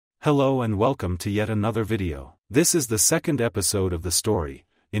Hello and welcome to yet another video. This is the second episode of the story,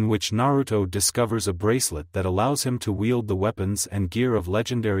 in which Naruto discovers a bracelet that allows him to wield the weapons and gear of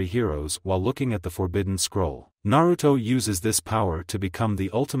legendary heroes while looking at the Forbidden Scroll. Naruto uses this power to become the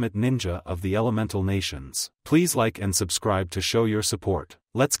ultimate ninja of the elemental nations. Please like and subscribe to show your support.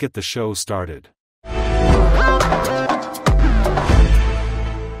 Let's get the show started.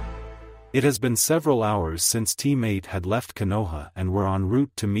 It has been several hours since Team 8 had left Konoha and were en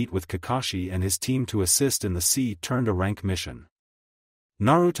route to meet with Kakashi and his team to assist in the sea-turned-a-rank mission.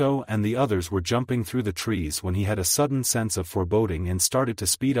 Naruto and the others were jumping through the trees when he had a sudden sense of foreboding and started to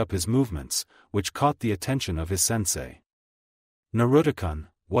speed up his movements, which caught the attention of his sensei. "Naruto-kun,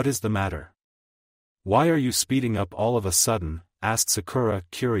 what is the matter? Why are you speeding up all of a sudden?" asked Sakura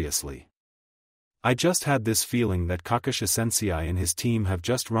curiously. "I just had this feeling that Kakashi-sensei and his team have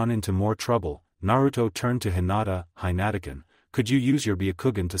just run into more trouble." Naruto turned to Hinata. "Hinata-kun, could you use your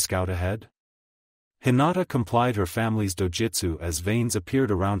Byakugan to scout ahead?" Hinata complied her family's dojutsu as veins appeared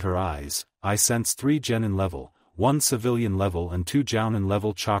around her eyes. "I sense 3 genin level, 1 civilian level and 2 jounin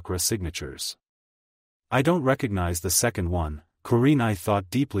level chakra signatures. I don't recognize the second one." Kurenai thought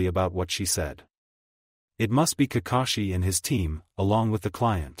deeply about what she said. It must be Kakashi and his team, along with the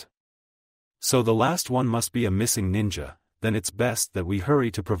client. "So the last one must be a missing ninja, then it's best that we hurry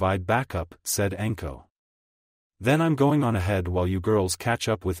to provide backup," said Anko. "Then I'm going on ahead while you girls catch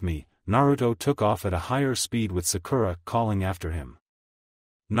up with me." Naruto took off at a higher speed with Sakura calling after him.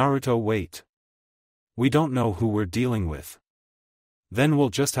 "Naruto, wait. We don't know who we're dealing with. Then we'll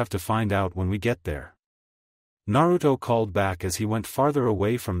just have to find out when we get there." Naruto called back as he went farther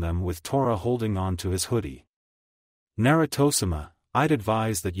away from them with Tora holding on to his hoodie. "Naruto-sama, I'd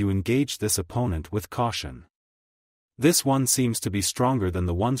advise that you engage this opponent with caution. This one seems to be stronger than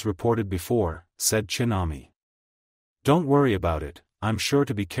the ones reported before," said Tsunami. "Don't worry about it, I'm sure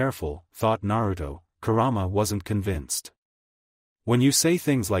to be careful," thought Naruto. Kurama wasn't convinced. "When you say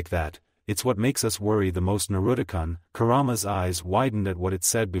things like that, it's what makes us worry the most, Naruto-kun." Kurama's eyes widened at what it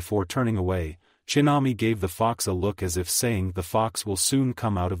said before turning away. Tsunami gave the fox a look as if saying the fox will soon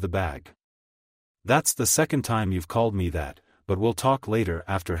come out of the bag. "That's the second time you've called me that, but we'll talk later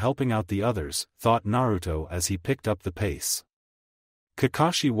after helping out the others," thought Naruto as he picked up the pace.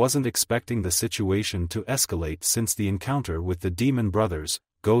 Kakashi wasn't expecting the situation to escalate since the encounter with the demon brothers,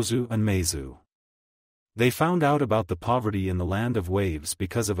 Gozu and Meizu. They found out about the poverty in the Land of Waves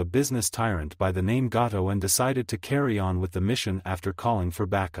because of a business tyrant by the name Gato and decided to carry on with the mission after calling for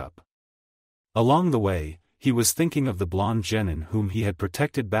backup. Along the way, he was thinking of the blonde genin whom he had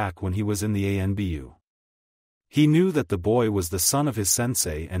protected back when he was in the ANBU. He knew that the boy was the son of his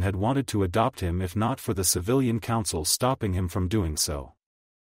sensei and had wanted to adopt him if not for the civilian council stopping him from doing so.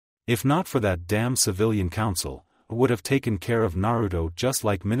 If not for that damn civilian council, would have taken care of Naruto just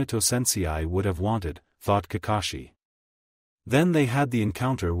like Minato-sensei would have wanted, thought Kakashi. Then they had the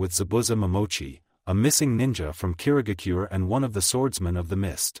encounter with Zabuza Momochi, a missing ninja from Kirigakure and one of the swordsmen of the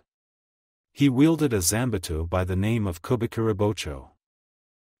mist. He wielded a Zanbato by the name of Kubikuribocho.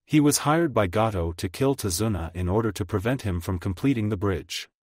 He was hired by Gato to kill Tazuna in order to prevent him from completing the bridge.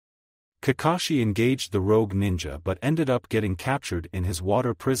 Kakashi engaged the rogue ninja but ended up getting captured in his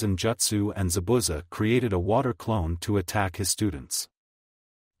water prison jutsu and Zabuza created a water clone to attack his students.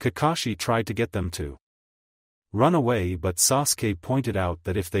 Kakashi tried to get them to run away but Sasuke pointed out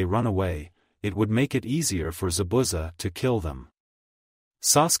that if they run away, it would make it easier for Zabuza to kill them.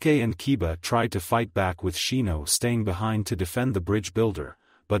 Sasuke and Kiba tried to fight back with Shino staying behind to defend the bridge builder.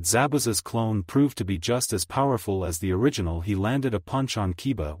 But Zabuza's clone proved to be just as powerful as the original. He landed a punch on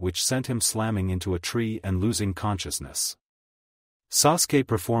Kiba which sent him slamming into a tree and losing consciousness. Sasuke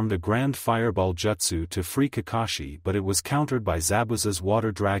performed a grand fireball jutsu to free Kakashi but it was countered by Zabuza's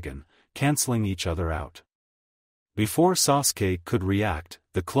water dragon, cancelling each other out. Before Sasuke could react,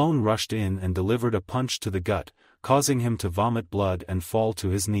 the clone rushed in and delivered a punch to the gut, causing him to vomit blood and fall to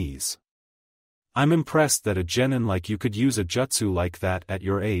his knees. "I'm impressed that a genin like you could use a jutsu like that at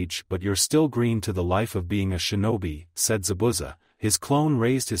your age but you're still green to the life of being a shinobi," said Zabuza. His clone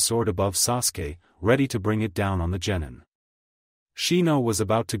raised his sword above Sasuke, ready to bring it down on the genin. Shino was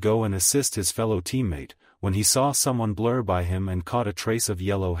about to go and assist his fellow teammate, when he saw someone blur by him and caught a trace of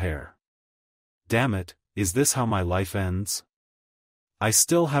yellow hair. "Damn it, is this how my life ends? I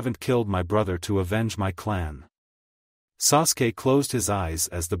still haven't killed my brother to avenge my clan." Sasuke closed his eyes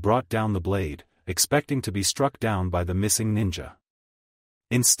as they brought down the blade, expecting to be struck down by the missing ninja.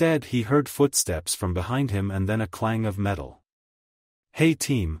 Instead he heard footsteps from behind him and then a clang of metal. "Hey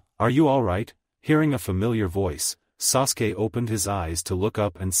team, are you alright?" Hearing a familiar voice, Sasuke opened his eyes to look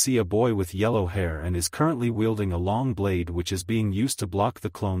up and see a boy with yellow hair and is currently wielding a long blade which is being used to block the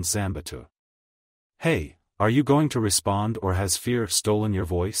clone's Zanbatsu. "Hey, are you going to respond or has fear stolen your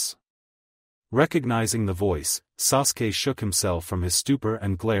voice?" Recognizing the voice, Sasuke shook himself from his stupor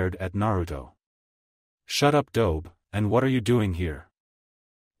and glared at Naruto. "Shut up, Dobe, and what are you doing here?"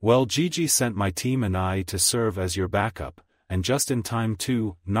 "Well, Gigi sent my team and I to serve as your backup, and just in time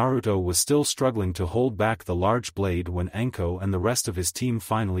too." Naruto was still struggling to hold back the large blade when Anko and the rest of his team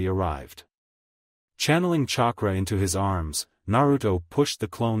finally arrived. Channeling chakra into his arms, Naruto pushed the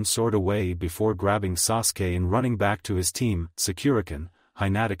clone sword away before grabbing Sasuke and running back to his team. "Sakurakin,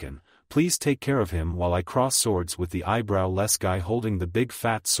 Hinatakin, please take care of him while I cross swords with the eyebrow-less guy holding the big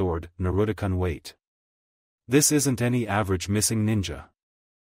fat sword." "Naruto-kun, wait. This isn't any average missing ninja.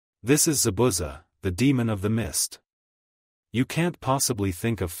 This is Zabuza, the demon of the mist. You can't possibly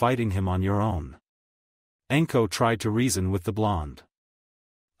think of fighting him on your own." Anko tried to reason with the blonde.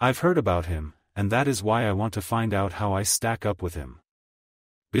 "I've heard about him, and that is why I want to find out how I stack up with him.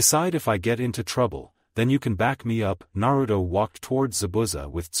 Besides, if I get into trouble, then you can back me up." Naruto walked towards Zabuza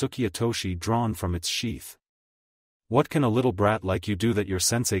with Tsukiyatoshi drawn from its sheath. "What can a little brat like you do that your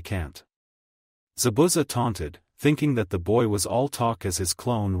sensei can't?" Zabuza taunted, thinking that the boy was all talk as his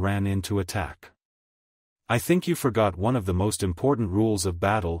clone ran in to attack. "I think you forgot one of the most important rules of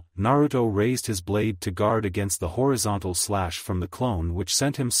battle." Naruto raised his blade to guard against the horizontal slash from the clone which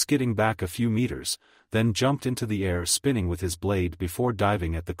sent him skidding back a few meters, then jumped into the air spinning with his blade before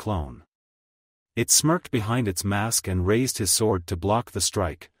diving at the clone. It smirked behind its mask and raised his sword to block the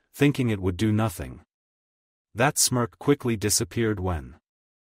strike, thinking it would do nothing. That smirk quickly disappeared when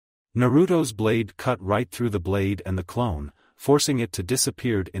Naruto's blade cut right through the blade and the clone, forcing it to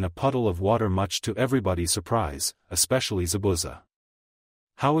disappear in a puddle of water, much to everybody's surprise, especially Zabuza.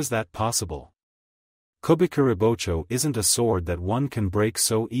 "How is that possible? Kubikuribocho isn't a sword that one can break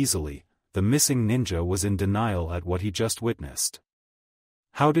so easily." The missing ninja was in denial at what he just witnessed.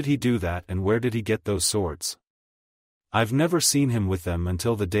 "How did he do that and where did he get those swords? I've never seen him with them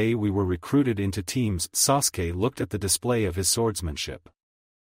until the day we were recruited into teams." Sasuke looked at the display of his swordsmanship.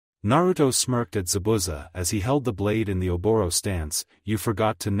 Naruto smirked at Zabuza as he held the blade in the Oboro stance. "You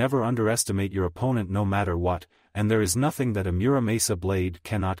forgot to never underestimate your opponent no matter what, and there is nothing that a Muramasa blade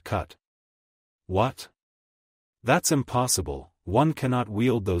cannot cut." "What? That's impossible. One cannot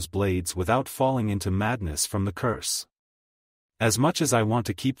wield those blades without falling into madness from the curse. As much as I want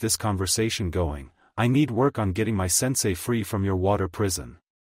to keep this conversation going, I need work on getting my sensei free from your water prison.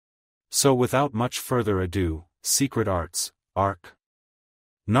 So without much further ado, Secret Arts, Arc."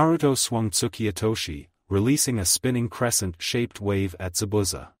 Naruto swung Tsukiyatoshi, releasing a spinning crescent-shaped wave at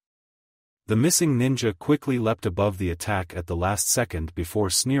Zabuza. The missing ninja quickly leapt above the attack at the last second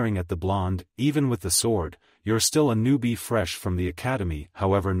before sneering at the blonde. "Even with the sword, you're still a newbie fresh from the academy."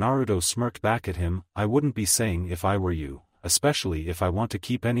 However, Naruto smirked back at him. "I wouldn't be saying if I were you, especially if I want to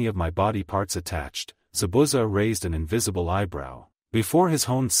keep any of my body parts attached." Zabuza raised an invisible eyebrow, before his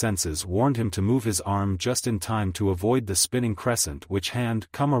honed senses warned him to move his arm just in time to avoid the spinning crescent which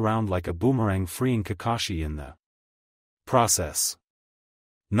hand come around like a boomerang, freeing Kakashi in the process.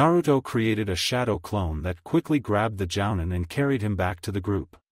 Naruto created a shadow clone that quickly grabbed the Jounin and carried him back to the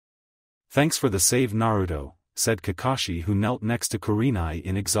group. "Thanks for the save, Naruto," said Kakashi, who knelt next to Kurenai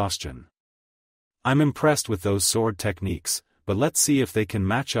in exhaustion. "I'm impressed with those sword techniques, but let's see if they can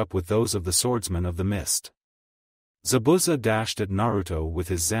match up with those of the swordsman of the mist." Zabuza dashed at Naruto with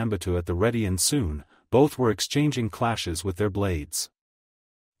his Zanbatsu at the ready and soon, both were exchanging clashes with their blades.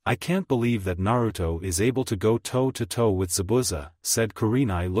 "I can't believe that Naruto is able to go toe-to-toe with Zabuza," said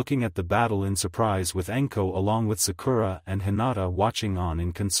Kurenai, looking at the battle in surprise with Anko along with Sakura and Hinata watching on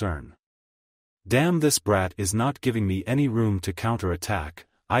in concern. "Damn, this brat is not giving me any room to counter-attack.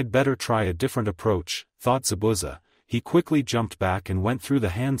 I'd better try a different approach," thought Zabuza. He quickly jumped back and went through the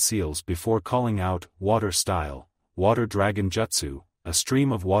hand seals before calling out, "Water style, Water Dragon Jutsu." A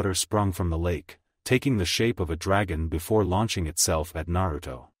stream of water sprung from the lake, taking the shape of a dragon before launching itself at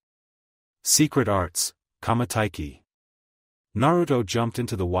Naruto. Secret Arts, Kamataiki. Naruto jumped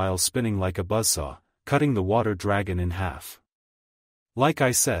into the while spinning like a buzzsaw, cutting the water dragon in half. "Like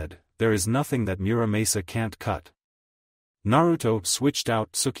I said, there is nothing that Muramasa can't cut." Naruto switched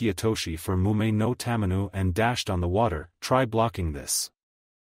out Tsukiyatoshi for Mume no Tamanu and dashed on the water. "Try blocking this."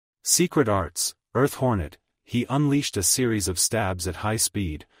 Secret Arts, Earth Hornet. He unleashed a series of stabs at high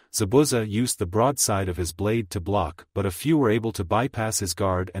speed. Zabuza used the broadside of his blade to block, but a few were able to bypass his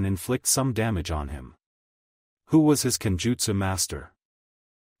guard and inflict some damage on him. Who was his Kenjutsu master?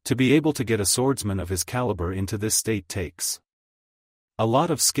 To be able to get a swordsman of his caliber into this state takes a lot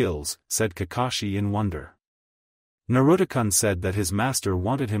of skills, said Kakashi in wonder. Naruto-kun said that his master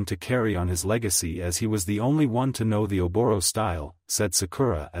wanted him to carry on his legacy as he was the only one to know the Oboro style, said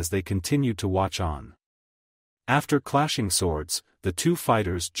Sakura as they continued to watch on. After clashing swords, the two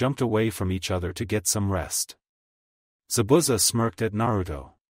fighters jumped away from each other to get some rest. Zabuza smirked at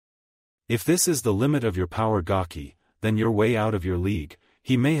Naruto. If this is the limit of your power Gaki, then you're way out of your league.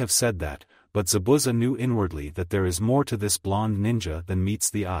 He may have said that, but Zabuza knew inwardly that there is more to this blonde ninja than meets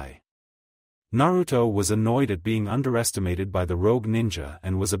the eye. Naruto was annoyed at being underestimated by the rogue ninja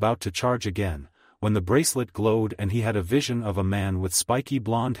and was about to charge again, when the bracelet glowed and he had a vision of a man with spiky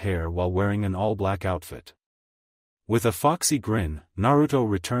blonde hair while wearing an all-black outfit. With a foxy grin, Naruto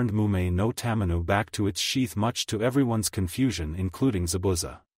returned Mume no Tamanu back to its sheath much to everyone's confusion including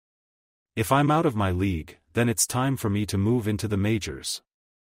Zabuza. If I'm out of my league, then it's time for me to move into the majors.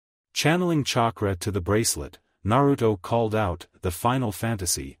 Channeling chakra to the bracelet, Naruto called out, "The final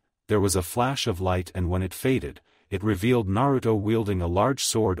fantasy." There was a flash of light and when it faded, it revealed Naruto wielding a large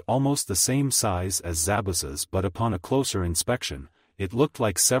sword almost the same size as Zabuza's, but upon a closer inspection, it looked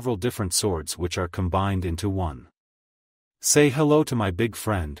like several different swords which are combined into one. Say hello to my big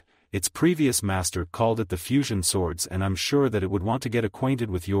friend. Its previous master called it the fusion swords and I'm sure that it would want to get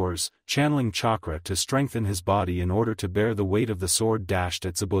acquainted with yours, channeling chakra to strengthen his body in order to bear the weight of the sword dashed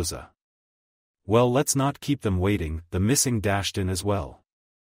at Zabuza. Well, let's not keep them waiting, the missing dashed in as well.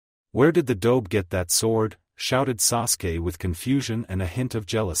 Where did the dope get that sword? Shouted Sasuke with confusion and a hint of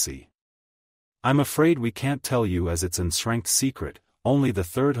jealousy. I'm afraid we can't tell you as it's an strength secret, only the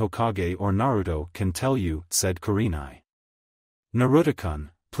third Hokage or Naruto can tell you, said Kurenai. Naruto-kun,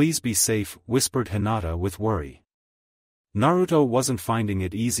 please be safe, whispered Hinata with worry. Naruto wasn't finding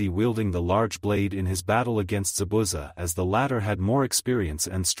it easy wielding the large blade in his battle against Zabuza as the latter had more experience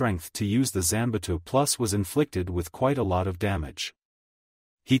and strength to use the Zanbato plus was inflicted with quite a lot of damage.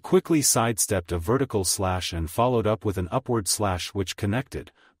 He quickly sidestepped a vertical slash and followed up with an upward slash which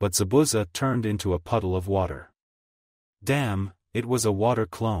connected, but Zabuza turned into a puddle of water. Damn, it was a water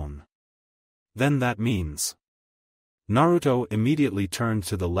clone. Then that means. Naruto immediately turned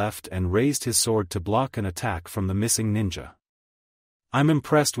to the left and raised his sword to block an attack from the missing ninja. I'm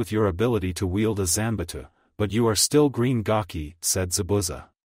impressed with your ability to wield a Zanbato, but you are still green Gaki, said Zabuza.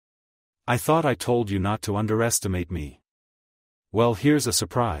 I thought I told you not to underestimate me. Well, here's a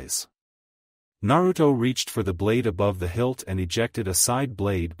surprise. Naruto reached for the blade above the hilt and ejected a side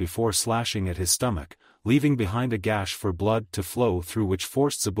blade before slashing at his stomach, leaving behind a gash for blood to flow through which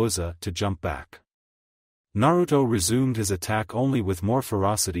forced Zabuza to jump back. Naruto resumed his attack only with more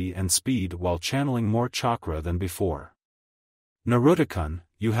ferocity and speed while channeling more chakra than before. Naruto-kun,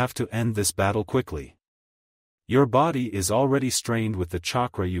 you have to end this battle quickly. Your body is already strained with the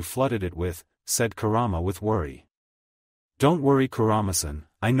chakra you flooded it with, said Kurama with worry. Don't worry Kurama-san,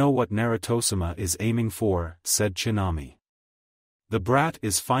 I know what Naruto-sama is aiming for, said Tsunami. The brat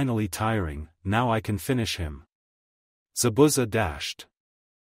is finally tiring, now I can finish him. Zabuza dashed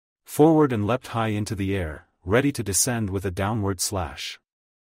forward and leapt high into the air, ready to descend with a downward slash.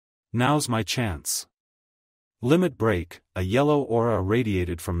 Now's my chance. Limit break, a yellow aura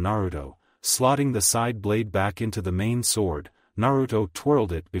radiated from Naruto, slotting the side blade back into the main sword. Naruto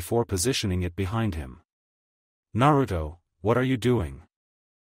twirled it before positioning it behind him. Naruto, what are you doing?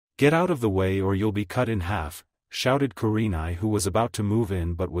 Get out of the way or you'll be cut in half, shouted Kurenai who was about to move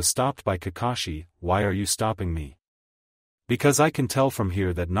in but was stopped by Kakashi. Why are you stopping me? Because I can tell from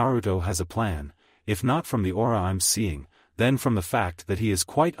here that Naruto has a plan, if not from the aura I'm seeing, then from the fact that he is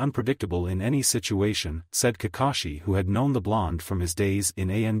quite unpredictable in any situation, said Kakashi who had known the blonde from his days in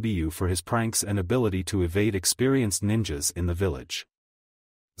ANBU for his pranks and ability to evade experienced ninjas in the village.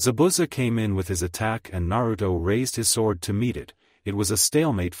 Zabuza came in with his attack and Naruto raised his sword to meet it. It was a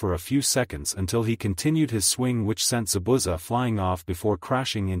stalemate for a few seconds until he continued his swing which sent Zabuza flying off before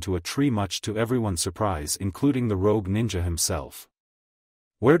crashing into a tree much to everyone's surprise including the rogue ninja himself.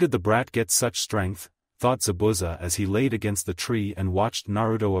 Where did the brat get such strength? Thought Zabuza as he laid against the tree and watched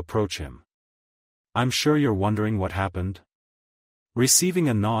Naruto approach him. I'm sure you're wondering what happened. Receiving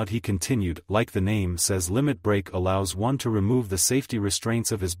a nod he continued, like the name says limit break allows one to remove the safety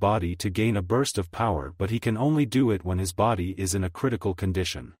restraints of his body to gain a burst of power but he can only do it when his body is in a critical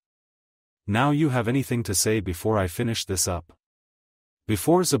condition. Now you have anything to say before I finish this up?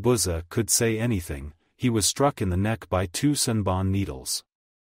 Before Zabuza could say anything, he was struck in the neck by 2 Senbon needles.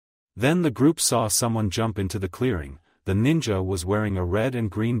 Then the group saw someone jump into the clearing. The ninja was wearing a red and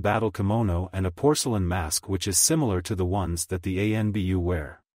green battle kimono and a porcelain mask which is similar to the ones that the ANBU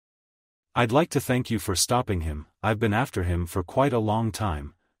wear. I'd like to thank you for stopping him, I've been after him for quite a long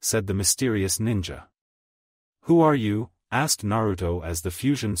time, said the mysterious ninja. Who are you? asked Naruto as the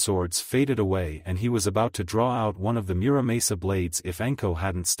fusion swords faded away and he was about to draw out one of the Muramasa blades if Anko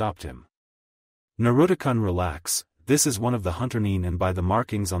hadn't stopped him. Naruto-kun, relax, this is one of the Hunter Nin and by the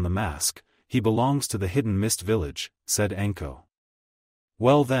markings on the mask, he belongs to the Hidden Mist Village, said Anko.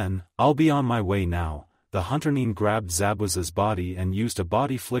 Well then, I'll be on my way now. The Hunter Nin grabbed Zabuza's body and used a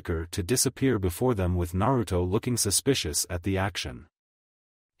body flicker to disappear before them with Naruto looking suspicious at the action.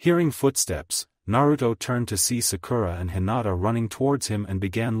 Hearing footsteps, Naruto turned to see Sakura and Hinata running towards him and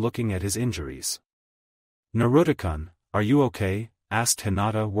began looking at his injuries. Naruto-kun, are you okay? Asked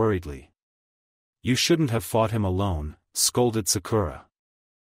Hinata worriedly. You shouldn't have fought him alone, scolded Sakura.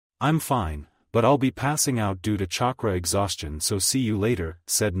 I'm fine, but I'll be passing out due to chakra exhaustion, so see you later,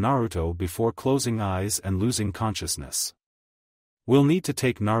 said Naruto before closing eyes and losing consciousness. We'll need to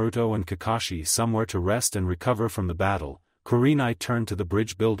take Naruto and Kakashi somewhere to rest and recover from the battle. Kurenai turned to the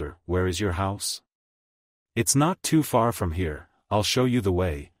bridge builder. Where is your house? It's not too far from here, I'll show you the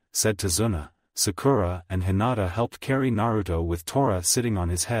way, said Tazuna. Sakura and Hinata helped carry Naruto with Tora sitting on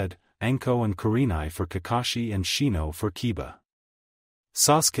his head, Anko and Kurenai for Kakashi and Shino for Kiba.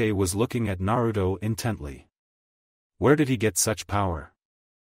 Sasuke was looking at Naruto intently. Where did he get such power?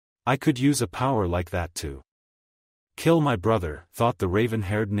 I could use a power like that too. Kill my brother, thought the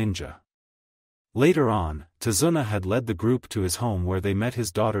raven-haired ninja. Later on, Tazuna had led the group to his home where they met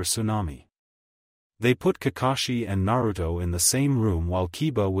his daughter Tsunami. They put Kakashi and Naruto in the same room while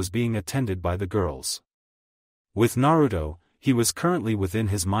Kiba was being attended by the girls. With Naruto, he was currently within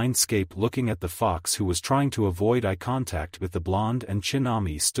his mindscape looking at the fox who was trying to avoid eye contact with the blonde, and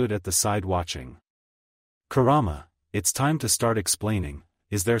Tsunami stood at the side watching. Kurama, it's time to start explaining.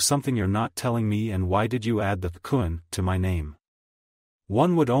 Is there something you're not telling me, and why did you add the kun to my name?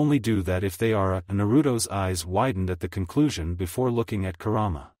 One would only do that if they are a. Naruto's eyes widened at the conclusion before looking at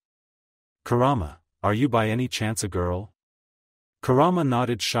Kurama. Kurama, are you by any chance a girl? Kurama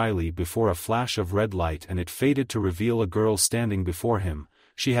nodded shyly before a flash of red light and it faded to reveal a girl standing before him.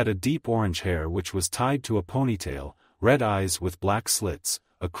 She had a deep orange hair which was tied to a ponytail, red eyes with black slits,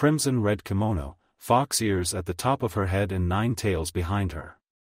 a crimson-red kimono, fox ears at the top of her head and 9 tails behind her.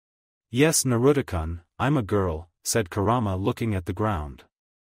 Yes, Naruto-kun, I'm a girl, said Kurama looking at the ground.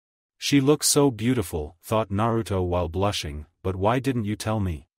 She looks so beautiful, thought Naruto while blushing, but why didn't you tell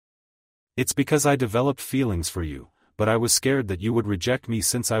me? It's because I developed feelings for you, but I was scared that you would reject me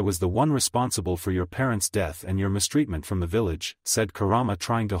since I was the one responsible for your parents' death and your mistreatment from the village, said Kurama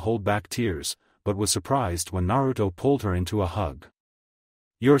trying to hold back tears, but was surprised when Naruto pulled her into a hug.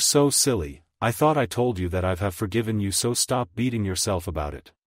 You're so silly, I thought I told you that I have forgiven you, so stop beating yourself about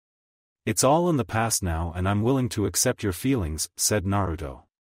it. It's all in the past now and I'm willing to accept your feelings, said Naruto.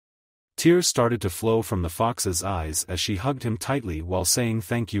 Tears started to flow from the fox's eyes as she hugged him tightly while saying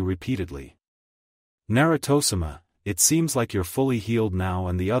thank you repeatedly. Naruto-sama, it seems like you're fully healed now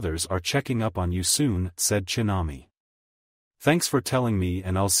and the others are checking up on you soon, said Tsunami. Thanks for telling me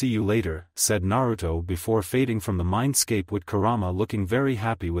and I'll see you later, said Naruto before fading from the mindscape with Kurama looking very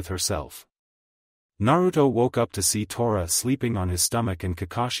happy with herself. Naruto woke up to see Tora sleeping on his stomach and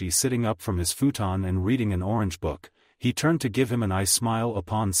Kakashi sitting up from his futon and reading an orange book. He turned to give him an eye smile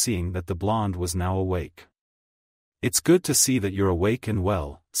upon seeing that the blonde was now awake. It's good to see that you're awake and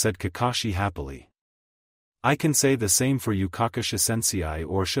well, said Kakashi happily. I can say the same for you, Kakashi-sensei,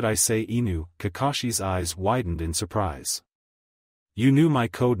 or should I say Inu? Kakashi's eyes widened in surprise. You knew my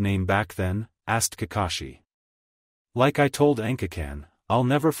code name back then? Asked Kakashi. Like I told Ankakan, I'll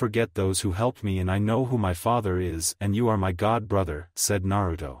never forget those who helped me and I know who my father is and you are my god brother, said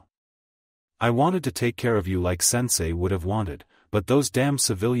Naruto. I wanted to take care of you like Sensei would have wanted, but those damn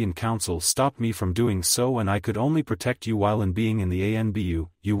civilian council stopped me from doing so and I could only protect you while being in the ANBU,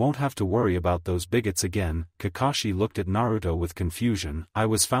 you won't have to worry about those bigots again. Kakashi looked at Naruto with confusion. I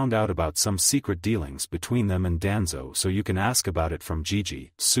was found out about some secret dealings between them and Danzo, so you can ask about it from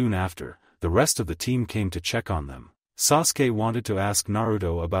Gigi. Soon after, the rest of the team came to check on them. Sasuke wanted to ask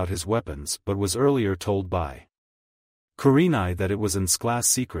Naruto about his weapons but was earlier told by Kurenai that it was an class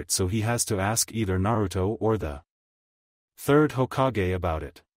secret, so he has to ask either Naruto or the third Hokage about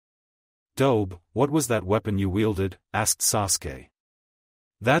it. Dobe, what was that weapon you wielded? Asked Sasuke.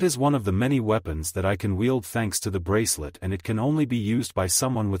 That is one of the many weapons that I can wield thanks to the bracelet and it can only be used by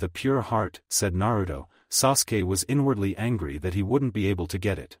someone with a pure heart, said Naruto. Sasuke was inwardly angry that he wouldn't be able to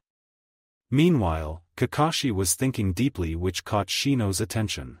get it. Meanwhile, Kakashi was thinking deeply, which caught Shino's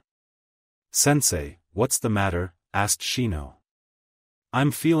attention. Sensei, what's the matter? Asked Shino.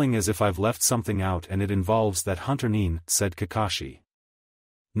 I'm feeling as if I've left something out and it involves that Hunter Nin, said Kakashi.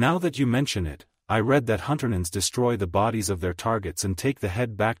 Now that you mention it, I read that Hunter Nins destroy the bodies of their targets and take the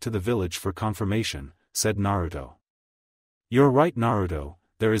head back to the village for confirmation, said Naruto. You're right, Naruto,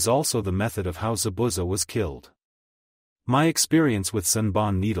 there is also the method of how Zabuza was killed. My experience with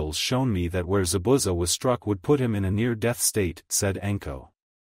Senbon needles shown me that where Zabuza was struck would put him in a near-death state, said Anko.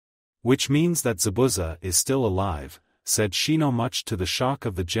 Which means that Zabuza is still alive, said Shino, much to the shock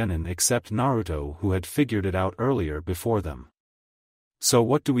of the genin except Naruto, who had figured it out earlier before them. So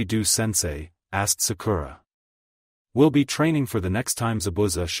what do we do, sensei? Asked Sakura. We'll be training for the next time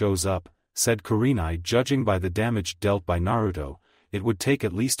Zabuza shows up, said Kurenai. Judging by the damage dealt by Naruto, it would take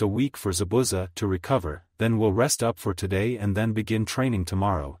at least a week for Zabuza to recover, then we'll rest up for today and then begin training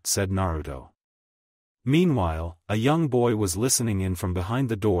tomorrow, said Naruto. Meanwhile, a young boy was listening in from behind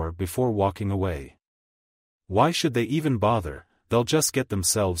the door before walking away. Why should they even bother? They'll just get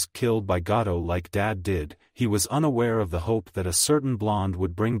themselves killed by Gato like Dad did. He was unaware of the hope that a certain blonde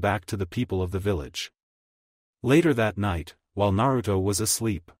would bring back to the people of the village. Later that night, while Naruto was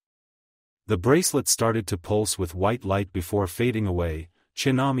asleep, the bracelet started to pulse with white light before fading away.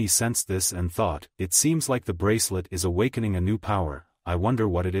 Tsunami sensed this and thought, it seems like the bracelet is awakening a new power, I wonder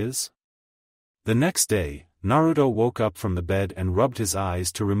what it is? The next day, Naruto woke up from the bed and rubbed his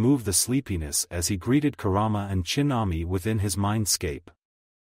eyes to remove the sleepiness as he greeted Kurama and Tsunami within his mindscape.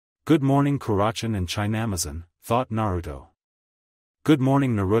 Good morning, Kurachan and Chinamazan, thought Naruto. Good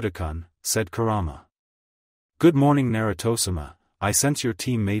morning, Naruto-kun, said Kurama. Good morning, Naruto-sama, I sense your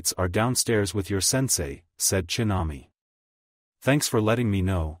teammates are downstairs with your sensei, said Tsunami. Thanks for letting me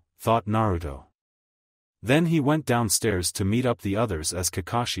know, thought Naruto. Then he went downstairs to meet up the others as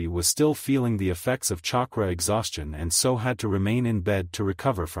Kakashi was still feeling the effects of chakra exhaustion and so had to remain in bed to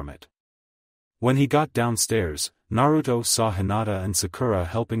recover from it. When he got downstairs, Naruto saw Hinata and Sakura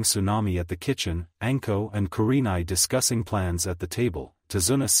helping Tsunami at the kitchen, Anko and Kurenai discussing plans at the table,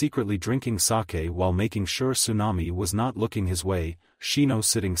 Tazuna secretly drinking sake while making sure Tsunami was not looking his way, Shino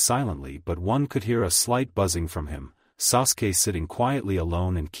sitting silently but one could hear a slight buzzing from him, Sasuke sitting quietly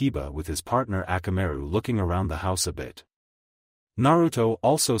alone and Kiba with his partner Akamaru looking around the house a bit. Naruto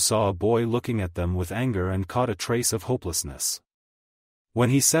also saw a boy looking at them with anger and caught a trace of hopelessness. When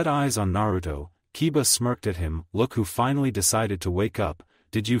he set eyes on Naruto, Kiba smirked at him. Look who finally decided to wake up,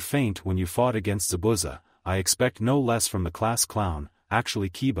 did you faint when you fought against Zabuza? I expect no less from the class clown. Actually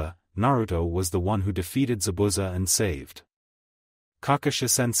Kiba, Naruto was the one who defeated Zabuza and saved Kakashi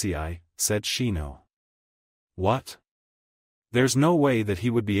sensei, said Shino. What? There's no way that he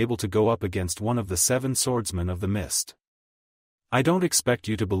would be able to go up against one of the 7 swordsmen of the mist. I don't expect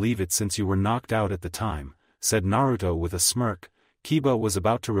you to believe it since you were knocked out at the time, said Naruto with a smirk. Kiba was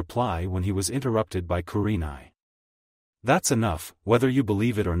about to reply when he was interrupted by Kurenai. That's enough, whether you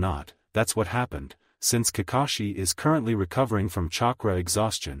believe it or not, that's what happened. Since Kakashi is currently recovering from chakra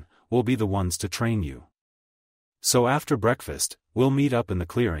exhaustion, we'll be the ones to train you. So after breakfast, we'll meet up in the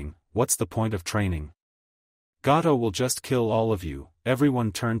clearing. What's the point of training? Gato will just kill all of you.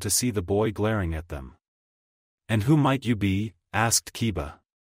 Everyone turned to see the boy glaring at them. And who might you be? Asked Kiba.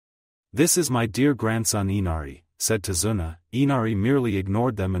 This is my dear grandson Inari, said Tazuna. Inari merely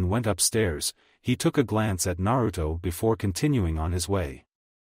ignored them and went upstairs. He took a glance at Naruto before continuing on his way.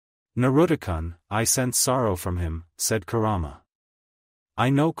 Naruto-kun, I sense sorrow from him, said Kurama. I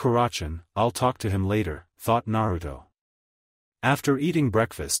know Kurachan, I'll talk to him later, thought Naruto. After eating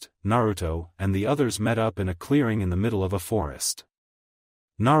breakfast, Naruto and the others met up in a clearing in the middle of a forest.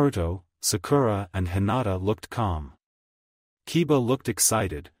 Naruto, Sakura and Hinata looked calm. Kiba looked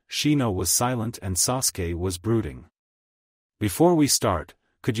excited, Shino was silent and Sasuke was brooding. Before we start,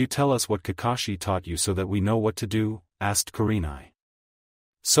 could you tell us what Kakashi taught you so that we know what to do? Asked Kurenai.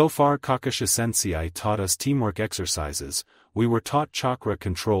 So far Kakashi sensei taught us teamwork exercises. We were taught chakra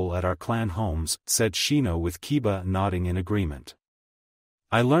control at our clan homes, said Shino with Kiba nodding in agreement.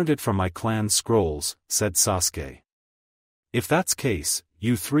 I learned it from my clan scrolls, said Sasuke. If that's case,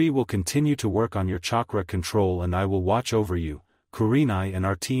 you 3 will continue to work on your chakra control and I will watch over you. Kurenai and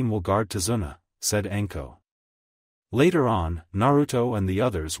our team will guard Tazuna, said Anko. Later on, Naruto and the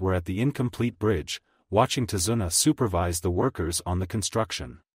others were at the incomplete bridge, watching Tazuna supervise the workers on the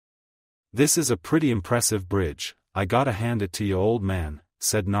construction. This is a pretty impressive bridge, I gotta hand it to you old man,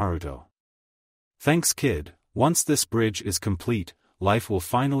 said Naruto. Thanks kid, once this bridge is complete, life will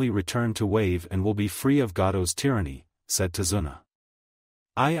finally return to Wave and we'll be free of Gato's tyranny, said Tazuna.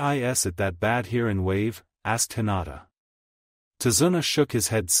 Is it that bad here in Wave? Asked Hinata. Tazuna shook his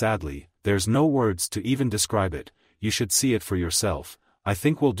head sadly, there's no words to even describe it, you should see it for yourself. I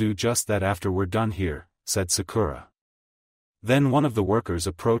think we'll do just that after we're done here, said Sakura. Then one of the workers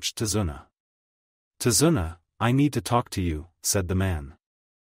approached Tazuna. Tazuna, I need to talk to you, said the man.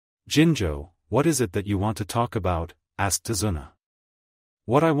 Jinjo, what is it that you want to talk about? Asked Tazuna.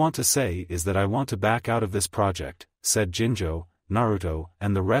 What I want to say is that I want to back out of this project, said Jinjo, Naruto,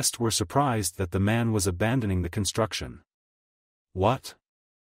 and the rest were surprised that the man was abandoning the construction. What?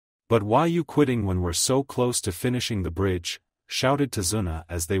 But why you quitting when we're so close to finishing the bridge? Shouted Tazuna,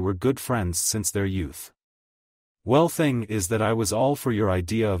 as they were good friends since their youth. Well, thing is that I was all for your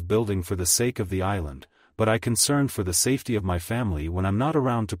idea of building for the sake of the island, but I concerned for the safety of my family when I'm not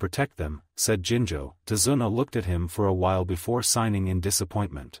around to protect them, said Jinjo. Tazuna looked at him for a while before signing in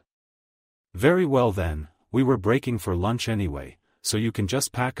disappointment. Very well then, we were breaking for lunch anyway, so you can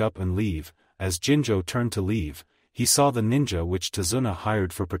just pack up and leave. As Jinjo turned to leave, he saw the ninja which Tazuna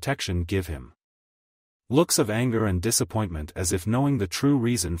hired for protection give him looks of anger and disappointment, as if knowing the true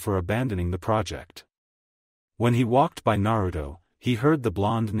reason for abandoning the project. When he walked by Naruto, he heard the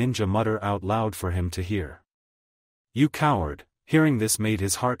blonde ninja mutter out loud for him to hear. You coward! Hearing this made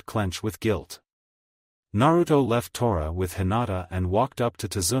his heart clench with guilt. Naruto left Tora with Hinata and walked up to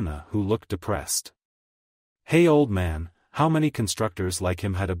Tazuna, who looked depressed. Hey old man, how many constructors like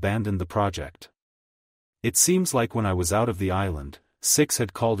him had abandoned the project? It seems like when I was out of the island, 6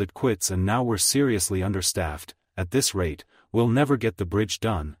 had called it quits, and now we're seriously understaffed. At this rate, we'll never get the bridge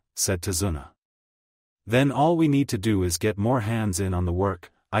done, said Tazuna. Then all we need to do is get more hands in on the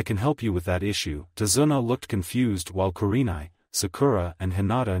work. I can help you with that issue. Tazuna looked confused while Kurenai, Sakura and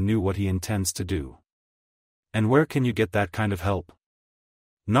Hinata knew what he intends to do. And where can you get that kind of help?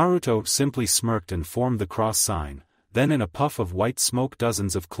 Naruto simply smirked and formed the cross sign. Then in a puff of white smoke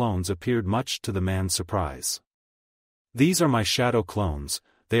dozens of clones appeared, much to the man's surprise. These are my shadow clones.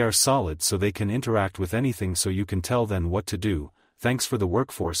 They are solid so they can interact with anything, so you can tell them what to do. Thanks for the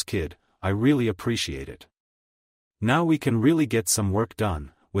workforce, kid, I really appreciate it. Now we can really get some work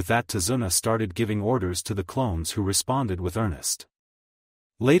done. With that, Tazuna started giving orders to the clones, who responded with earnest.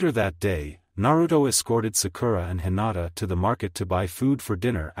 Later that day, Naruto escorted Sakura and Hinata to the market to buy food for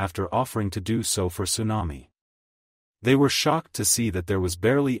dinner after offering to do so for Tsunami. They were shocked to see that there was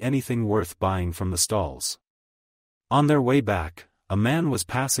barely anything worth buying from the stalls. On their way back, a man was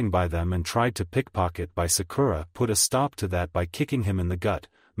passing by them and tried to pickpocket, but Sakura put a stop to that by kicking him in the gut,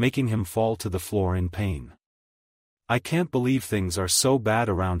 making him fall to the floor in pain. I can't believe things are so bad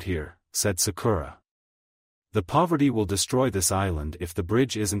around here, said Sakura. The poverty will destroy this island if the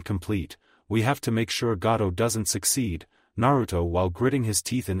bridge isn't complete. We have to make sure Gato doesn't succeed. Naruto, while gritting his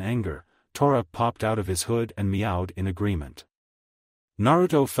teeth in anger, Tora popped out of his hood and meowed in agreement.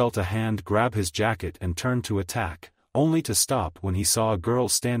 Naruto felt a hand grab his jacket and turned to attack, only to stop when he saw a girl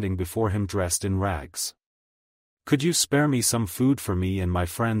standing before him dressed in rags. Could you spare me some food for me and my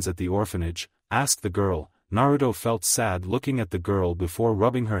friends at the orphanage? Asked the girl. Naruto felt sad looking at the girl before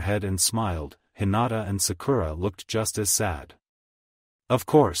rubbing her head and smiled. Hinata and Sakura looked just as sad. Of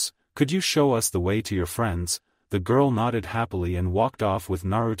course, could you show us the way to your friends? The girl nodded happily and walked off with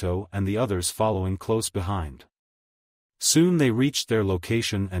Naruto and the others following close behind. Soon they reached their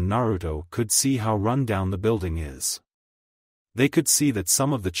location and Naruto could see how run down the building is. They could see that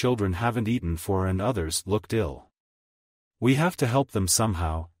some of the children haven't eaten for and others looked ill. We have to help them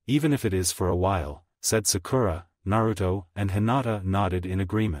somehow, even if it is for a while, said Sakura. Naruto and Hinata nodded in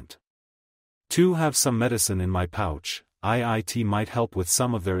agreement. To have some medicine in my pouch, it might help with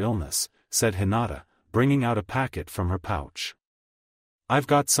some of their illness, said Hinata, bringing out a packet from her pouch. I've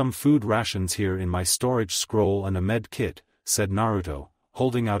got some food rations here in my storage scroll and a med kit, said Naruto,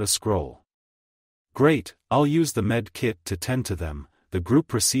 holding out a scroll. Great, I'll use the med kit to tend to them. The group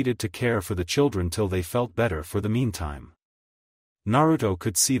proceeded to care for the children till they felt better. For the meantime, Naruto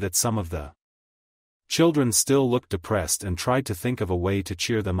could see that some of the children still looked depressed and tried to think of a way to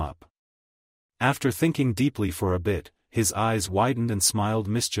cheer them up. After thinking deeply for a bit, his eyes widened and smiled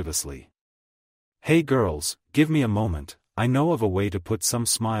mischievously. Hey girls, give me a moment, I know of a way to put some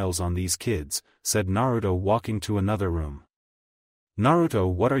smiles on these kids, said Naruto, walking to another room.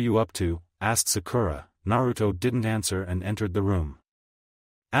 Naruto, what are you up to? Asked Sakura. Naruto didn't answer and entered the room.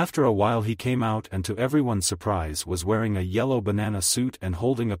 After a while he came out and to everyone's surprise was wearing a yellow banana suit and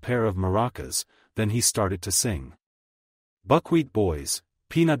holding a pair of maracas. Then he started to sing. Buckwheat boys,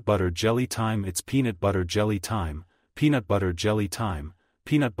 peanut butter jelly time, it's peanut butter jelly time, peanut butter jelly time,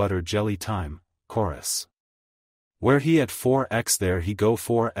 peanut butter jelly time, chorus. Where he at 4x there he go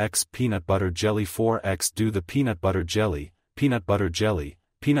 4x peanut butter jelly 4x do the peanut butter jelly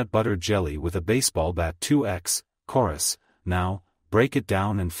with a baseball bat 2x, chorus, now, break it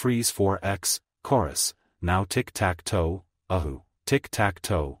down and freeze 4x, chorus, now tic-tac-toe,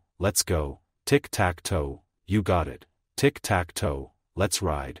 tic-tac-toe, let's go, tic-tac-toe, you got it, tic-tac-toe, let's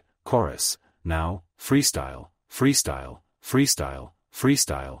ride, chorus, now, freestyle, freestyle, freestyle,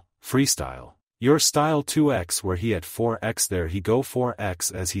 freestyle, freestyle. Your style 2x where he at 4x there he go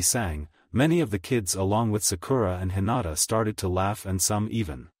 4x as he sang, many of the kids along with Sakura and Hinata started to laugh and some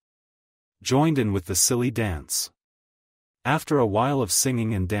even joined in with the silly dance. After a while of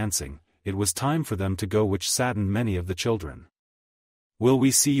singing and dancing, it was time for them to go, which saddened many of the children. "Will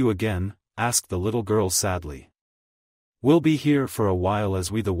we see you again?" asked the little girl sadly. "We'll be here for a while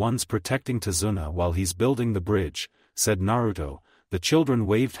as we the ones protecting Tazuna while he's building the bridge," said Naruto. The children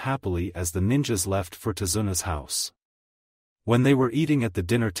waved happily as the ninjas left for Tazuna's house. When they were eating at the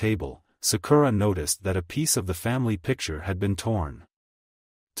dinner table, Sakura noticed that a piece of the family picture had been torn.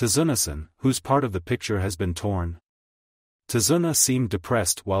 "Tazuna-san, whose part of the picture has been torn?" Tazuna seemed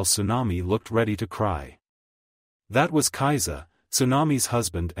depressed while Tsunami looked ready to cry. That was Kaiza, Tsunami's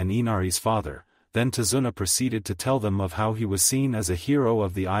husband and Inari's father. Then Tazuna proceeded to tell them of how he was seen as a hero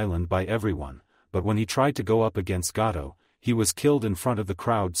of the island by everyone, but when he tried to go up against Gato, he was killed in front of the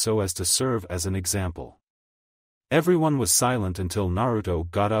crowd so as to serve as an example. Everyone was silent until Naruto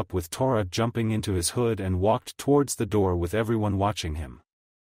got up with Tora jumping into his hood and walked towards the door with everyone watching him.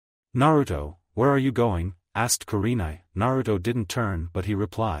 "Naruto, where are you going?" asked Kurenai. Naruto didn't turn but he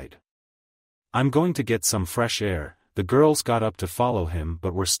replied, "I'm going to get some fresh air." The girls got up to follow him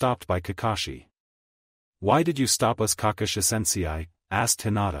but were stopped by Kakashi. "Why did you stop us, Kakashi-sensei?" asked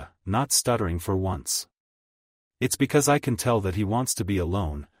Hinata, not stuttering for once. "It's because I can tell that he wants to be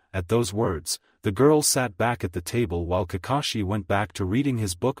alone." At those words, the girls sat back at the table while Kakashi went back to reading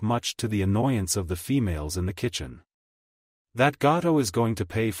his book, much to the annoyance of the females in the kitchen. "That Gato is going to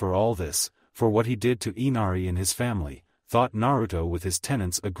pay for all this, for what he did to Inari and his family," thought Naruto, with his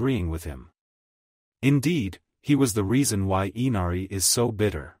tenants agreeing with him. Indeed, he was the reason why Inari is so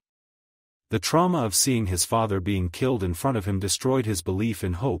bitter. "The trauma of seeing his father being killed in front of him destroyed his belief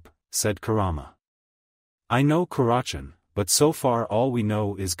in hope," said Kurama. "I know, Kurachan, but so far all we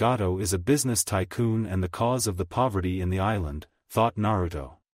know is Gato is a business tycoon and the cause of the poverty in the island," thought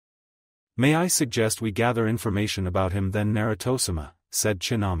Naruto. "May I suggest we gather information about him then, Naruto-sama," said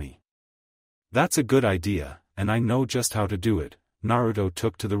Tsunami. "That's a good idea, and I know just how to do it." Naruto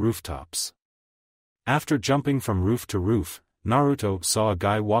took to the rooftops. After jumping from roof to roof, Naruto saw a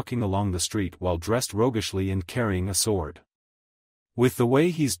guy walking along the street while dressed roguishly and carrying a sword. "With the way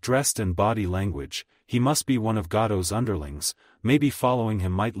he's dressed and body language, he must be one of Gato's underlings. Maybe following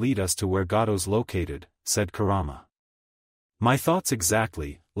him might lead us to where Gato's located," said Kurama. "My thoughts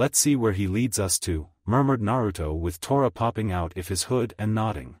exactly, let's see where he leads us to," murmured Naruto, with Tora popping out of his hood and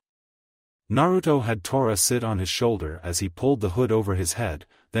nodding. Naruto had Tora sit on his shoulder as he pulled the hood over his head,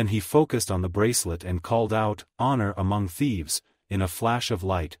 then he focused on the bracelet and called out, "Honor among thieves." In a flash of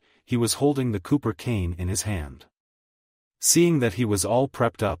light, he was holding the Cooper cane in his hand. Seeing that he was all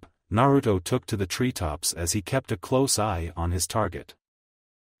prepped up, Naruto took to the treetops as he kept a close eye on his target.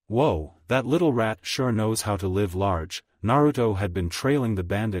 "Whoa, that little rat sure knows how to live large." Naruto had been trailing the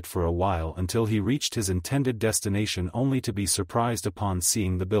bandit for a while until he reached his intended destination, only to be surprised upon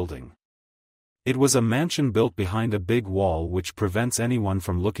seeing the building. It was a mansion built behind a big wall which prevents anyone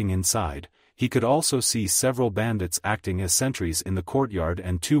from looking inside. He could also see several bandits acting as sentries in the courtyard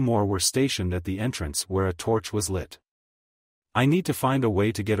and 2 more were stationed at the entrance where a torch was lit. "I need to find a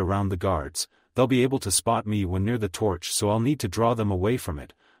way to get around the guards. They'll be able to spot me when near the torch, so I'll need to draw them away from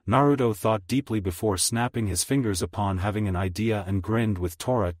it." Naruto thought deeply before snapping his fingers upon having an idea and grinned, with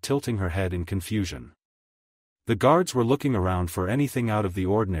Tora tilting her head in confusion. The guards were looking around for anything out of the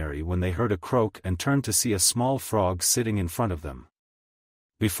ordinary when they heard a croak and turned to see a small frog sitting in front of them.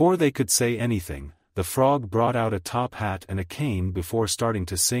 Before they could say anything, the frog brought out a top hat and a cane before starting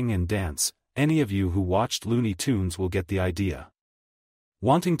to sing and dance. Any of you who watched Looney Tunes will get the idea.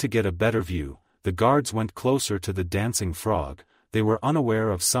 Wanting to get a better view, the guards went closer to the dancing frog. They were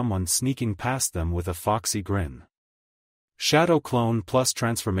unaware of someone sneaking past them with a foxy grin. Shadow clone plus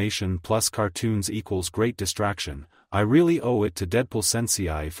transformation plus cartoons equals great distraction. I really owe it to Deadpool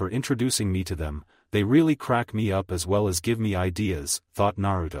Sensei for introducing me to them. They really crack me up as well as give me ideas, thought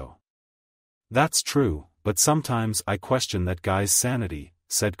Naruto. "That's true, but sometimes I question that guy's sanity,"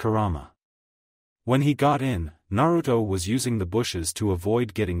 said Kurama. When he got in, Naruto was using the bushes to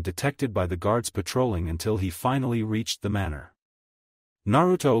avoid getting detected by the guards patrolling until he finally reached the manor.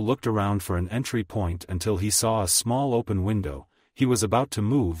 Naruto looked around for an entry point until he saw a small open window. He was about to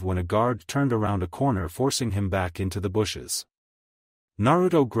move when a guard turned around a corner, forcing him back into the bushes.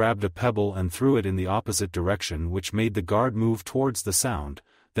 Naruto grabbed a pebble and threw it in the opposite direction, which made the guard move towards the sound.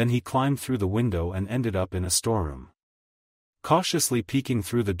 Then he climbed through the window and ended up in a storeroom. Cautiously peeking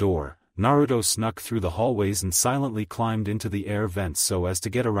through the door, Naruto snuck through the hallways and silently climbed into the air vents so as to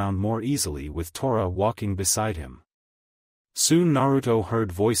get around more easily, with Tora walking beside him. Soon Naruto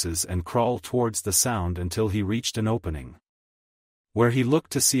heard voices and crawled towards the sound until he reached an opening. where he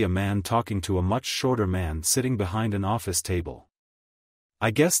looked to see a man talking to a much shorter man sitting behind an office table.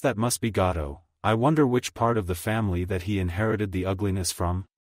 I guess that must be Gato. I wonder which part of the family that he inherited the ugliness from?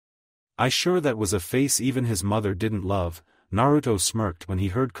 I sure that was a face even his mother didn't love. Naruto smirked when he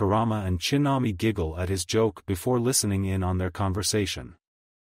heard Kurama and Tsunami giggle at his joke before listening in on their conversation.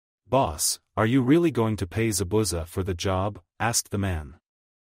 Boss, are you really going to pay Zabuza for the job? Asked the man.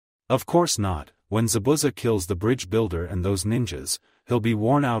 Of course not. When Zabuza kills the bridge builder and those ninjas, he'll be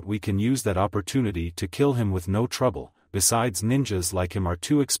worn out. We can use that opportunity to kill him with no trouble. Besides, ninjas like him are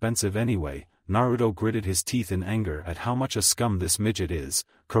too expensive anyway. Naruto gritted his teeth in anger at how much a scum this midget is.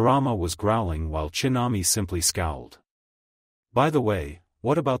 Kurama was growling while Tsunami simply scowled. By the way,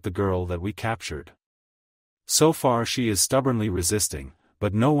 what about the girl that we captured? So far she is stubbornly resisting,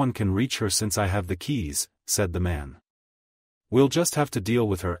 but no one can reach her since I have the keys, said the man. We'll just have to deal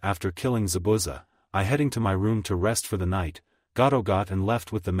with her after killing Zabuza. I heading to my room to rest for the night. Gato got and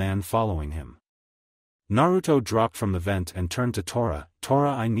left with the man following him. Naruto dropped from the vent and turned to Tora.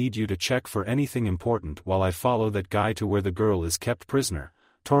 Tora, I need you to check for anything important while I follow that guy to where the girl is kept prisoner.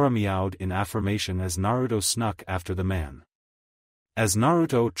 Tora meowed in affirmation as Naruto snuck after the man. As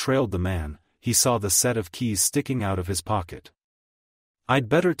Naruto trailed the man, he saw the set of keys sticking out of his pocket. I'd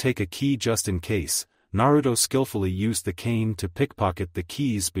better take a key just in case. Naruto skillfully used the cane to pickpocket the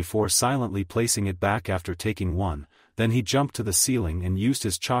keys before silently placing it back after taking one. Then he jumped to the ceiling and used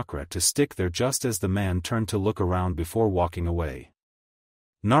his chakra to stick there just as the man turned to look around before walking away.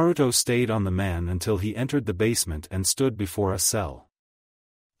 Naruto stayed on the man until he entered the basement and stood before a cell.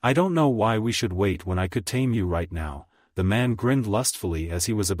 I don't know why we should wait when I could tame you right now. The man grinned lustfully as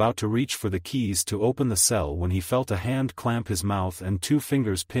he was about to reach for the keys to open the cell when he felt a hand clamp his mouth and two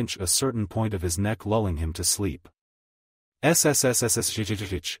fingers pinch a certain point of his neck, lulling him to sleep.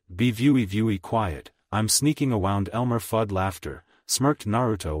 SSSSSHHH, be viewy quiet, I'm sneaking around. Elmer Fudd laughter, smirked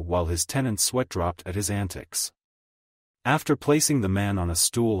Naruto while his tenant's sweat dropped at his antics. After placing the man on a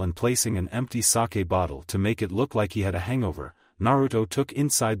stool and placing an empty sake bottle to make it look like he had a hangover, Naruto took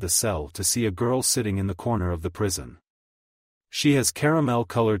inside the cell to see a girl sitting in the corner of the prison. She has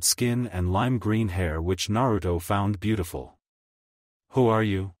caramel-colored skin and lime-green hair which Naruto found beautiful. Who are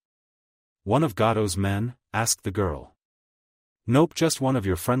you? One of Gato's men? Asked the girl. Nope, just one of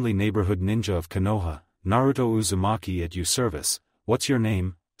your friendly neighborhood ninja of Konoha, Naruto Uzumaki at your service. What's your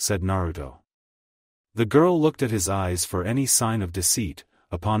name? Said Naruto. The girl looked at his eyes for any sign of deceit.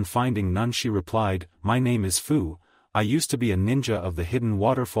 Upon finding none she replied, my name is Fu. I used to be a ninja of the hidden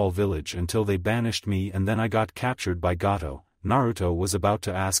waterfall village until they banished me and then I got captured by Gato. Naruto was about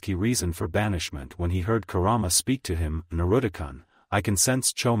to ask his reason for banishment when he heard Kurama speak to him. Naruto-kun, I can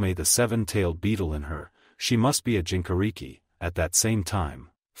sense Chome the seven-tailed beetle in her. She must be a Jinchuriki. At that same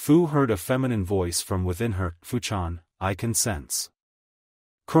time, Fu heard a feminine voice from within her. Fu-chan, I can sense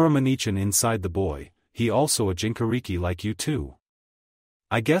Kurama-nichan inside the boy. He also a Jinchuriki like you too.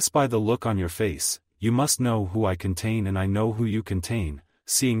 I guess by the look on your face, you must know who I contain and I know who you contain.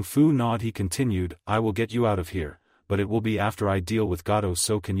 Seeing Fu nod he continued, I will get you out of here, but it will be after I deal with Gato,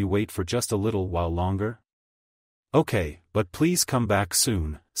 so can you wait for just a little while longer? Okay, but please come back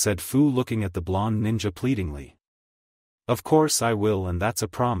soon, said Fu looking at the blonde ninja pleadingly. Of course I will, and that's a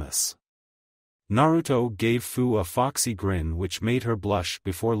promise. Naruto gave Fu a foxy grin which made her blush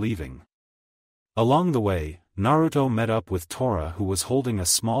before leaving. Along the way, Naruto met up with Tora, who was holding a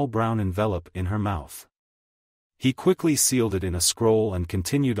small brown envelope in her mouth. He quickly sealed it in a scroll and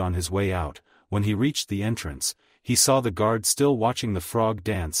continued on his way out. When he reached the entrance, he saw the guard still watching the frog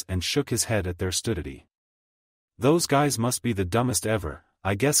dance and shook his head at their stupidity. Those guys must be the dumbest ever.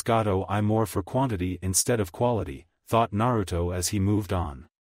 I guess Gato I more for quantity instead of quality, thought Naruto as he moved on.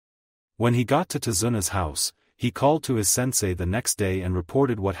 When he got to Tazuna's house, he called to his sensei the next day and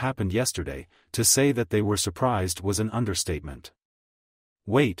reported what happened yesterday. To say that they were surprised was an understatement.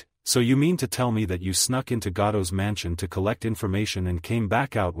 Wait, so you mean to tell me that you snuck into Gato's mansion to collect information and came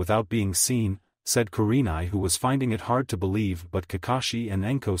back out without being seen? Said Kurenai, who was finding it hard to believe, but Kakashi and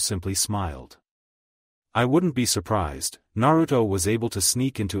Enko simply smiled. I wouldn't be surprised. Naruto was able to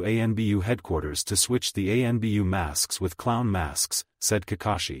sneak into ANBU headquarters to switch the ANBU masks with clown masks, said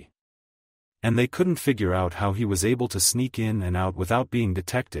Kakashi. And they couldn't figure out how he was able to sneak in and out without being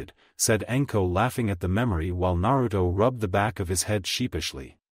detected, said Enko, laughing at the memory while Naruto rubbed the back of his head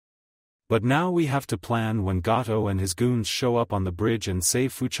sheepishly. But now we have to plan when Gato and his goons show up on the bridge and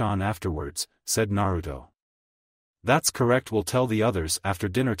save Fu-chan afterwards, said Naruto. That's correct, we'll tell the others after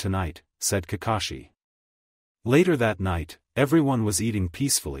dinner tonight, said Kakashi. Later that night, everyone was eating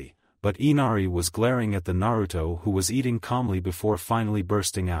peacefully, but Inari was glaring at the Naruto, who was eating calmly before finally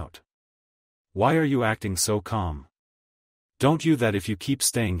bursting out. Why are you acting so calm? Don't you that if you keep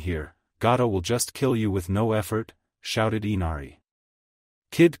staying here, Gato will just kill you with no effort, shouted Inari.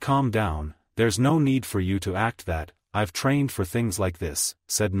 Kid, calm down, there's no need for you to act that, I've trained for things like this,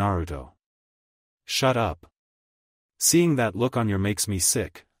 said Naruto. Shut up. Seeing that look on your makes me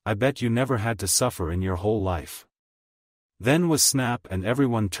sick, I bet you never had to suffer in your whole life. Then was snap and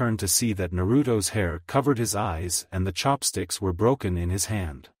everyone turned to see that Naruto's hair covered his eyes and the chopsticks were broken in his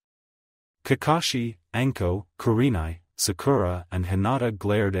hand. Kakashi, Anko, Kurenai, Sakura and Hinata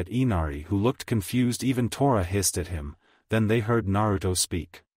glared at Inari who looked confused. Even Tora hissed at him, then they heard Naruto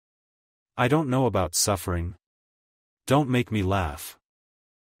speak. I don't know about suffering. Don't make me laugh.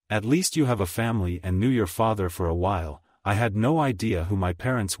 At least you have a family and knew your father for a while. I had no idea who my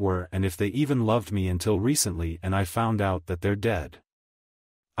parents were and if they even loved me until recently, and I found out that they're dead.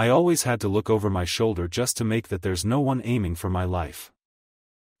 I always had to look over my shoulder just to make that there's no one aiming for my life.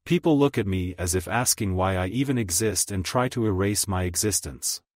 People look at me as if asking why I even exist and try to erase my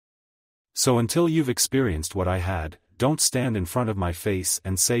existence. So until you've experienced what I had, don't stand in front of my face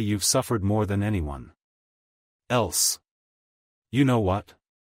and say you've suffered more than anyone else. You know what?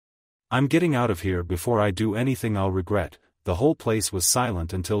 I'm getting out of here before I do anything I'll regret. The whole place was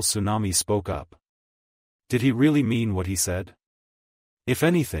silent until Tsunami spoke up. Did he really mean what he said? If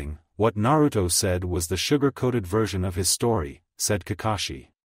anything, what Naruto said was the sugar-coated version of his story, said Kakashi.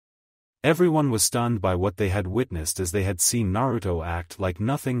 Everyone was stunned by what they had witnessed as they had seen Naruto act like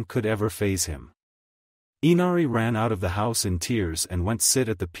nothing could ever faze him. Inari ran out of the house in tears and went sit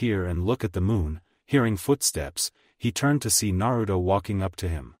at the pier and look at the moon. Hearing footsteps, he turned to see Naruto walking up to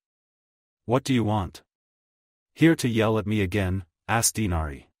him. What do you want? Here to yell at me again? Asked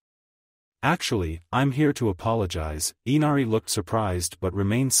Inari. Actually, I'm here to apologize. Inari looked surprised but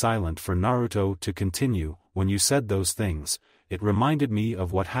remained silent for Naruto to continue. When you said those things, it reminded me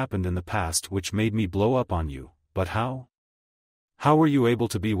of what happened in the past which made me blow up on you, but how? How were you able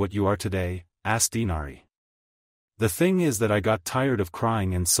to be what you are today? Asked Inari. The thing is that I got tired of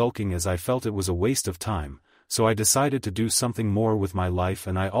crying and sulking as I felt it was a waste of time, so I decided to do something more with my life,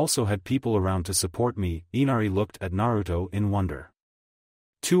 and I also had people around to support me. Inari looked at Naruto in wonder.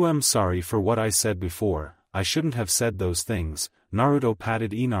 I'm sorry for what I said before, I shouldn't have said those things. Naruto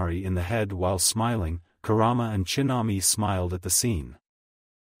patted Inari in the head while smiling. Kurama and Tsunami smiled at the scene.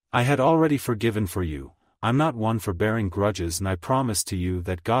 I had already forgiven for you. I'm not one for bearing grudges, and I promise to you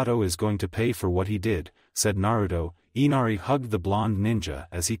that Gato is going to pay for what he did, said Naruto. Inari hugged the blonde ninja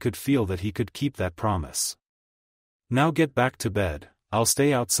as he could feel that he could keep that promise. Now get back to bed, I'll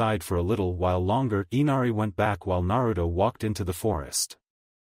stay outside for a little while longer. Inari went back while Naruto walked into the forest.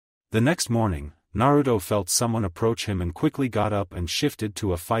 The next morning, Naruto felt someone approach him and quickly got up and shifted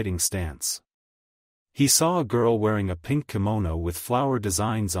to a fighting stance. He saw a girl wearing a pink kimono with flower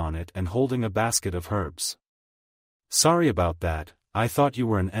designs on it and holding a basket of herbs. Sorry about that, I thought you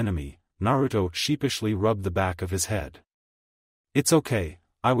were an enemy. Naruto sheepishly rubbed the back of his head. It's okay,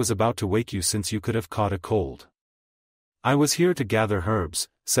 I was about to wake you since you could have caught a cold. I was here to gather herbs,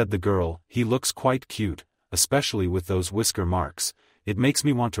 said the girl. He looks quite cute, especially with those whisker marks. It makes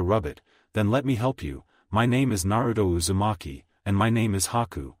me want to rub it. Then let me help you. My name is Naruto Uzumaki, and my name is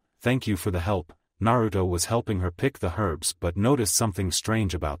Haku. Thank you for the help. Naruto was helping her pick the herbs but noticed something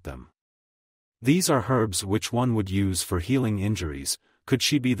strange about them. These are herbs which one would use for healing injuries. Could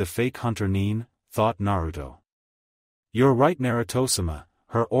she be the fake hunter Nin? Thought Naruto. You're right, Naruto-sama,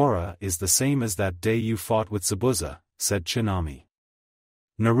 her aura is the same as that day you fought with Zabuza, said Tsunami.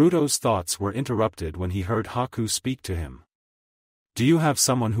 Naruto's thoughts were interrupted when he heard Haku speak to him. Do you have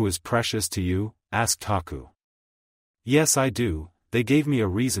someone who is precious to you? Asked Haku. Yes, I do. They gave me a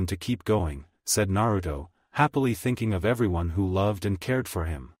reason to keep going, said Naruto, happily thinking of everyone who loved and cared for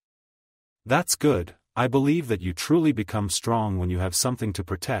him. That's good. I believe that you truly become strong when you have something to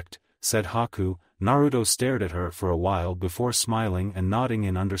protect, said Haku. Naruto stared at her for a while before smiling and nodding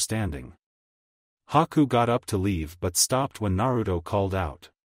in understanding. Haku got up to leave but stopped when Naruto called out.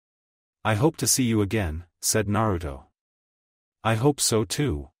 I hope to see you again, said Naruto. I hope so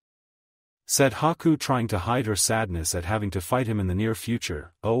too, said Haku, trying to hide her sadness at having to fight him in the near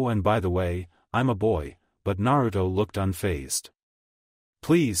future. Oh, and by the way, I'm a boy, but Naruto looked unfazed.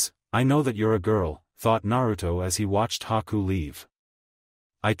 Please, I know that you're a girl, thought Naruto as he watched Haku leave.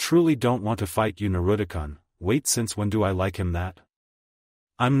 I truly don't want to fight you, Naruto-kun. Wait, since when do I like him that?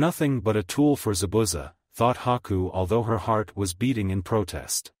 I'm nothing but a tool for Zabuza, thought Haku, although her heart was beating in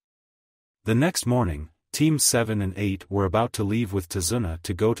protest. The next morning, Teams 7 and 8 were about to leave with Tazuna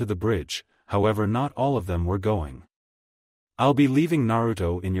to go to the bridge, however not all of them were going. I'll be leaving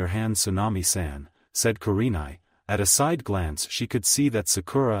Naruto in your hands, Tsunami-san, said Kurenai, At a side glance she could see that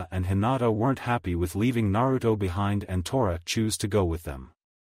Sakura and Hinata weren't happy with leaving Naruto behind and Tora chose to go with them.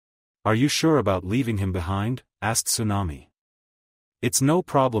 "Are you sure about leaving him behind?" asked Tsunami. "It's no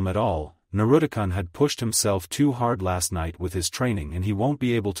problem at all. Naruto-kun had pushed himself too hard last night with his training and he won't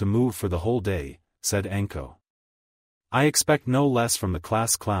be able to move for the whole day," said Anko. "I expect no less from the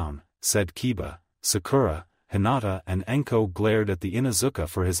class clown," said Kiba. Sakura, Hinata and Anko glared at the Inuzuka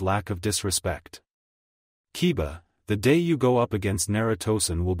for his lack of disrespect. "Kiba, the day you go up against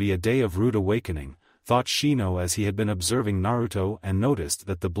Naruto-san will be a day of rude awakening," thought Shino as he had been observing Naruto and noticed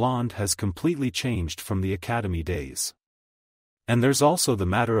that the blonde has completely changed from the academy days. "And there's also the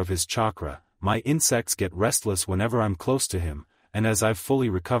matter of his chakra. My insects get restless whenever I'm close to him, and as I've fully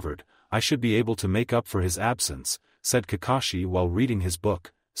recovered, I should be able to make up for his absence," said Kakashi while reading his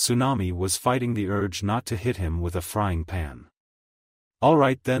book. Tsunami was fighting the urge not to hit him with a frying pan.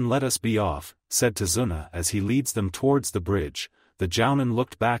 "Alright then, let us be off," said Tazuna as he leads them towards the bridge. The Jounin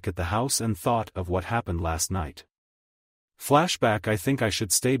looked back at the house and thought of what happened last night. Flashback. "I think I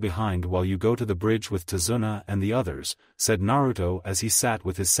should stay behind while you go to the bridge with Tazuna and the others," said Naruto as he sat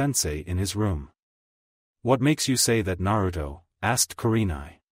with his sensei in his room. "What makes you say that, Naruto?" asked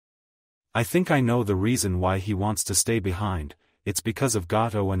Kurenai. "I think I know the reason why he wants to stay behind. It's because of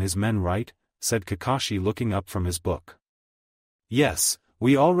Gato and his men, right?" said Kakashi looking up from his book. "Yes,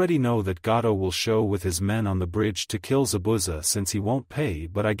 we already know that Gato will show with his men on the bridge to kill Zabuza since he won't pay,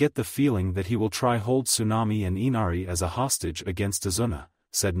 but I get the feeling that he will try hold Tsunami and Inari as a hostage against Azuna,"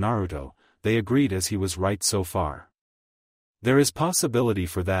 said Naruto. They agreed as he was right so far. "There is possibility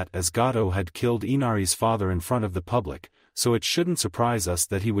for that as Gato had killed Inari's father in front of the public, so it shouldn't surprise us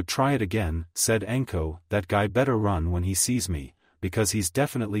that he would try it again," said Anko. "That guy better run when he sees me, because he's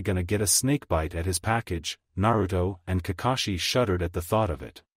definitely gonna get a snakebite at his package." Naruto and Kakashi shuddered at the thought of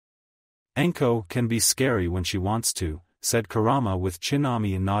it. "Anko can be scary when she wants to," said Kurama with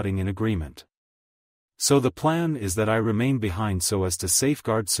Tsunami nodding in agreement. "So the plan is that I remain behind so as to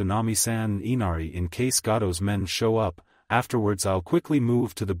safeguard Tsunami-san and Inari in case Gato's men show up. Afterwards I'll quickly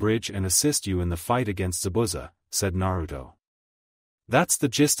move to the bridge and assist you in the fight against Zabuza," said Naruto. "That's the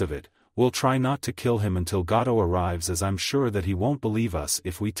gist of it. We'll try not to kill him until Gato arrives as I'm sure that he won't believe us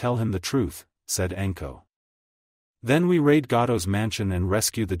if we tell him the truth," said Anko. "Then we raid Gato's mansion and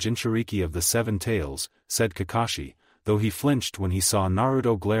rescue the Jinchuriki of the Seven Tails," said Kakashi, though he flinched when he saw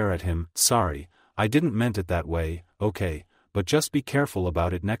Naruto glare at him. "Sorry, I didn't meant it that way." "Okay, but just be careful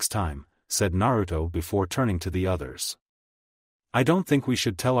about it next time," said Naruto before turning to the others. "I don't think we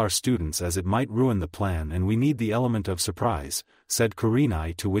should tell our students as it might ruin the plan and we need the element of surprise," said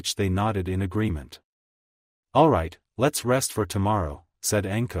Kurenai, to which they nodded in agreement. "Alright, let's rest for tomorrow," said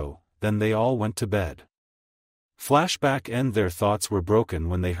Anko, then they all went to bed. Flashback. And their thoughts were broken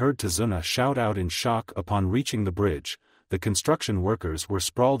when they heard Tazuna shout out in shock upon reaching the bridge. The construction workers were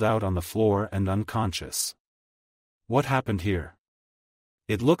sprawled out on the floor and unconscious. "What happened here?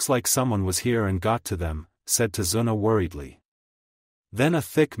 It looks like someone was here and got to them," said Tazuna worriedly. Then a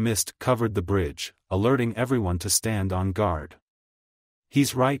thick mist covered the bridge, alerting everyone to stand on guard.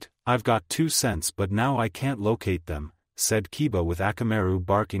 "He's right, I've got 2 cents but now I can't locate them," said Kiba with Akamaru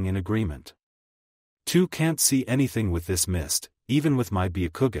barking in agreement. "2 can't see anything with this mist, even with my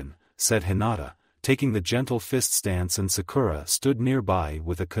Byakugan," said Hinata, taking the gentle fist stance, and Sakura stood nearby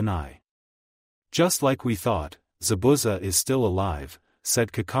with a kunai. "Just like we thought, Zabuza is still alive,"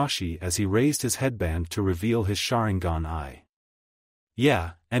 said Kakashi as he raised his headband to reveal his Sharingan eye.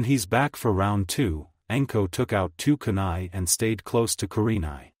 "Yeah, and he's back for round 2, Anko took out 2 kunai and stayed close to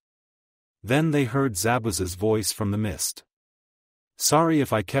Kurenai. Then they heard Zabuza's voice from the mist. "Sorry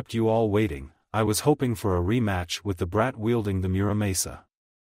if I kept you all waiting, I was hoping for a rematch with the brat wielding the Muramasa.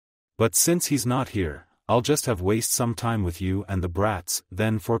 But since he's not here, I'll just have waste some time with you and the brats."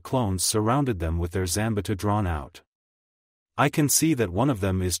 Then 4 clones surrounded them with their Zanbato drawn out. "I can see that one of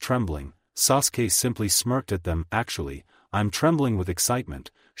them is trembling." Sasuke simply smirked at them. "Actually, I'm trembling with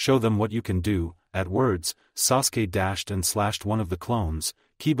excitement, show them what you can do." At words, Sasuke dashed and slashed one of the clones.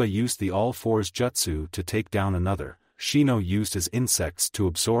 Kiba used the all-fours jutsu to take down another. Shino used his insects to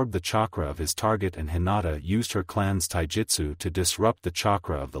absorb the chakra of his target and Hinata used her clan's taijutsu to disrupt the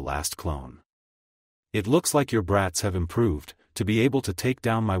chakra of the last clone. "It looks like your brats have improved. To be able to take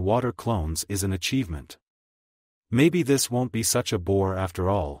down my water clones is an achievement. Maybe this won't be such a bore after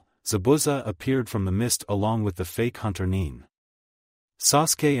all." Zabuza appeared from the mist along with the fake hunter Nin.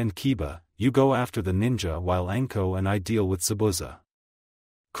 "Sasuke and Kiba, you go after the ninja while Anko and I deal with Zabuza.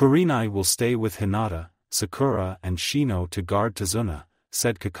 Kurenai will stay with Hinata, Sakura and Shino to guard Tazuna,"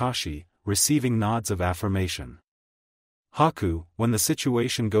 said Kakashi, receiving nods of affirmation. "Haku, when the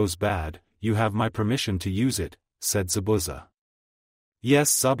situation goes bad, you have my permission to use it," said Zabuza.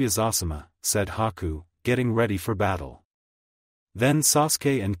 Yes, Zabuza-sama, said Haku, getting ready for battle. Then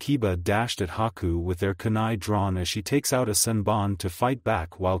Sasuke and Kiba dashed at Haku with their kunai drawn as she takes out a senbon to fight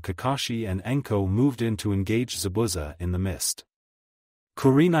back while Kakashi and Enko moved in to engage Zabuza in the mist.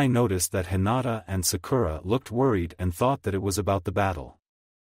 Kurenai noticed that Hinata and Sakura looked worried and thought that it was about the battle.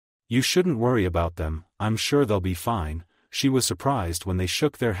 You shouldn't worry about them, I'm sure they'll be fine, she was surprised when they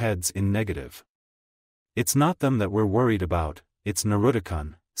shook their heads in negative. It's not them that we're worried about, it's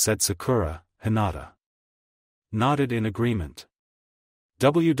Naruto-kun, said Sakura. Hinata nodded in agreement.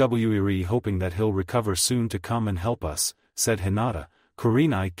 WWE hoping that he'll recover soon to come and help us, said Hinata.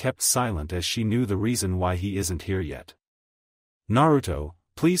 Kurenai kept silent as she knew the reason why he isn't here yet. Naruto,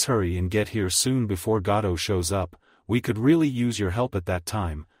 please hurry and get here soon before Gato shows up, we could really use your help at that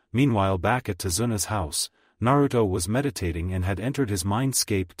time. Meanwhile back at Tazuna's house, Naruto was meditating and had entered his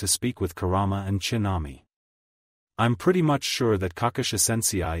mindscape to speak with Kurama and Tsunami. I'm pretty much sure that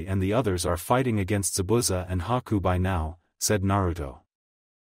Kakashi-sensei and the others are fighting against Zabuza and Haku by now, said Naruto.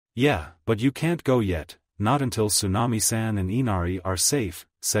 Yeah, but you can't go yet, not until Tsunami-san and Inari are safe,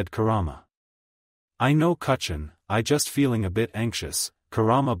 said Kurama. I know Kachin, I just feeling a bit anxious.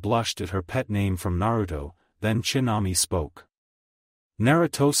 Kurama blushed at her pet name from Naruto, then Tsunami spoke.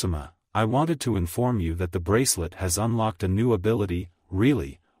 Naruto-sama, I wanted to inform you that the bracelet has unlocked a new ability.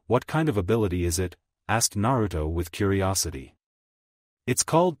 Really, what kind of ability is it? Asked Naruto with curiosity. It's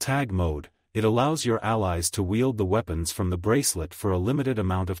called tag mode, it allows your allies to wield the weapons from the bracelet for a limited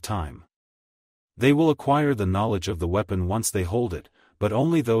amount of time. They will acquire the knowledge of the weapon once they hold it, but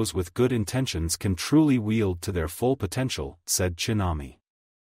only those with good intentions can truly wield to their full potential, said Tsunami.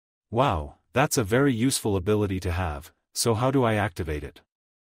 Wow, that's a very useful ability to have, so how do I activate it?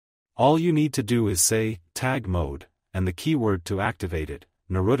 All you need to do is say, tag mode, and the keyword to activate it.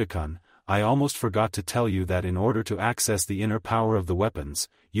 Naruto-kun, I almost forgot to tell you that in order to access the inner power of the weapons,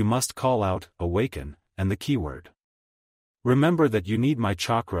 you must call out, awaken, and the keyword. Remember that you need my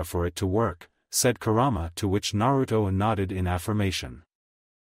chakra for it to work, said Kurama, to which Naruto nodded in affirmation.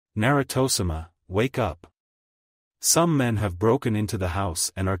 Naruto-sama, wake up. Some men have broken into the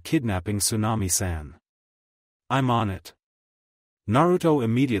house and are kidnapping Tsunami-san. I'm on it. Naruto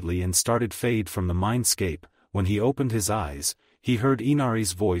immediately and started fade from the mindscape. When he opened his eyes, he heard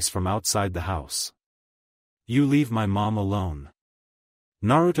Inari's voice from outside the house. You leave my mom alone.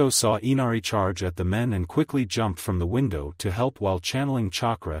 Naruto saw Inari charge at the men and quickly jumped from the window to help while channeling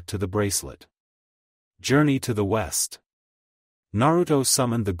chakra to the bracelet. Journey to the west. Naruto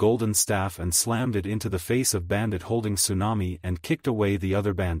summoned the golden staff and slammed it into the face of bandit holding Tsunami and kicked away the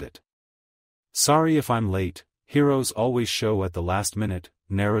other bandit. Sorry if I'm late, heroes always show at the last minute,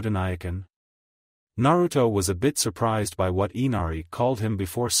 Naruto-kun. Naruto was a bit surprised by what Inari called him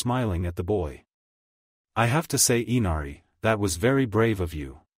before smiling at the boy. I have to say, Inari, that was very brave of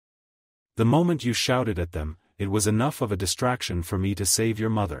you. The moment you shouted at them, it was enough of a distraction for me to save your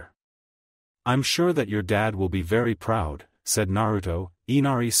mother. I'm sure that your dad will be very proud, said Naruto.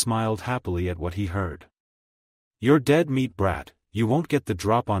 Inari smiled happily at what he heard. You're dead meat brat, you won't get the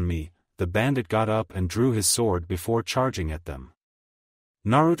drop on me. The bandit got up and drew his sword before charging at them.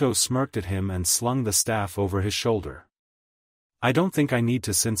 Naruto smirked at him and slung the staff over his shoulder. I don't think I need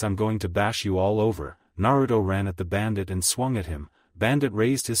to since I'm going to bash you all over. Naruto ran at the bandit and swung at him. Bandit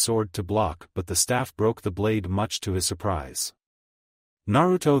raised his sword to block but the staff broke the blade much to his surprise.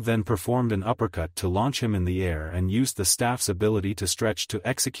 Naruto then performed an uppercut to launch him in the air and used the staff's ability to stretch to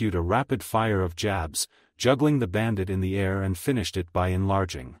execute a rapid fire of jabs, juggling the bandit in the air and finished it by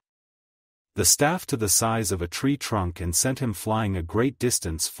enlarging the staff to the size of a tree trunk and sent him flying a great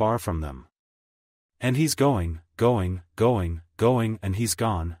distance far from them. And he's going, and he's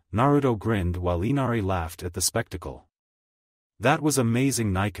gone, Naruto grinned while Inari laughed at the spectacle. That was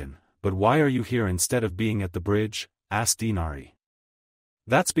amazing, Niken, but why are you here instead of being at the bridge? Asked Inari.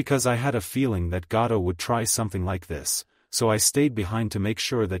 That's because I had a feeling that Gato would try something like this, so I stayed behind to make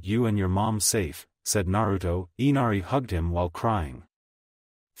sure that you and your mom's safe, said Naruto. Inari hugged him while crying.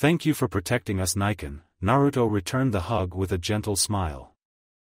 Thank you for protecting us, Niken. Naruto returned the hug with a gentle smile.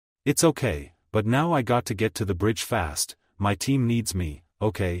 It's okay, but now I got to get to the bridge fast, my team needs me.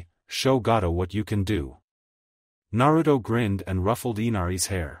 Okay, show Gato what you can do. Naruto grinned and ruffled Inari's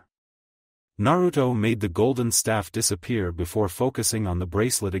hair. Naruto made the golden staff disappear before focusing on the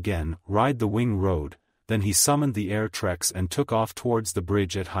bracelet again. Ride the wing road, then he summoned the air treks and took off towards the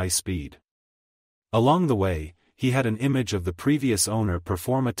bridge at high speed. Along the way, he had an image of the previous owner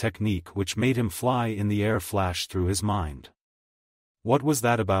perform a technique which made him fly in the air flash through his mind. What was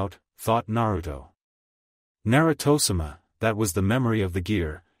that about? Thought Naruto. Naruto-sama, that was the memory of the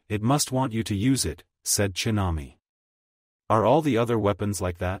gear, it must want you to use it. said Tsunami. Are all the other weapons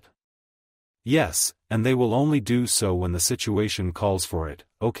like that? Yes, and they will only do so when the situation calls for it.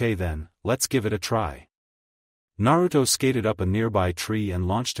 Okay then, let's give it a try. Naruto skated up a nearby tree and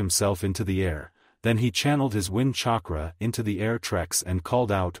launched himself into the air, then he channeled his wind chakra into the air treks and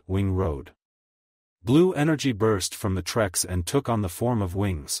called out, Wing Road. Blue energy burst from the treks and took on the form of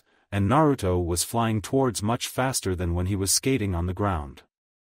wings, and Naruto was flying towards much faster than when he was skating on the ground.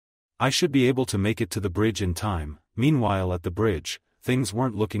 I should be able to make it to the bridge in time. Meanwhile at the bridge, things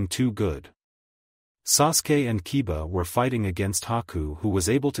weren't looking too good. Sasuke and Kiba were fighting against Haku, who was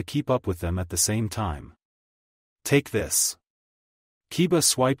able to keep up with them at the same time. Take this. Kiba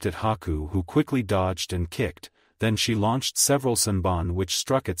swiped at Haku, who quickly dodged and kicked, then she launched several senbon which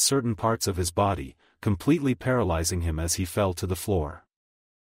struck at certain parts of his body, completely paralyzing him as he fell to the floor.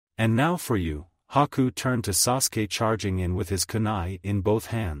 And now for you. Haku turned to Sasuke, charging in with his kunai in both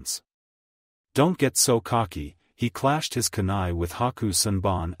hands. Don't get so cocky. He clashed his kunai with Haku's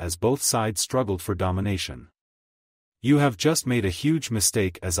senbon as both sides struggled for domination. You have just made a huge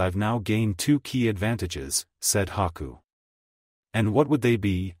mistake, as I've now gained 2 key advantages, said Haku. And what would they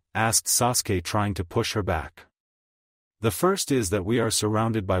be? Asked Sasuke, trying to push her back. The first is that we are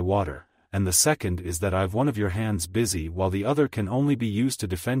surrounded by water, and the second is that I've one of your hands busy while the other can only be used to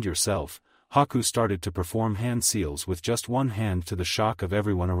defend yourself. Haku started to perform hand seals with just one hand, to the shock of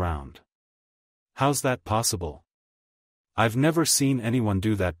everyone around. How's that possible? I've never seen anyone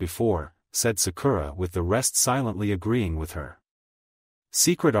do that before, said Sakura, with the rest silently agreeing with her.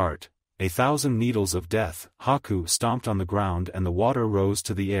 Secret art, 1,000 needles of death. Haku stomped on the ground and the water rose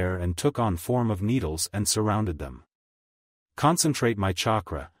to the air and took on form of needles and surrounded them. Concentrate my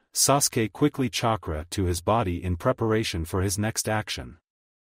chakra. Sasuke quickly chakra to his body in preparation for his next action.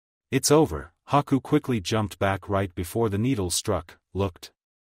 It's over. Haku quickly jumped back right before the needles struck, looked,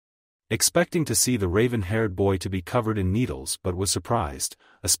 expecting to see the raven-haired boy to be covered in needles, but was surprised,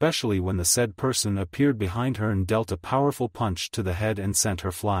 especially when the said person appeared behind her and dealt a powerful punch to the head and sent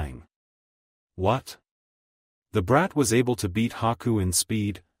her flying. What? The brat was able to beat Haku in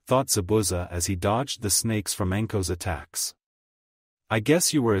speed, thought Zabuza as he dodged the snakes from Anko's attacks. I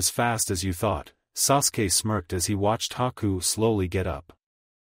guess you were as fast as you thought, Sasuke smirked as he watched Haku slowly get up.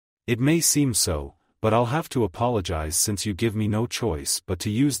 It may seem so, but I'll have to apologize since you give me no choice but to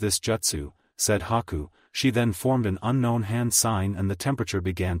use this jutsu, said Haku. She then formed an unknown hand sign and the temperature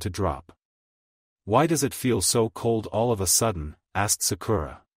began to drop. Why does it feel so cold all of a sudden? Asked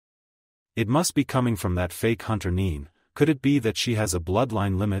Sakura. It must be coming from that fake hunter Nin. Could it be that she has a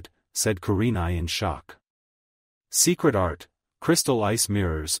bloodline limit? Said Kurenai in shock. Secret art, crystal ice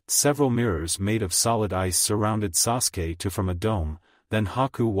mirrors. Several mirrors made of solid ice surrounded Sasuke from a dome. Then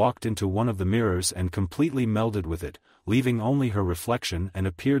Haku walked into one of the mirrors and completely melded with it, leaving only her reflection, and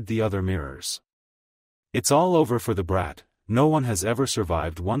appeared the other mirrors. It's all over for the brat. No one has ever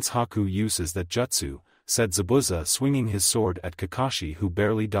survived once Haku uses that jutsu, said Zabuza, swinging his sword at Kakashi, who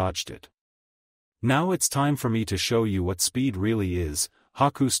barely dodged it. Now it's time for me to show you what speed really is.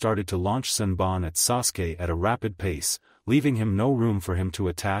 Haku started to launch senbon at Sasuke at a rapid pace, leaving him no room for him to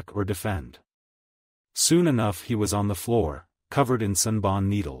attack or defend. Soon enough he was on the floor, covered in senbon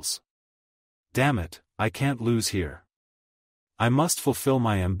needles. Damn it, I can't lose here. I must fulfill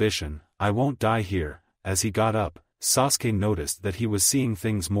my ambition. I won't die here. As he got up, Sasuke noticed that he was seeing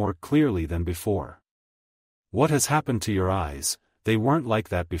things more clearly than before. What has happened to your eyes? They weren't like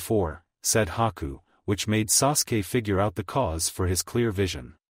that before, said Haku, which made Sasuke figure out the cause for his clear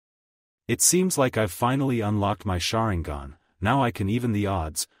vision. It seems like I've finally unlocked my Sharingan. Now I can even the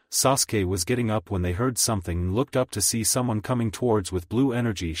odds. Sasuke was getting up when they heard something and looked up to see someone coming towards with blue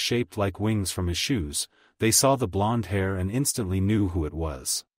energy shaped like wings from his shoes. They saw the blonde hair and instantly knew who it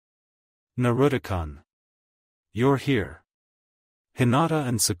was. Naruto-kun. You're here. Hinata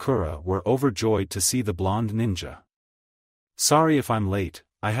and Sakura were overjoyed to see the blonde ninja. Sorry if I'm late,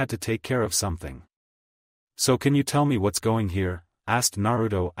 I had to take care of something. So can you tell me what's going here? Asked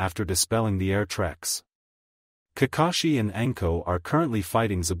Naruto after dispelling the air treks. Kakashi and Anko are currently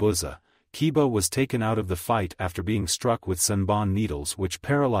fighting Zabuza. Kiba was taken out of the fight after being struck with senbon needles which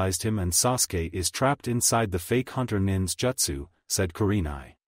paralyzed him, and Sasuke is trapped inside the fake hunter Nin's jutsu, said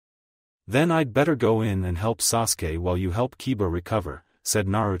Kurenai. Then I'd better go in and help Sasuke while you help Kiba recover, said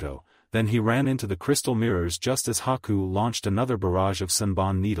Naruto. Then he ran into the crystal mirrors just as Haku launched another barrage of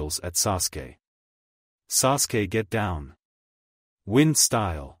senbon needles at Sasuke. Sasuke, get down. Wind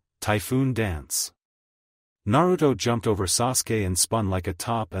style, typhoon dance. Naruto jumped over Sasuke and spun like a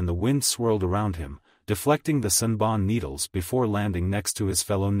top, and the wind swirled around him, deflecting the senbon needles before landing next to his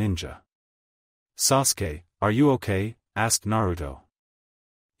fellow ninja. Sasuke, are you okay? Asked Naruto.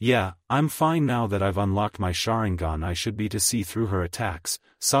 Yeah, I'm fine now that I've unlocked my Sharingan. I should be to see through her attacks.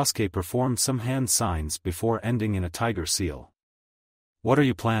 Sasuke performed some hand signs before ending in a tiger seal. What are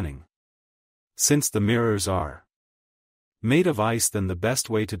you planning? Since the mirrors are made of ice, then the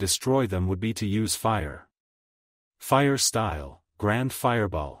best way to destroy them would be to use fire. Fire style, Grand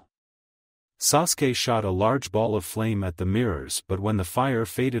Fireball. Sasuke shot a large ball of flame at the mirrors, but when the fire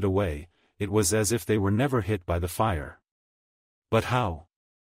faded away, it was as if they were never hit by the fire. But how?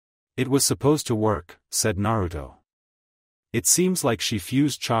 It was supposed to work, said Naruto. It seems like she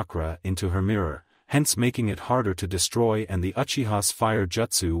fused chakra into her mirror, hence making it harder to destroy, and the Uchiha's fire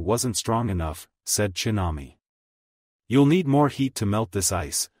jutsu wasn't strong enough, said Tsunami. You'll need more heat to melt this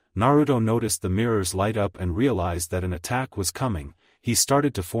ice. Naruto noticed the mirrors light up and realized that an attack was coming. He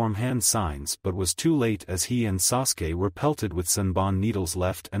started to form hand signs but was too late as he and Sasuke were pelted with Senbon needles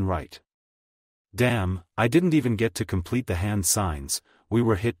left and right. Damn, I didn't even get to complete the hand signs, we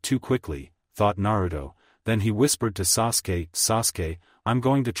were hit too quickly, thought Naruto. Then he whispered to Sasuke, Sasuke, I'm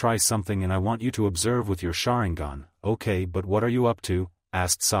going to try something and I want you to observe with your Sharingan. Okay, but what are you up to?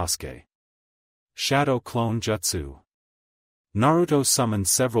 Asked Sasuke. Shadow Clone Jutsu. Naruto summoned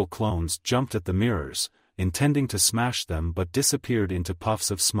several clones, jumped at the mirrors, intending to smash them but disappeared into puffs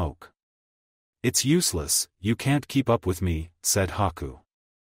of smoke. It's useless, you can't keep up with me, said Haku.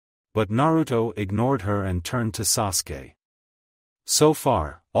 But Naruto ignored her and turned to Sasuke. So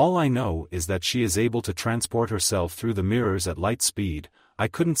far, all I know is that she is able to transport herself through the mirrors at light speed. I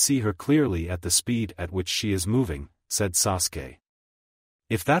couldn't see her clearly at the speed at which she is moving, said Sasuke.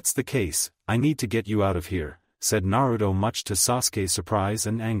 If that's the case, I need to get you out of here, said Naruto, much to Sasuke's surprise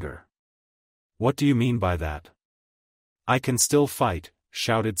and anger. What do you mean by that? I can still fight,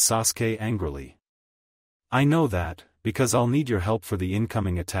 shouted Sasuke angrily. I know that, because I'll need your help for the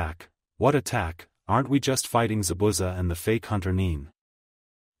incoming attack. What attack? Aren't we just fighting Zabuza and the fake Hunter Nin?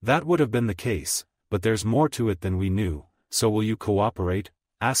 That would have been the case, but there's more to it than we knew, so will you cooperate?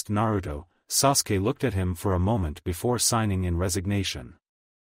 Asked Naruto. Sasuke looked at him for a moment before signing in resignation.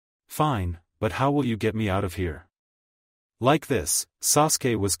 Fine, but how will you get me out of here? Like this.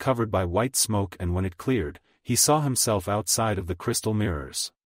 Sasuke was covered by white smoke, and when it cleared, he saw himself outside of the crystal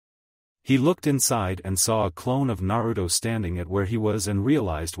mirrors. He looked inside and saw a clone of Naruto standing at where he was and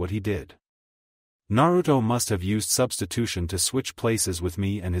realized what he did. Naruto must have used substitution to switch places with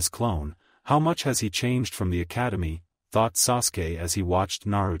me and his clone. How much has he changed from the academy? Thought Sasuke as he watched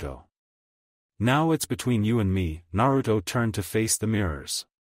Naruto. Now it's between you and me. Naruto turned to face the mirrors.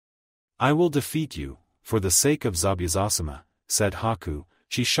 I will defeat you, for the sake of Zabuza, said Haku.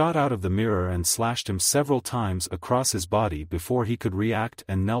 She shot out of the mirror and slashed him several times across his body before he could react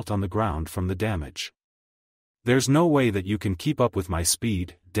and knelt on the ground from the damage. There's no way that you can keep up with my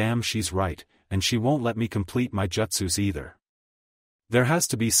speed. Damn, she's right, and she won't let me complete my jutsus either. There has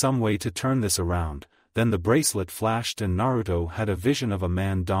to be some way to turn this around. Then the bracelet flashed and Naruto had a vision of a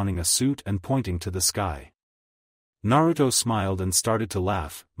man donning a suit and pointing to the sky. Naruto smiled and started to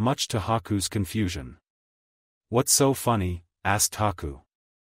laugh, much to Haku's confusion. What's so funny? Asked Haku.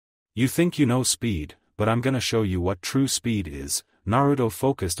 You think you know speed, but I'm gonna show you what true speed is. Naruto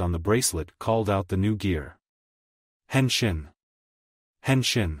focused on the bracelet, called out the new gear. Henshin.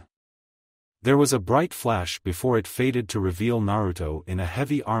 Henshin. There was a bright flash before it faded to reveal Naruto in a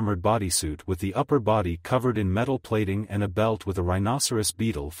heavy armored bodysuit with the upper body covered in metal plating and a belt with a rhinoceros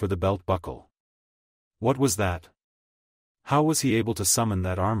beetle for the belt buckle. What was that? How was he able to summon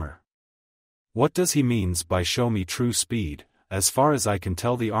that armor? What does he means by show me true speed? As far as I can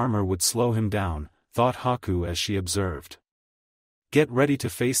tell, the armor would slow him down, thought Haku as she observed. Get ready to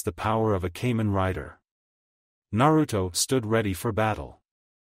face the power of a Kamen Rider. Naruto stood ready for battle.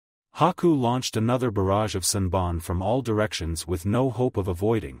 Haku launched another barrage of Senbon from all directions with no hope of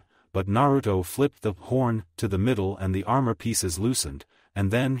avoiding, but Naruto flipped the horn to the middle and the armor pieces loosened,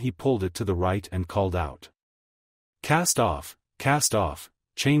 and then he pulled it to the right and called out. Cast off,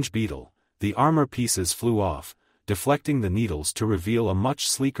 change beetle. The armor pieces flew off, deflecting the needles to reveal a much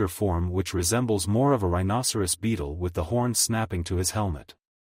sleeker form which resembles more of a rhinoceros beetle with the horn snapping to his helmet.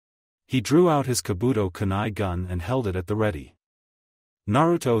 He drew out his Kabuto kunai gun and held it at the ready.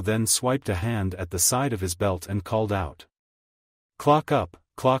 Naruto then swiped a hand at the side of his belt and called out. Clock up,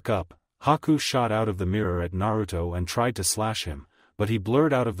 clock up. Haku shot out of the mirror at Naruto and tried to slash him, but he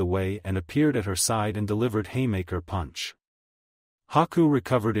blurred out of the way and appeared at her side and delivered haymaker punch. Haku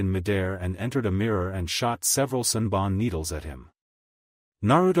recovered in midair and entered a mirror and shot several Senbon needles at him.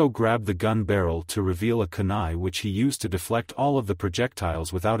 Naruto grabbed the gun barrel to reveal a kunai which he used to deflect all of the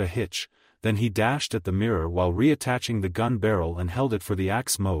projectiles without a hitch, then he dashed at the mirror while reattaching the gun barrel and held it for the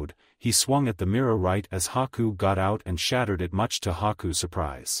axe mode. he swung at the mirror right as Haku got out and shattered it, much to Haku's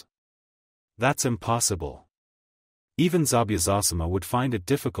surprise. That's impossible. Even Zabuza-sama would find it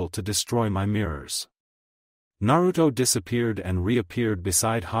difficult to destroy my mirrors. Naruto disappeared and reappeared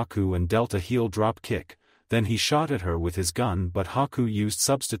beside Haku and dealt a heel drop kick, then he shot at her with his gun, but Haku used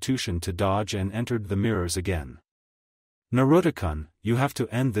substitution to dodge and entered the mirrors again. Naruto-kun, you have to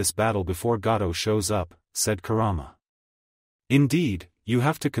end this battle before Gato shows up, said Kurama. Indeed, you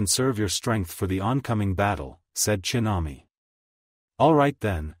have to conserve your strength for the oncoming battle, said Tsunami. Alright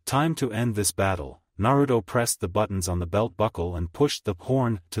then, time to end this battle. Naruto pressed the buttons on the belt buckle and pushed the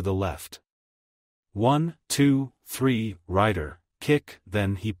horn to the left. 1, 2, 3, rider, kick,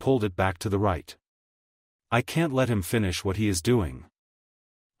 then he pulled it back to the right. I can't let him finish what he is doing.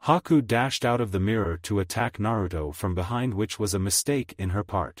 Haku dashed out of the mirror to attack Naruto from behind, which was a mistake in her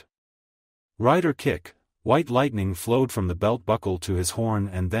part. Rider kick. White lightning flowed from the belt buckle to his horn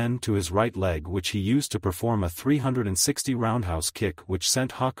and then to his right leg, which he used to perform a 360 roundhouse kick, which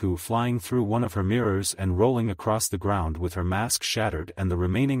sent Haku flying through one of her mirrors and rolling across the ground with her mask shattered, and the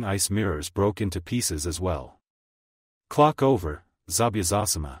remaining ice mirrors broke into pieces as well. Clock over,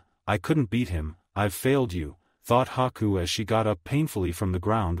 Zabuza-sama. I couldn't beat him, I've failed you, thought Haku as she got up painfully from the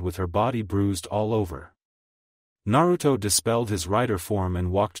ground with her body bruised all over. Naruto dispelled his rider form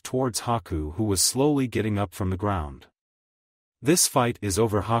and walked towards Haku, who was slowly getting up from the ground. This fight is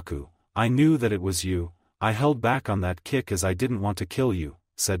over, Haku. I knew that it was you. I held back on that kick as I didn't want to kill you,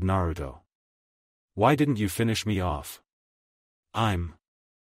 said Naruto. Why didn't you finish me off? I'm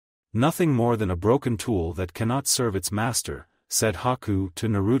nothing more than a broken tool that cannot serve its master, said Haku to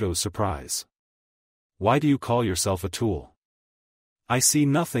Naruto's surprise. Why do you call yourself a tool? I see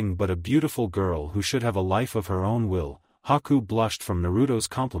nothing but a beautiful girl who should have a life of her own will. Haku blushed from Naruto's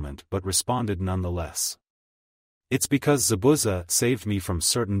compliment but responded nonetheless. It's because Zabuza saved me from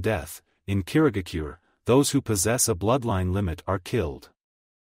certain death. In Kirigakure, those who possess a bloodline limit are killed.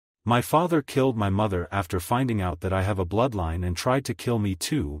 My father killed my mother after finding out that I have a bloodline and tried to kill me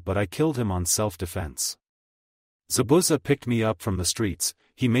too, but I killed him on self-defense. Zabuza picked me up from the streets,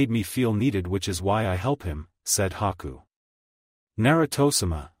 he made me feel needed, which is why I help him, said Haku.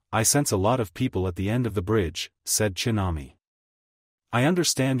 Naruto-sama, I sense a lot of people at the end of the bridge, said Tsunami. I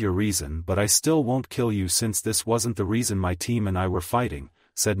understand your reason, but I still won't kill you since this wasn't the reason my team and I were fighting,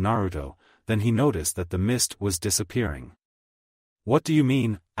 said Naruto. Then he noticed that the mist was disappearing. What do you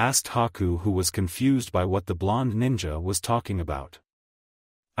mean? Asked Haku, who was confused by what the blonde ninja was talking about.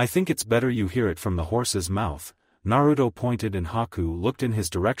 I think it's better you hear it from the horse's mouth. Naruto pointed and Haku looked in his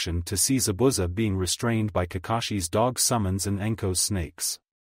direction to see Zabuza being restrained by Kakashi's dog summons and Enko's snakes.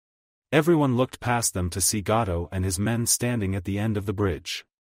 Everyone looked past them to see Gato and his men standing at the end of the bridge.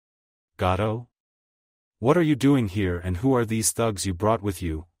 Gato? What are you doing here and who are these thugs you brought with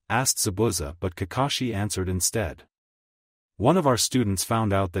you? Asked Zabuza, but Kakashi answered instead. One of our students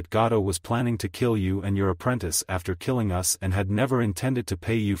found out that Gato was planning to kill you and your apprentice after killing us and had never intended to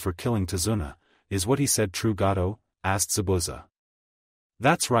pay you for killing Tazuna. Is what he said true, Gato? Asked Zabuza.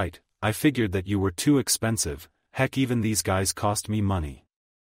 That's right, I figured that you were too expensive, heck even these guys cost me money.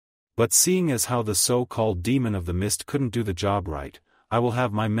 But seeing as how the so-called demon of the mist couldn't do the job right, I will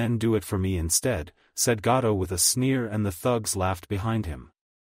have my men do it for me instead, said Gato with a sneer, and the thugs laughed behind him.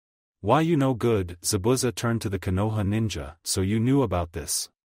 Why, you no good? Zabuza turned to the Konoha ninja. So you knew about this?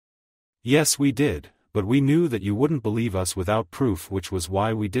 Yes, we did. But we knew that you wouldn't believe us without proof, which was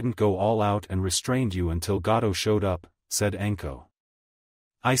why we didn't go all out and restrained you until Gato showed up, said Enko.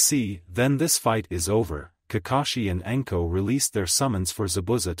 I see, then this fight is over. Kakashi and Enko released their summons for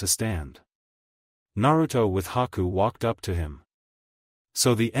Zabuza to stand. Naruto with Haku walked up to him.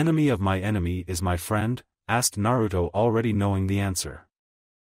 So the enemy of my enemy is my friend? Asked Naruto, already knowing the answer.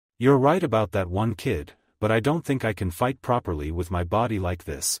 You're right about that one, kid, but I don't think I can fight properly with my body like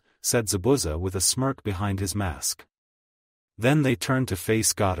this, said Zabuza with a smirk behind his mask. Then they turned to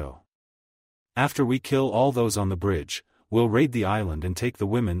face Gato. After we kill all those on the bridge, we'll raid the island and take the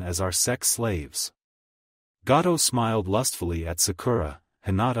women as our sex slaves. Gato smiled lustfully at Sakura,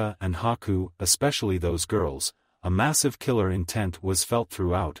 Hinata and Haku, especially those girls. A massive killer intent was felt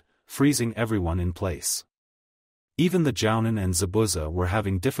throughout, freezing everyone in place. Even the Jounin and Zabuza were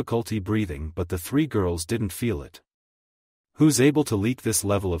having difficulty breathing, but the three girls didn't feel it. Who's able to leak this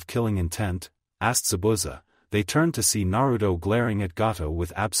level of killing intent? Asked Zabuza. They turned to see Naruto glaring at Gato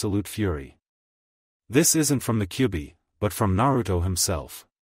with absolute fury. This isn't from the Kyuubi, but from Naruto himself.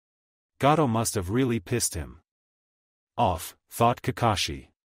 Gato must have really pissed him off, thought Kakashi.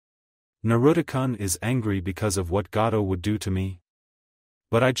 Naruto-kun is angry because of what Gato would do to me?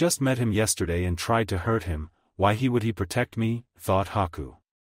 But I just met him yesterday and tried to hurt him, why would he protect me? Thought Haku.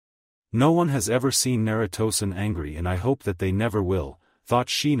 No one has ever seen Naruto-san angry and I hope that they never will, thought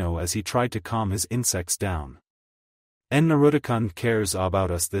Shino as he tried to calm his insects down. And Naruto-kun cares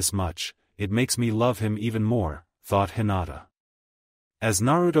about us this much, it makes me love him even more, thought Hinata. As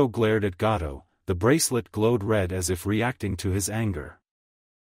Naruto glared at Gato, the bracelet glowed red as if reacting to his anger.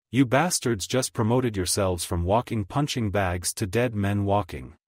 You bastards just promoted yourselves from walking punching bags to dead men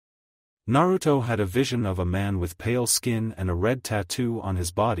walking. Naruto had a vision of a man with pale skin and a red tattoo on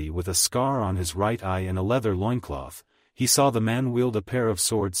his body with a scar on his right eye and a leather loincloth. He saw the man wield a pair of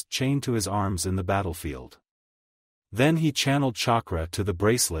swords chained to his arms in the battlefield. Then he channeled chakra to the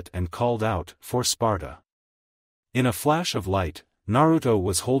bracelet and called out, "For Sparta." In a flash of light, Naruto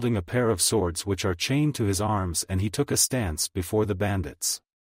was holding a pair of swords which are chained to his arms and he took a stance before the bandits.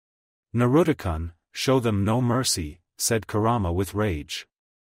 "Naruto-kun, show them no mercy," said Kurama with rage.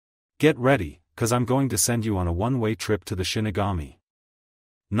 "Get ready, cause I'm going to send you on a one-way trip to the Shinigami."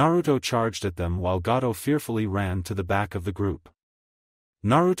 Naruto charged at them while Gato fearfully ran to the back of the group.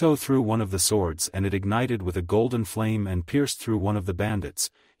 Naruto threw one of the swords and it ignited with a golden flame and pierced through one of the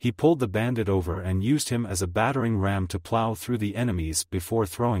bandits. He pulled the bandit over and used him as a battering ram to plow through the enemies before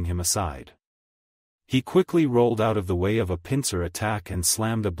throwing him aside. He quickly rolled out of the way of a pincer attack and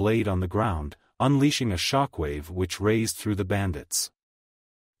slammed a blade on the ground, unleashing a shockwave which raised through the bandits.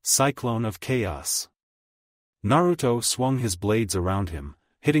 Cyclone of Chaos. Naruto swung his blades around him,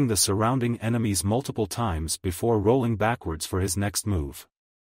 hitting the surrounding enemies multiple times before rolling backwards for his next move.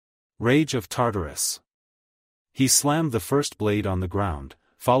 Rage of Tartarus. He slammed the first blade on the ground,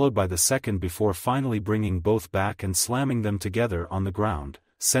 followed by the second before finally bringing both back and slamming them together on the ground,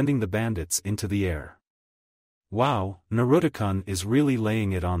 sending the bandits into the air. "Wow, Naruto-kun is really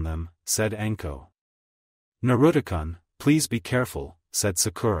laying it on them," said Anko. "Naruto-kun, please be careful," said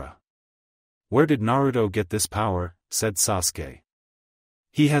Sakura. "Where did Naruto get this power?" said Sasuke.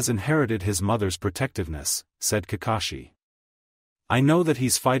 "He has inherited his mother's protectiveness," said Kakashi. "I know that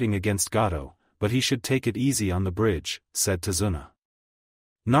he's fighting against Gato, but he should take it easy on the bridge," said Tazuna.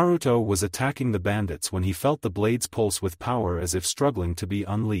 Naruto was attacking the bandits when he felt the blades pulse with power as if struggling to be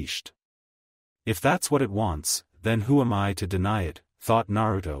unleashed. "If that's what it wants, then who am I to deny it," thought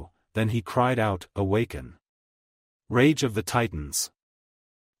Naruto, then he cried out, "Awaken!" Rage of the Titans.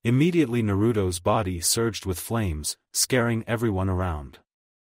 Immediately Naruto's body surged with flames, scaring everyone around.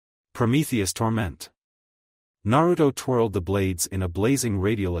 Prometheus Torment. Naruto twirled the blades in a blazing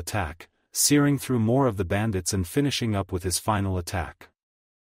radial attack, searing through more of the bandits and finishing up with his final attack.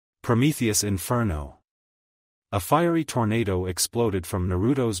 Prometheus Inferno. A fiery tornado exploded from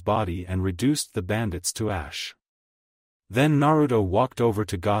Naruto's body and reduced the bandits to ash. Then Naruto walked over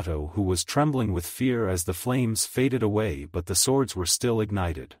to Gato who was trembling with fear as the flames faded away but the swords were still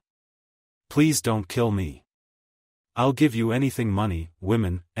ignited. "Please don't kill me. I'll give you anything, money,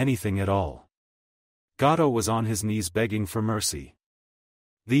 women, anything at all." Gato was on his knees begging for mercy.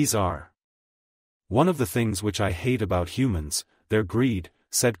 "These are one of the things which I hate about humans, their greed,"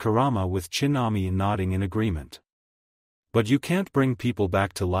 said Kurama with Chinami nodding in agreement. "But you can't bring people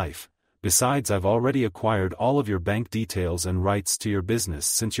back to life, besides I've already acquired all of your bank details and rights to your business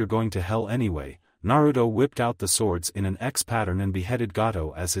since you're going to hell anyway." Naruto whipped out the swords in an X pattern and beheaded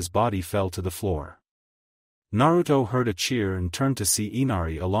Gato as his body fell to the floor. Naruto heard a cheer and turned to see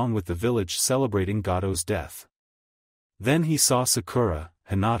Inari along with the village celebrating Gato's death. Then he saw Sakura,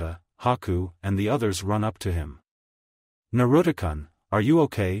 Hinata, Haku, and the others run up to him. "Naruto-kun, are you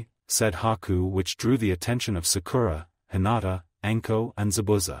okay?" said Haku, which drew the attention of Sakura, Hinata, Anko and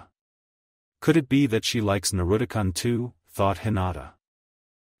Zabuza. "Could it be that she likes Naruto-kun too?" thought Hinata.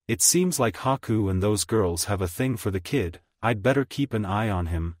 "It seems like Haku and those girls have a thing for the kid, I'd better keep an eye on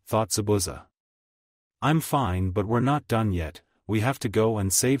him," thought Zabuza. "I'm fine, but we're not done yet, we have to go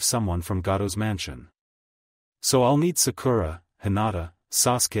and save someone from Gato's mansion. So I'll need Sakura, Hinata,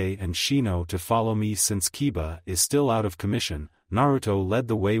 Sasuke and Shino to follow me since Kiba is still out of commission." Naruto led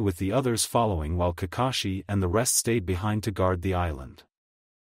the way with the others following while Kakashi and the rest stayed behind to guard the island.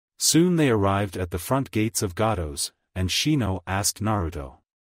 Soon they arrived at the front gates of Gato's, and Shino asked Naruto,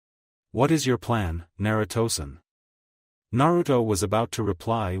 "What is your plan, Naruto-san?" Naruto was about to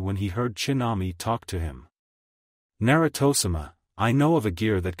reply when he heard Chinami talk to him. "Naruto-sama, I know of a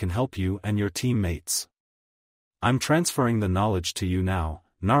gear that can help you and your teammates. I'm transferring the knowledge to you now."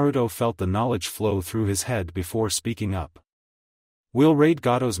 Naruto felt the knowledge flow through his head before speaking up. "We'll raid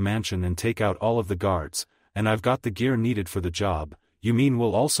Gato's mansion and take out all of the guards, and I've got the gear needed for the job." "You mean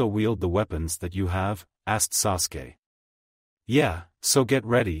we'll also wield the weapons that you have?" asked Sasuke. "Yeah, so get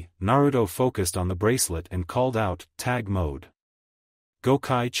ready." Naruto focused on the bracelet and called out, "Tag mode.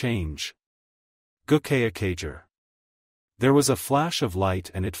 Gokai change. Gokaya Kager." There was a flash of light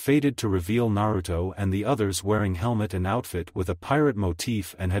and it faded to reveal Naruto and the others wearing helmet and outfit with a pirate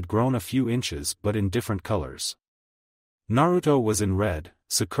motif and had grown a few inches but in different colors. Naruto was in red,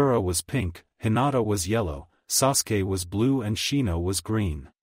 Sakura was pink, Hinata was yellow, Sasuke was blue and Shino was green.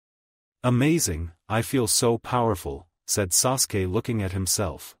 Amazing, I feel so powerful, said Sasuke looking at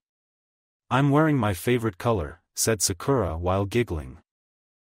himself. I'm wearing my favorite color, said Sakura while giggling.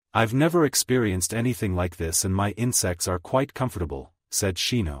 I've never experienced anything like this and my insects are quite comfortable, said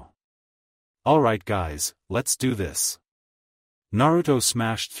Shino. Alright guys, let's do this. Naruto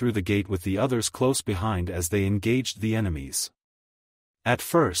smashed through the gate with the others close behind as they engaged the enemies. At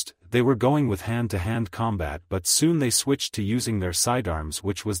first, they were going with hand-to-hand combat but soon they switched to using their sidearms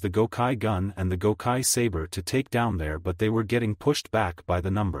which was the Gokai gun and the Gokai saber to take down there but they were getting pushed back by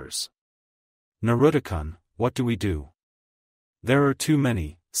the numbers. Naruto-kun, what do we do? There are too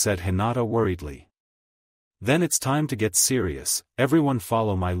many, said Hinata worriedly. Then it's time to get serious, everyone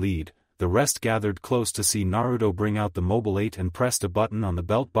follow my lead. The rest gathered close to see Naruto bring out the Mobile 8 and pressed a button on the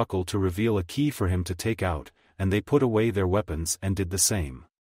belt buckle to reveal a key for him to take out, and they put away their weapons and did the same.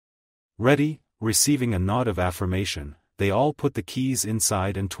 Ready, receiving a nod of affirmation, they all put the keys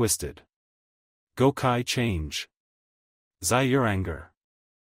inside and twisted. Gokai change. Zyuranger.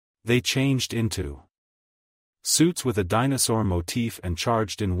 They changed into suits with a dinosaur motif and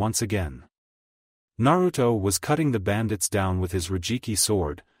charged in once again. Naruto was cutting the bandits down with his Rajiki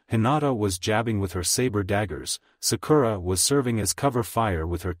sword, Hinata was jabbing with her saber daggers, Sakura was serving as cover fire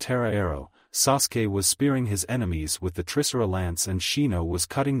with her Terra arrow, Sasuke was spearing his enemies with the Trisura lance and Shino was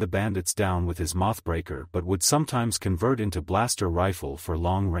cutting the bandits down with his Mothbreaker but would sometimes convert into blaster rifle for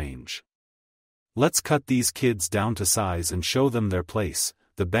long range. Let's cut these kids down to size and show them their place.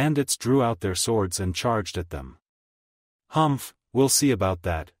 The bandits drew out their swords and charged at them. Humph, we'll see about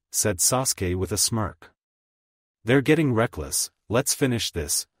that, said Sasuke with a smirk. They're getting reckless, let's finish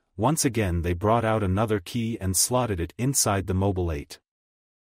this. Once again they brought out another key and slotted it inside the Mobile 8.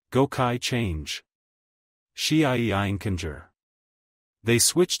 Gokai change. Shiai-Einkanger. They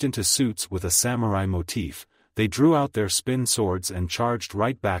switched into suits with a samurai motif, they drew out their spin swords and charged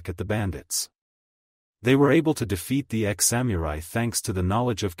right back at the bandits. They were able to defeat the ex-samurai thanks to the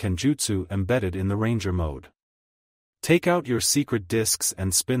knowledge of Kenjutsu embedded in the Ranger mode. Take out your secret discs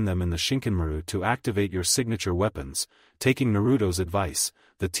and spin them in the Shinkenmaru to activate your signature weapons. Taking Naruto's advice,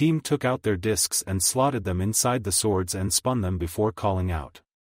 the team took out their discs and slotted them inside the swords and spun them before calling out.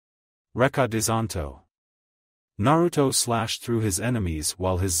 Rekadizanto. Naruto slashed through his enemies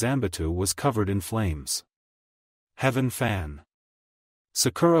while his Zanbatsu was covered in flames. Heaven fan.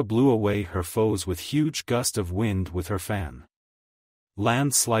 Sakura blew away her foes with huge gust of wind with her fan.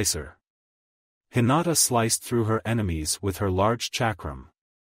 Land slicer. Hinata sliced through her enemies with her large chakram.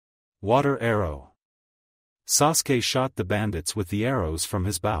 Water arrow. Sasuke shot the bandits with the arrows from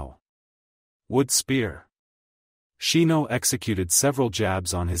his bow. Wood spear. Shino executed several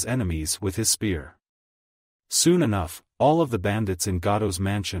jabs on his enemies with his spear. Soon enough, all of the bandits in Gado's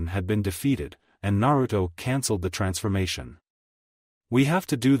mansion had been defeated, and Naruto cancelled the transformation. We have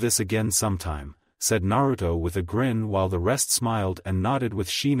to do this again sometime, said Naruto with a grin while the rest smiled and nodded with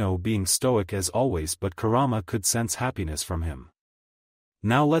Shino being stoic as always but Kurama could sense happiness from him.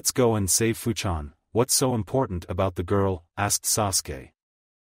 Now let's go and save Fuchan. What's so important about the girl? Asked Sasuke.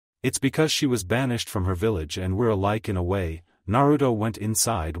 It's because she was banished from her village and we're alike in a way. Naruto went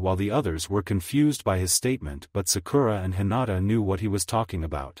inside while the others were confused by his statement but Sakura and Hinata knew what he was talking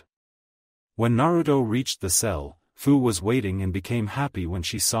about. When Naruto reached the cell, Fu was waiting and became happy when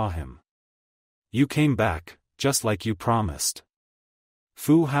she saw him. You came back, just like you promised.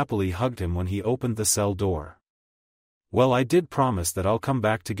 Fu happily hugged him when he opened the cell door. Well, I did promise that I'll come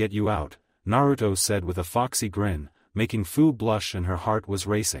back to get you out, Naruto said with a foxy grin, making Fu blush and her heart was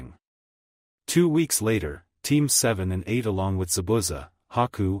racing. 2 weeks later, Teams 7 and 8 along with Zabuza,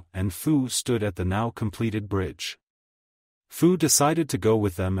 Haku, and Fu stood at the now completed bridge. Fu decided to go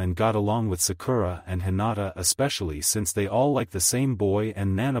with them and got along with Sakura and Hinata especially since they all liked the same boy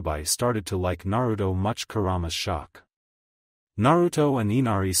and Nanabai started to like Naruto much Kurama's shock. Naruto and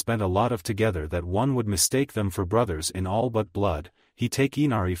Inari spent a lot of together that one would mistake them for brothers in all but blood. He'd take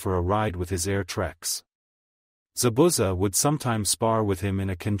Inari for a ride with his air treks. Zabuza would sometimes spar with him in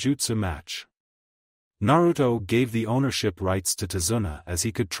a Kenjutsu match. Naruto gave the ownership rights to Tazuna as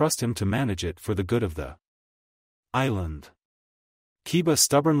he could trust him to manage it for the good of the island. Kiba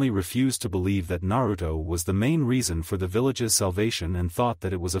stubbornly refused to believe that Naruto was the main reason for the village's salvation and thought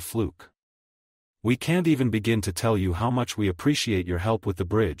that it was a fluke. We can't even begin to tell you how much we appreciate your help with the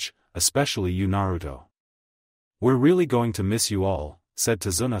bridge, especially you Naruto. We're really going to miss you all, said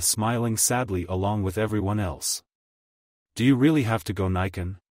Tazuna smiling sadly along with everyone else. Do you really have to go,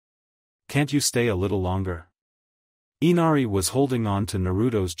 Niken? Can't you stay a little longer? Inari was holding on to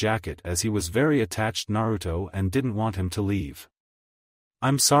Naruto's jacket as he was very attached to Naruto and didn't want him to leave.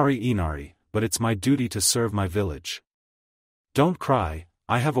 I'm sorry, Inari, but it's my duty to serve my village. Don't cry,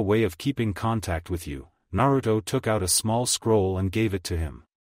 I have a way of keeping contact with you. Naruto took out a small scroll and gave it to him.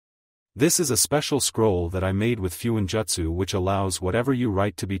 This is a special scroll that I made with Fuinjutsu which allows whatever you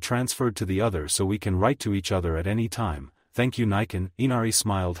write to be transferred to the other so we can write to each other at any time. Thank you, Niken. Inari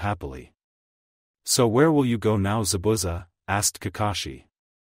smiled happily. So where will you go now, Zabuza? Asked Kakashi.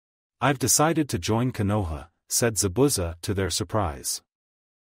 I've decided to join Konoha, said Zabuza to their surprise.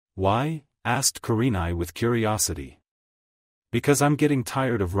 Why? Asked Kurenai with curiosity. Because I'm getting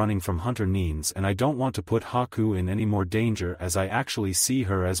tired of running from Hunter Neens and I don't want to put Haku in any more danger as I actually see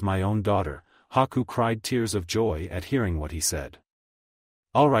her as my own daughter. Haku cried tears of joy at hearing what he said.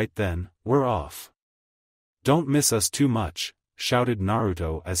 Alright then, we're off. Don't miss us too much, shouted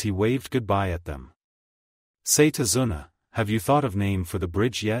Naruto as he waved goodbye at them. Say Tazuna, have you thought of name for the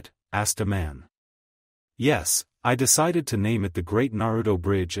bridge yet? Asked a man. Yes, I decided to name it the Great Naruto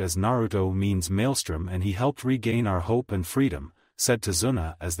Bridge as Naruto means maelstrom and he helped regain our hope and freedom, said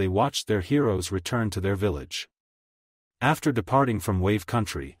Tazuna as they watched their heroes return to their village. After departing from Wave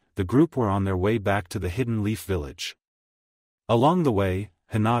Country, the group were on their way back to the Hidden Leaf Village. Along the way,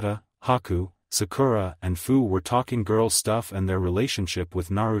 Hinata, Haku, Sakura and Fu were talking girl stuff and their relationship with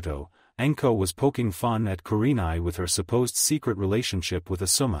Naruto. Anko was poking fun at Kurenai with her supposed secret relationship with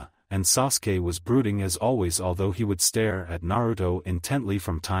Asuma, and Sasuke was brooding as always although he would stare at Naruto intently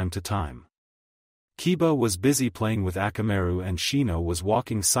from time to time. Kiba was busy playing with Akamaru and Shino was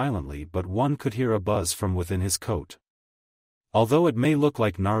walking silently but one could hear a buzz from within his coat. Although it may look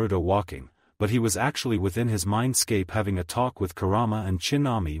like Naruto walking, but he was actually within his mindscape having a talk with Kurama and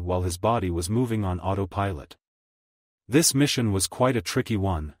Tsunami while his body was moving on autopilot. This mission was quite a tricky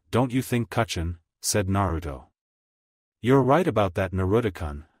one, don't you think, Kachin? Said Naruto. You're right about that,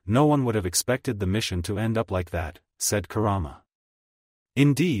 Naruto-kun. No one would have expected the mission to end up like that, said Kurama.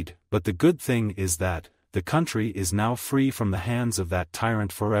 Indeed, but the good thing is that, the country is now free from the hands of that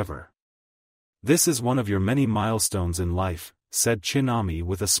tyrant forever. This is one of your many milestones in life, said Tsunami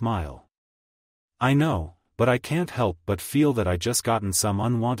with a smile. I know, but I can't help but feel that I just gotten some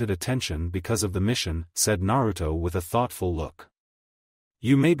unwanted attention because of the mission, said Naruto with a thoughtful look.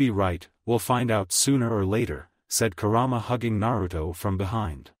 You may be right, we'll find out sooner or later, said Kurama hugging Naruto from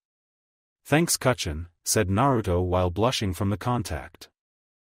behind. Thanks, Kachin, said Naruto while blushing from the contact.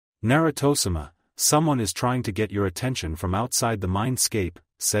 Naruto-sama, someone is trying to get your attention from outside the mindscape,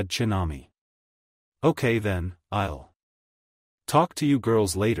 said Tsunami. Okay then, I'll talk to you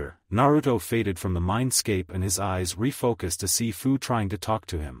girls later. Naruto faded from the mindscape and his eyes refocused to see Fu trying to talk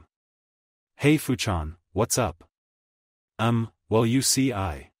to him. Hey Fu-chan, what's up? Well you see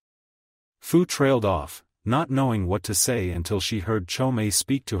Fu trailed off, not knowing what to say until she heard Chomei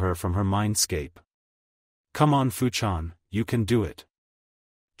speak to her from her mindscape. Come on Fu-chan, you can do it.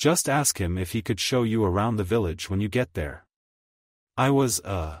 Just ask him if he could show you around the village when you get there. I was,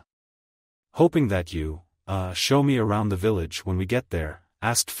 hoping that you, show me around the village when we get there,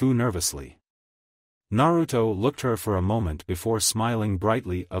 asked Fu nervously. Naruto looked her for a moment before smiling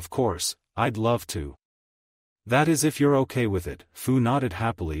brightly. Of course, I'd love to. That is if you're okay with it. Fu nodded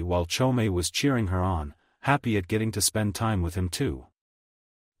happily while Chomei was cheering her on, happy at getting to spend time with him too.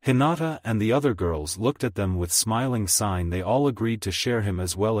 Hinata and the other girls looked at them with smiling sign. They all agreed to share him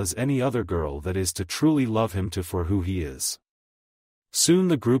as well as any other girl, that is to truly love him for who he is. Soon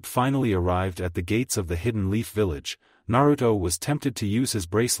the group finally arrived at the gates of the Hidden Leaf Village. Naruto was tempted to use his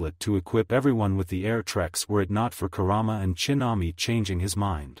bracelet to equip everyone with the air treks were it not for Kurama and Tsunami changing his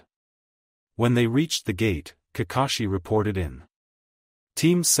mind. When they reached the gate, Kakashi reported in.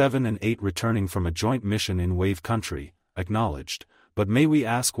 Teams 7 and 8 returning from a joint mission in Wave Country, acknowledged, but may we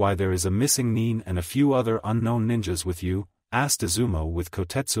ask why there is a missing Nin and a few other unknown ninjas with you? Asked Izumo with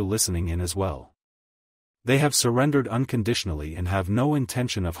Kotetsu listening in as well. They have surrendered unconditionally and have no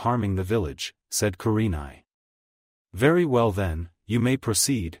intention of harming the village, said Kurenai. Very well then, you may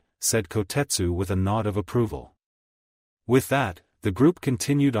proceed, said Kotetsu with a nod of approval. With that, the group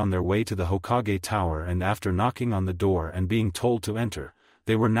continued on their way to the Hokage Tower, and after knocking on the door and being told to enter,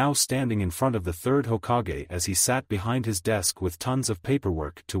 they were now standing in front of the third Hokage as he sat behind his desk with tons of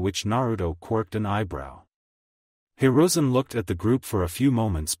paperwork, to which Naruto quirked an eyebrow. Hiruzen looked at the group for a few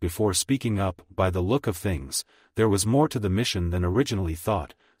moments before speaking up. By the look of things, there was more to the mission than originally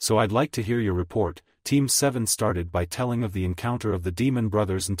thought, so I'd like to hear your report. Team 7 started by telling of the encounter of the Demon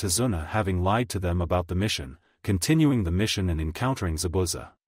Brothers and Tazuna having lied to them about the mission, continuing the mission and encountering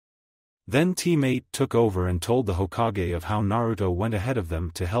Zabuza. Then Team 8 took over and told the Hokage of how Naruto went ahead of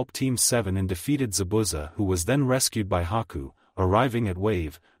them to help Team 7 and defeated Zabuza, who was then rescued by Haku, arriving at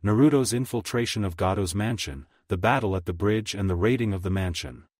Wave, Naruto's infiltration of Gato's mansion, the battle at the bridge and the raiding of the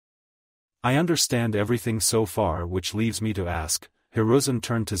mansion. I understand everything so far, which leaves me to ask. Hiruzen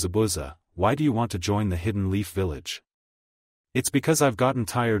turned to Zabuza, why do you want to join the Hidden Leaf Village? It's because I've gotten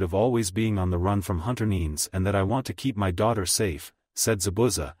tired of always being on the run from Hunter Neens and that I want to keep my daughter safe, said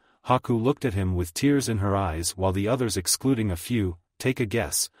Zabuza. Haku looked at him with tears in her eyes while the others, excluding a few, take a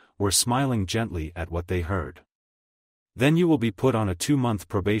guess, were smiling gently at what they heard. Then you will be put on a 2-month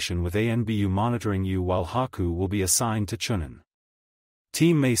probation with ANBU monitoring you while Haku will be assigned to Chunin.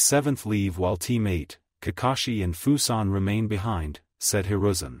 Team May 7th leave while Team 8, Kakashi and Fusan remain behind, said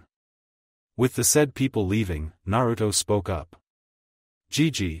Hiruzen. With the said people leaving, Naruto spoke up.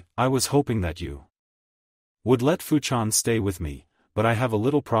 Gigi, I was hoping that you would let Fuchan stay with me, but I have a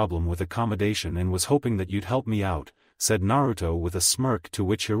little problem with accommodation and was hoping that you'd help me out, said Naruto with a smirk, to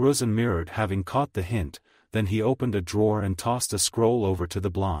which Hiruzen mirrored, having caught the hint. Then he opened a drawer and tossed a scroll over to the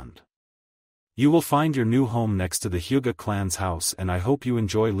blonde. You will find your new home next to the Hyuga clan's house and I hope you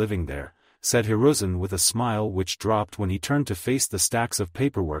enjoy living there, said Hiruzen with a smile which dropped when he turned to face the stacks of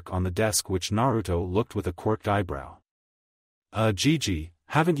paperwork on the desk, which Naruto looked with a quirked eyebrow. Gigi,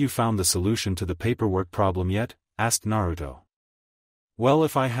 haven't you found the solution to the paperwork problem yet? Asked Naruto. Well,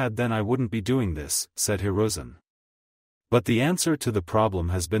 if I had then I wouldn't be doing this, said Hiruzen. But the answer to the problem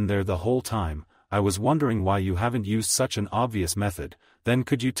has been there the whole time. I was wondering why you haven't used such an obvious method. Then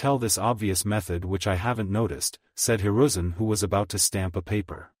could you tell this obvious method which I haven't noticed, said Hiruzen, who was about to stamp a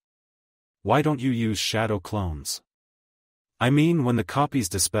paper. Why don't you use shadow clones? I mean, when the copies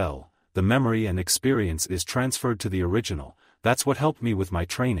dispel, the memory and experience is transferred to the original. That's what helped me with my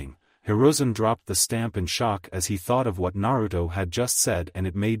training. Hiruzen dropped the stamp in shock as he thought of what Naruto had just said, and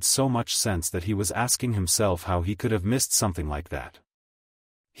it made so much sense that he was asking himself how he could have missed something like that.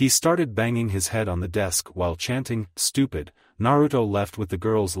 He started banging his head on the desk while chanting, "Stupid." Naruto left with the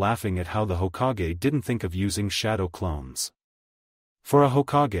girls laughing at how the Hokage didn't think of using shadow clones. For a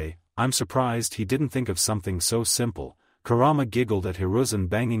Hokage, I'm surprised he didn't think of something so simple. Kurama giggled at Hiruzen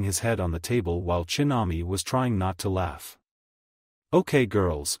banging his head on the table while Chinami was trying not to laugh. Okay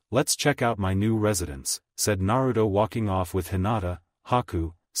girls, let's check out my new residence, said Naruto, walking off with Hinata,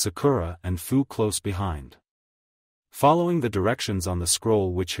 Haku, Sakura and Fu close behind. Following the directions on the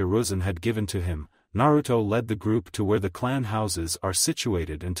scroll which Hiruzen had given to him, Naruto led the group to where the clan houses are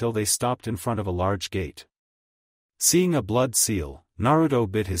situated until they stopped in front of a large gate. Seeing a blood seal, Naruto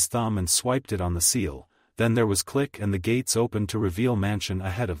bit his thumb and swiped it on the seal, then there was click and the gates opened to reveal mansion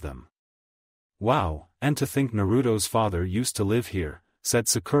ahead of them. Wow, and to think Naruto's father used to live here, said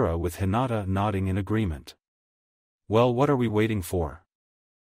Sakura with Hinata nodding in agreement. Well, what are we waiting for?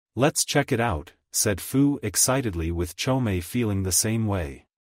 Let's check it out, said Fu excitedly, with Chomei feeling the same way.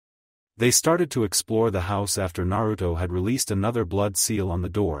 They started to explore the house after Naruto had released another blood seal on the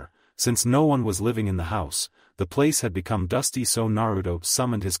door. Since no one was living in the house, the place had become dusty, so Naruto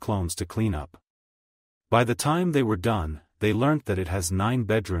summoned his clones to clean up. By the time they were done, they learnt that it has 9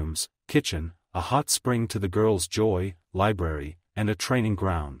 bedrooms, kitchen, a hot spring to the girls' joy, library, and a training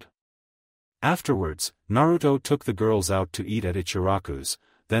ground. Afterwards, Naruto took the girls out to eat at Ichiraku's,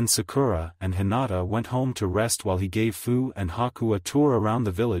 then Sakura and Hinata went home to rest while he gave Fu and Haku a tour around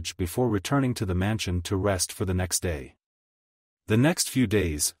the village before returning to the mansion to rest for the next day. The next few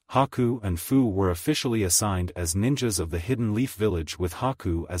days, Haku and Fu were officially assigned as ninjas of the Hidden Leaf Village, with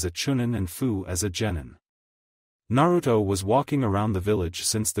Haku as a Chunin and Fu as a Genin. Naruto was walking around the village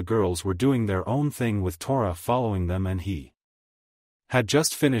since the girls were doing their own thing with Tora following them, and he had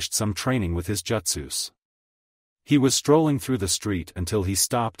just finished some training with his jutsus. He was strolling through the street until he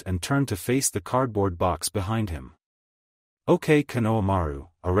stopped and turned to face the cardboard box behind him. Okay Konohamaru,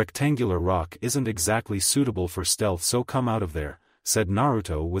 a rectangular rock isn't exactly suitable for stealth, so come out of there, said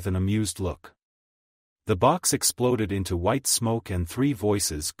Naruto with an amused look. The box exploded into white smoke and 3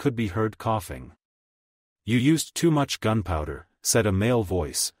 voices could be heard coughing. You used too much gunpowder, said a male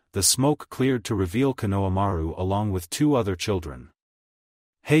voice. The smoke cleared to reveal Konohamaru along with 2 other children.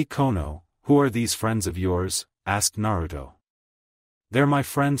 Hey Kono, who are these friends of yours? Asked Naruto. They're my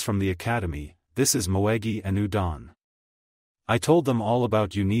friends from the academy. This is Moegi and Udon. I told them all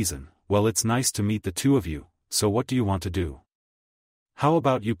about you, Nizan. Well, it's nice to meet the 2 of you, so what do you want to do? How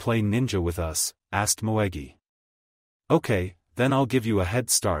about you play ninja with us? Asked Moegi. Okay, then I'll give you a head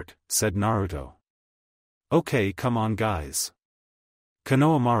start, said Naruto. Okay, come on guys.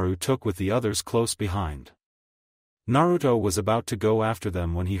 Konohamaru took with the others close behind. Naruto was about to go after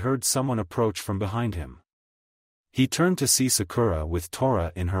them when he heard someone approach from behind him. He turned to see Sakura with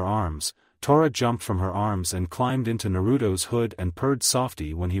Tora in her arms. Tora jumped from her arms and climbed into Naruto's hood and purred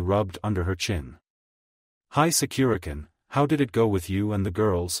softly when he rubbed under her chin. "Hi Sakura-kun, how did it go with you and the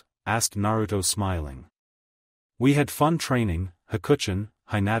girls?" asked Naruto smiling. "We had fun training. Hakuchan,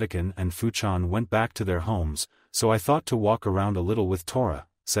 Hinata-kun and Fuchan went back to their homes, so I thought to walk around a little with Tora,"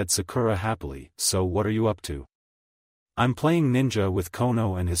 said Sakura happily. "So what are you up to?" "I'm playing ninja with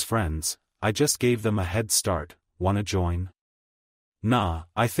Kono and his friends. I just gave them a head start. Wanna join?" "Nah,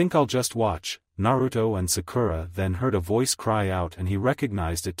 I think I'll just watch." Naruto and Sakura then heard a voice cry out and he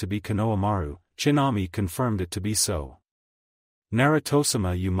recognized it to be Konohamaru. Chinami confirmed it to be so.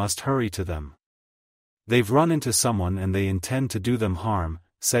 "Naruto-sama, you must hurry to them. They've run into someone and they intend to do them harm,"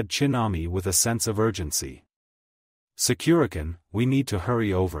 said Chinami with a sense of urgency. "Sakura-kun, we need to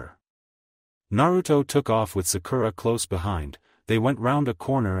hurry over." Naruto took off with Sakura close behind. They went round a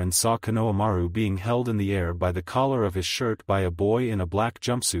corner and saw Konohamaru being held in the air by the collar of his shirt by a boy in a black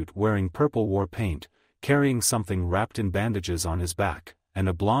jumpsuit wearing purple war paint, carrying something wrapped in bandages on his back, and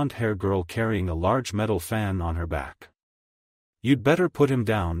a blonde-haired girl carrying a large metal fan on her back. "You'd better put him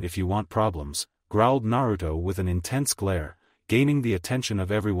down if you want problems," growled Naruto with an intense glare, gaining the attention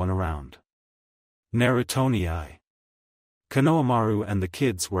of everyone around. Naruto-ni. Konohamaru and the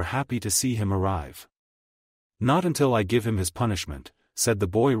kids were happy to see him arrive. "Not until I give him his punishment," said the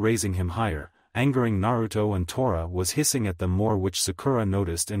boy, raising him higher, angering Naruto, and Tora was hissing at them more, which Sakura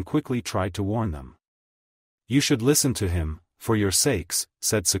noticed and quickly tried to warn them. "You should listen to him, for your sakes,"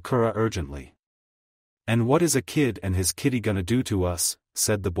 said Sakura urgently. "And what is a kid and his kitty gonna do to us?"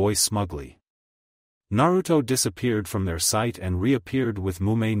 said the boy smugly. Naruto disappeared from their sight and reappeared with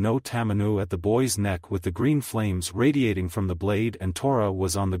Mume no Tamanu at the boy's neck with the green flames radiating from the blade, and Tora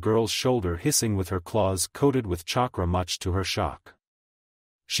was on the girl's shoulder hissing with her claws coated with chakra, much to her shock.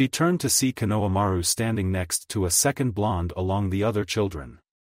 She turned to see Konohamaru standing next to a second blonde along the other children.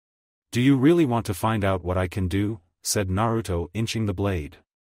 "Do you really want to find out what I can do?" said Naruto, inching the blade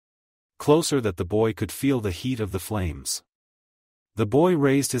closer that the boy could feel the heat of the flames. The boy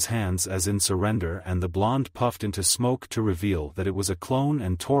raised his hands as in surrender and the blonde puffed into smoke to reveal that it was a clone,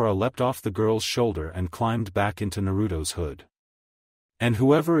 and Tora leapt off the girl's shoulder and climbed back into Naruto's hood. "And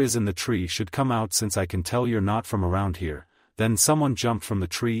whoever is in the tree should come out, since I can tell you're not from around here." Then someone jumped from the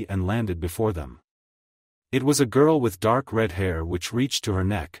tree and landed before them. It was a girl with dark red hair which reached to her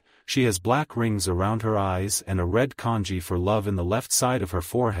neck. She has black rings around her eyes and a red kanji for love in the left side of her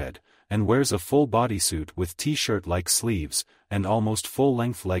forehead, and wears a full bodysuit with t-shirt-like sleeves, and almost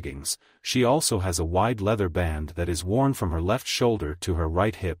full-length leggings. She also has a wide leather band that is worn from her left shoulder to her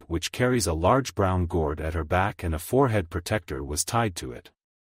right hip, which carries a large brown gourd at her back, and a forehead protector was tied to it.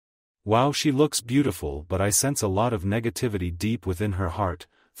 "Wow, she looks beautiful, but I sense a lot of negativity deep within her heart,"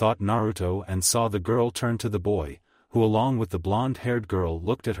 thought Naruto, and saw the girl turn to the boy, who along with the blonde-haired girl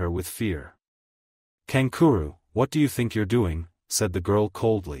looked at her with fear. "Kankuro, what do you think you're doing?" said the girl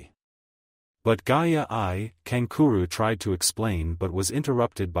coldly. But Kankuro tried to explain but was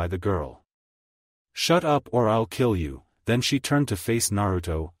interrupted by the girl. "Shut up or I'll kill you." Then she turned to face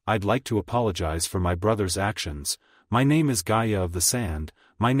Naruto. "I'd like to apologize for my brother's actions. My name is Gaia of the Sand.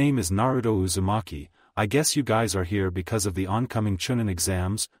 My name is Naruto Uzumaki. I guess you guys are here because of the oncoming Chunin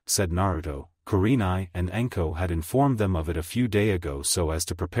exams," said Naruto. Kurenai and Enko had informed them of it a few days ago so as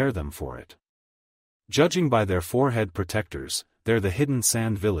to prepare them for it. "Judging by their forehead protectors, they're the hidden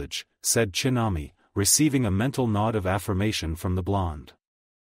sand village," said Chinami, receiving a mental nod of affirmation from the blonde.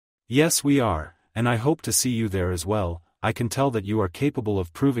 "Yes, we are, and I hope to see you there as well. I can tell that you are capable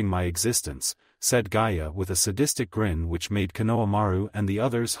of proving my existence," said Gaia with a sadistic grin which made Konohamaru and the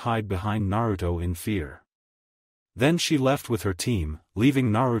others hide behind Naruto in fear. Then she left with her team,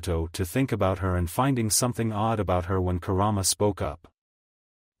 leaving Naruto to think about her and finding something odd about her when Kurama spoke up.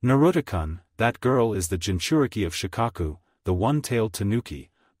 "Naruto-kun, that girl is the Jinchuriki of Shikaku, the one-tailed tanuki,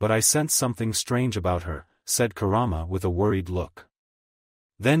 but I sense something strange about her," said Kurama with a worried look.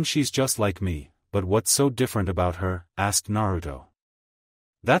 "Then she's just like me, but what's so different about her?" asked Naruto.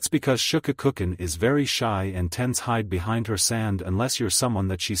 "That's because Shikaku-kun is very shy and tends hide behind her sand unless you're someone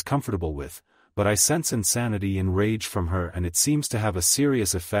that she's comfortable with, but I sense insanity and rage from her, and it seems to have a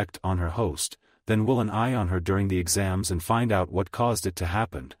serious effect on her host. Then we'll an eye on her during the exams and find out what caused it to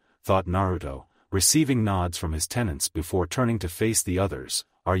happen," thought Naruto, receiving nods from his tenants before turning to face the others.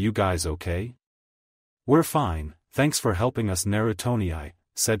 "Are you guys okay?" "We're fine, thanks for helping us Naruto-ni,"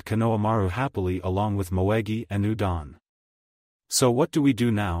 said Konohamaru happily along with Moegi and Udon. "So what do we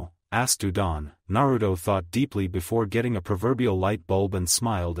do now?" asked Udon. Naruto thought deeply before getting a proverbial light bulb and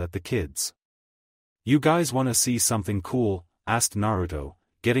smiled at the kids. "You guys wanna see something cool?" asked Naruto,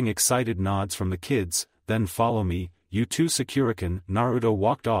 getting excited nods from the kids. then follow me, you two Sakura-kun." Naruto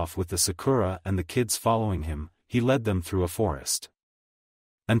walked off with the Sakura and the kids following him. He led them through a forest,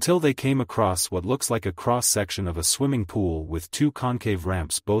 until they came across what looks like a cross-section of a swimming pool with two concave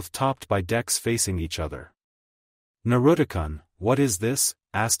ramps both topped by decks facing each other. "Naruto-kun, what is this?"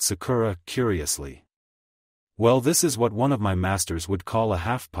 asked Sakura curiously. "Well, this is what one of my masters would call a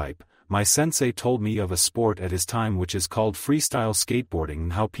half-pipe. My sensei told me of a sport at his time which is called freestyle skateboarding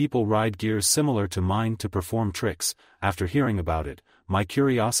and how people ride gears similar to mine to perform tricks. After hearing about it, my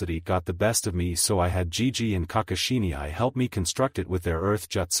curiosity got the best of me, so I had Gigi and Kakashini help me construct it with their earth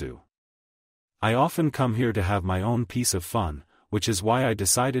jutsu. I often come here to have my own piece of fun, which is why I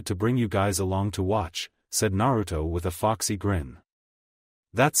decided to bring you guys along to watch," said Naruto with a foxy grin.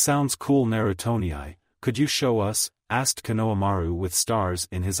 "That sounds cool, Naruto. Could you show us?" asked Konohamaru with stars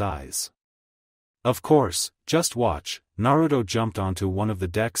in his eyes. "Of course, just watch." Naruto jumped onto one of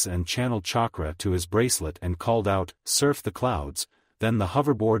the decks and channeled chakra to his bracelet and called out, "Surf the clouds." Then the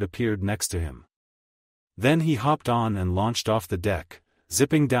hoverboard appeared next to him. Then he hopped on and launched off the deck,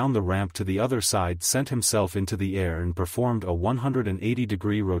 zipping down the ramp to the other side, sent himself into the air and performed a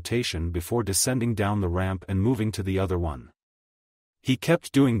 180-degree rotation before descending down the ramp and moving to the other one. He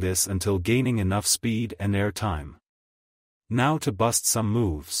kept doing this until gaining enough speed and air time. Now to bust some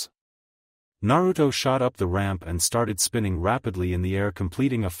moves. Naruto shot up the ramp and started spinning rapidly in the air,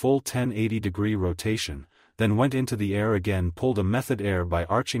 completing a full 1080-degree rotation, then went into the air again, pulled a method air by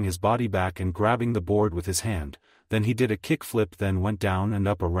arching his body back and grabbing the board with his hand, then he did a kickflip, then went down and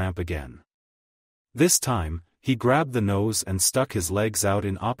up a ramp again. This time, he grabbed the nose and stuck his legs out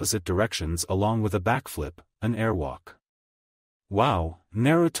in opposite directions along with a backflip, an airwalk. "Wow,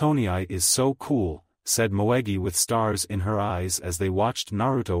 Naruto is so cool," said Moegi with stars in her eyes as they watched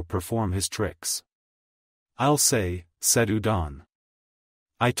Naruto perform his tricks. "I'll say," said Udon.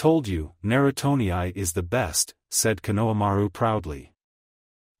 "I told you, Naruto is the best," said Konohamaru proudly.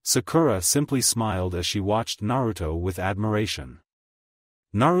 Sakura simply smiled as she watched Naruto with admiration.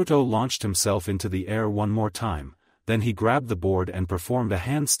 Naruto launched himself into the air one more time, then he grabbed the board and performed a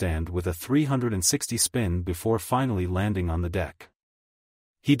handstand with a 360 spin before finally landing on the deck.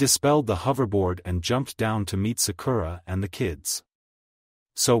 He dispelled the hoverboard and jumped down to meet Sakura and the kids.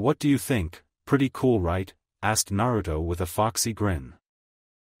 "So what do you think? Pretty cool, right?" asked Naruto with a foxy grin.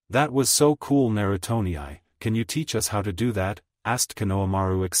 "That was so cool, Naruto. Can you teach us how to do that?" asked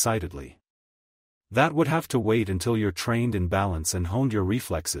Konohamaru excitedly. "That would have to wait until you're trained in balance and honed your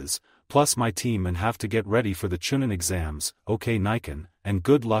reflexes, plus my team and have to get ready for the Chunin exams. Okay, Niken, and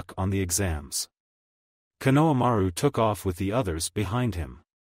good luck on the exams." Konohamaru took off with the others behind him.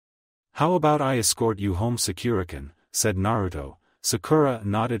 "How about I escort you home, Sakura-kun?" said Naruto. Sakura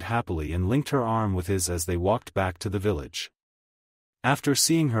nodded happily and linked her arm with his as they walked back to the village. After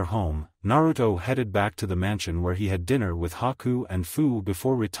seeing her home, Naruto headed back to the mansion where he had dinner with Haku and Fu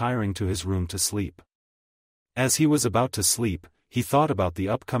before retiring to his room to sleep. As he was about to sleep, he thought about the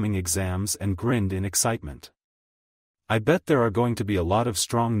upcoming exams and grinned in excitement. "I bet there are going to be a lot of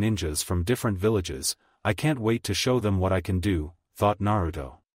strong ninjas from different villages. I can't wait to show them what I can do," thought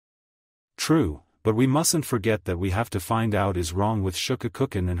Naruto. "True, but we mustn't forget that we have to find out is wrong with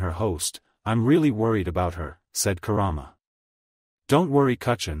Shukakukin and her host. I'm really worried about her," said Kurama. "Don't worry,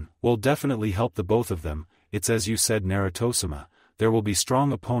 Kuchin, we'll definitely help the both of them. It's as you said, Naruto-sama, there will be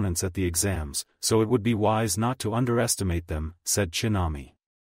strong opponents at the exams, so it would be wise not to underestimate them," said Chinami.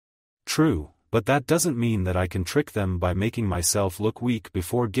 "True, but that doesn't mean that I can trick them by making myself look weak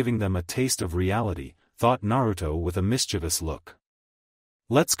before giving them a taste of reality," thought Naruto with a mischievous look.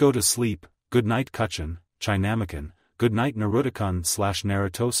 "Let's go to sleep. Good night, Kuchin, Chinamikan. Good night,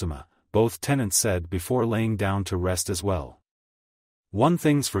 Naruto-kun/Naruto-sama," both tenants said before laying down to rest as well. "One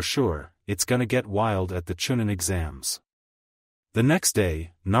thing's for sure, it's gonna get wild at the Chunin exams." The next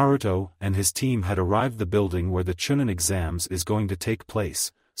day, Naruto and his team had arrived the building where the Chunin exams is going to take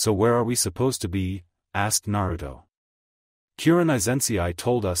place. "So where are we supposed to be?" asked Naruto. "Kurenai Zensei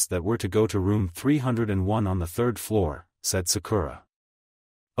told us that we're to go to room 301 on the 3rd floor, said Sakura.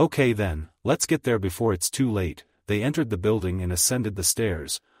 "Okay then, let's get there before it's too late." They entered the building and ascended the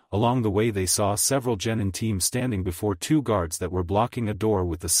stairs. Along the way they saw several genin teams standing before two guards that were blocking a door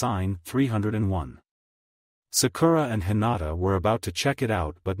with the sign 301. Sakura and Hinata were about to check it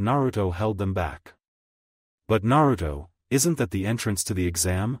out, but Naruto held them back. "But Naruto, isn't that the entrance to the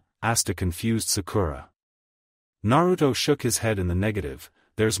exam?" asked a confused Sakura. Naruto shook his head in the negative.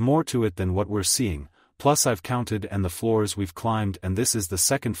 "There's more to it than what we're seeing, plus I've counted and the floors we've climbed and this is the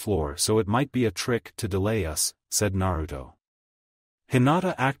 2nd floor, so it might be a trick to delay us," said Naruto.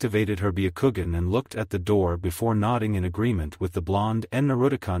 Hinata activated her Byakugan and looked at the door before nodding in agreement with the blonde. And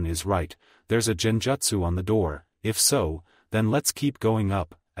Naruto-kun is right, there's a genjutsu on the door. If so, then let's keep going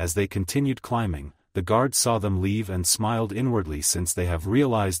up. As they continued climbing, the guard saw them leave and smiled inwardly since they have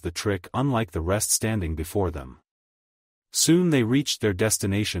realized the trick, unlike the rest standing before them. Soon they reached their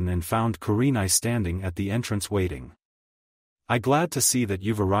destination and found Kurenai standing at the entrance waiting. "I'm glad to see that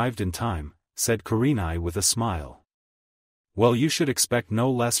you've arrived in time," said Kurenai with a smile. "Well, you should expect no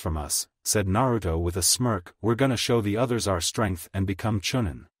less from us," said Naruto with a smirk. "We're gonna show the others our strength and become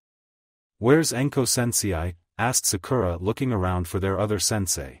Chunin." "Where's Enko-sensei?" asked Sakura, looking around for their other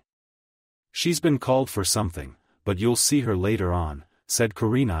sensei. "She's been called for something, but you'll see her later on," said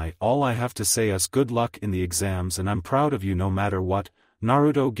Kurenai. "All I have to say is good luck in the exams, and I'm proud of you no matter what."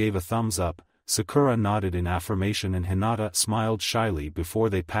 Naruto gave a thumbs up, Sakura nodded in affirmation, and Hinata smiled shyly before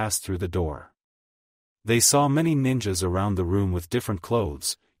they passed through the door. They saw many ninjas around the room with different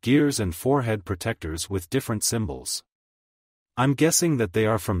clothes, gears and forehead protectors with different symbols. "I'm guessing that they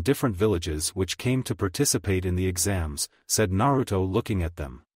are from different villages which came to participate in the exams," said Naruto, looking at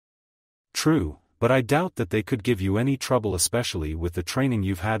them. "True, but I doubt that they could give you any trouble, especially with the training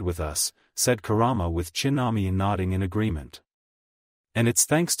you've had with us," said Kurama, with Chinami nodding in agreement. "And it's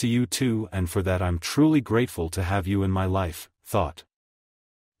thanks to you too, and for that I'm truly grateful to have you in my life," thought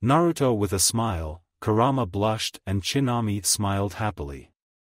Naruto with a smile. Kurama blushed and Chinami smiled happily.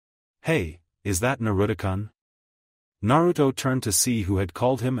 "Hey, is that Naruto-kun?" Naruto turned to see who had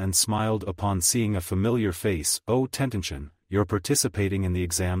called him and smiled upon seeing a familiar face. "Oh, Tenshin, you're participating in the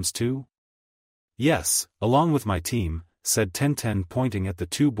exams too?" "Yes, along with my team," said Tenten, pointing at the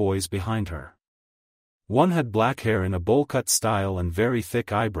two boys behind her. One had black hair in a bowl-cut style and very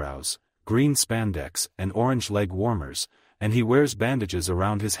thick eyebrows, green spandex and orange leg warmers, and he wears bandages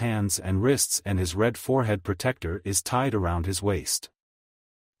around his hands and wrists, and his red forehead protector is tied around his waist.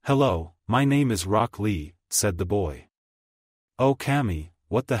 "Hello, my name is Rock Lee," said the boy. "Oh Kami,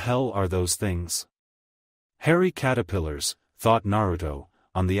 what the hell are those things?" "Hairy caterpillars," thought Naruto.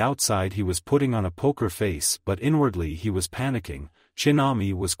 On the outside he was putting on a poker face, but inwardly he was panicking.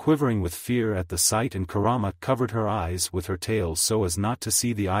 Chinami was quivering with fear at the sight, and Kurama covered her eyes with her tail so as not to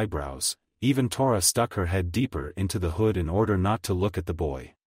see the eyebrows. Even Tora stuck her head deeper into the hood in order not to look at the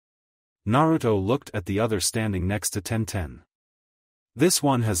boy. Naruto looked at the other standing next to Tenten. This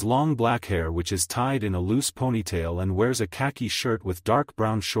one has long black hair which is tied in a loose ponytail and wears a khaki shirt with dark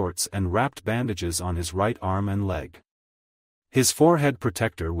brown shorts and wrapped bandages on his right arm and leg. His forehead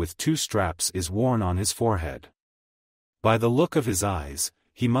protector with two straps is worn on his forehead. "By the look of his eyes,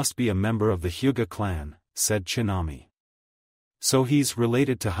 he must be a member of the Hyuga clan," said Chinami. "So he's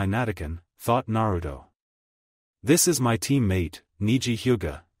related to Hinata-kun," thought Naruto. "This is my teammate, Niji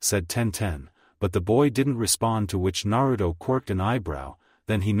Hyuga," said Tenten, but the boy didn't respond, to which Naruto quirked an eyebrow.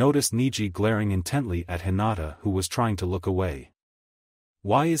 Then he noticed Niji glaring intently at Hinata, who was trying to look away.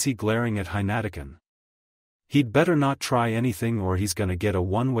 Why is he glaring at Hinata-kun? He'd better not try anything or he's gonna get a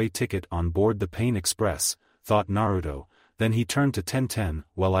one-way ticket on board the Pain Express, thought Naruto. Then he turned to Tenten.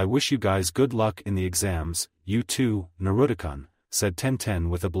 "Well, I wish you guys good luck in the exams." "You too, Naruto-kun," said Tenten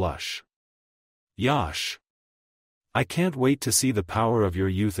with a blush. "Yosh! I can't wait to see the power of your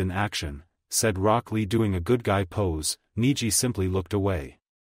youth in action," said Rock Lee, doing a good guy pose. Niji simply looked away.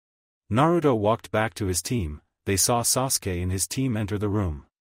 Naruto walked back to his team. They saw Sasuke and his team enter the room.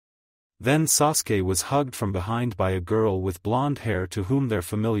 Then Sasuke was hugged from behind by a girl with blonde hair to whom they're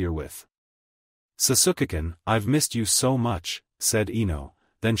familiar with. "Sasuke-kun, I've missed you so much," said Ino.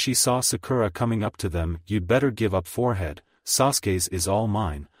 Then she saw Sakura coming up to them. "You'd better give up forehead, Sasuke's is all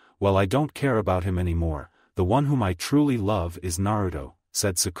mine." "Well, I don't care about him anymore, the one whom I truly love is Naruto,"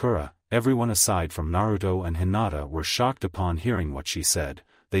 said Sakura. Everyone aside from Naruto and Hinata were shocked upon hearing what she said.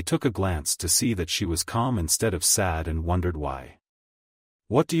 They took a glance to see that she was calm instead of sad and wondered why.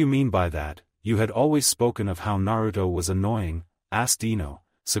 "What do you mean by that? You had always spoken of how Naruto was annoying," asked Ino.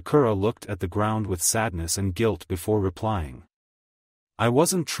 Sakura looked at the ground with sadness and guilt before replying. "I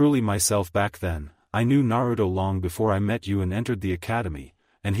wasn't truly myself back then. I knew Naruto long before I met you and entered the academy,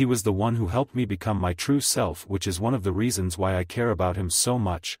 and he was the one who helped me become my true self, which is one of the reasons why I care about him so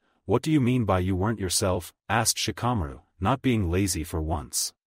much." "What do you mean by you weren't yourself?" asked Shikamaru, not being lazy for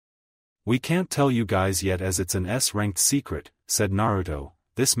once. "We can't tell you guys yet as it's an S-ranked secret," said Naruto.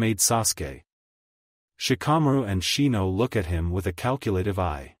 This made Sasuke, Shikamaru and Shino look at him with a calculative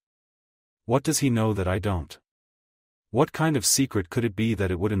eye. What does he know that I don't? What kind of secret could it be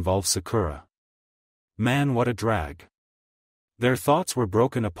that it would involve Sakura? Man, what a drag. Their thoughts were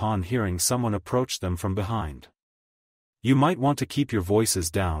broken upon hearing someone approach them from behind. "You might want to keep your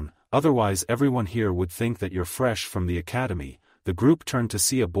voices down, otherwise everyone here would think that you're fresh from the academy," the group turned to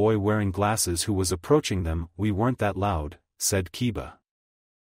see a boy wearing glasses who was approaching them. "We weren't that loud," said Kiba.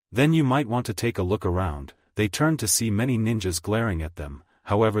 "Then you might want to take a look around." They turned to see many ninjas glaring at them,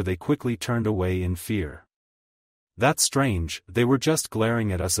 however they quickly turned away in fear. "That's strange, they were just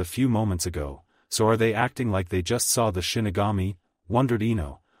glaring at us a few moments ago, so are they acting like they just saw the Shinigami?" wondered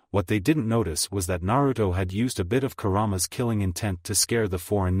Ino. What they didn't notice was that Naruto had used a bit of Kurama's killing intent to scare the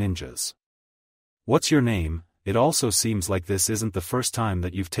foreign ninjas. "What's your name? It also seems like this isn't the first time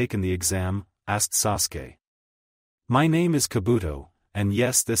that you've taken the exam," asked Sasuke. "My name is Kabuto, and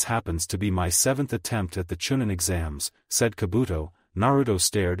yes, this happens to be my 7th attempt at the Chunin exams," said Kabuto. Naruto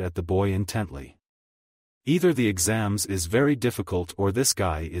stared at the boy intently. Either the exams is very difficult or this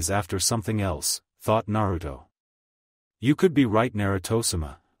guy is after something else, thought Naruto. "You could be right,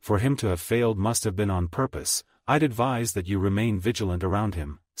 Naruto-sama, for him to have failed must have been on purpose. I'd advise that you remain vigilant around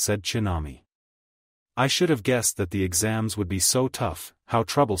him," said Tsunami. "I should have guessed that the exams would be so tough. How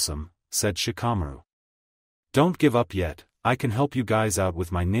troublesome," said Shikamaru. "Don't give up yet, I can help you guys out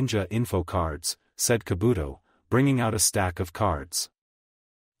with my ninja info cards," said Kabuto, bringing out a stack of cards.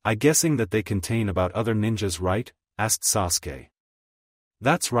 "I guessing that they contain about other ninjas, right?" asked Sasuke.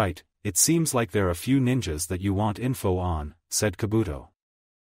 "That's right, it seems like there are a few ninjas that you want info on," said Kabuto.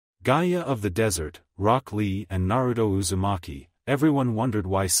 Gaia of the Desert, Rock Lee and Naruto Uzumaki. Everyone wondered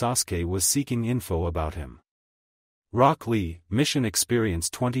why Sasuke was seeking info about him. Rock Lee, mission experience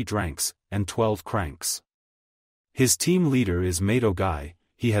 20 dranks, and 12 cranks. His team leader is Mado Guy.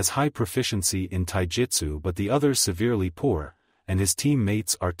 He has high proficiency in taijutsu but the others severely poor, and his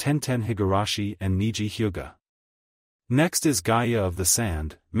teammates are Tenten Higurashi and Niji Hyuga. Next is Gaia of the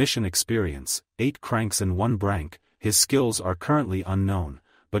Sand, mission experience, 8 cranks and 1 brank. His skills are currently unknown,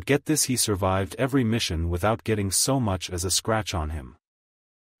 but get this, he survived every mission without getting so much as a scratch on him.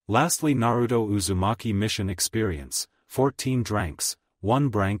 Lastly, Naruto Uzumaki mission experience, 14 dranks, 1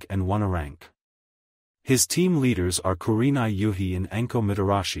 brank and 1 rank. His team leaders are Kurenai Yuhi and Anko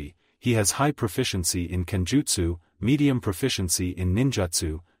Mitarashi. He has high proficiency in Kenjutsu, medium proficiency in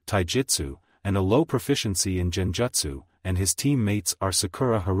Ninjutsu, Taijutsu, and a low proficiency in Genjutsu, and his teammates are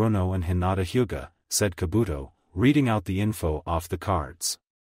Sakura Haruno and Hinata Hyuga, said Kabuto, reading out the info off the cards.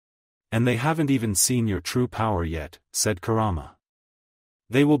 "And they haven't even seen your true power yet," said Kurama.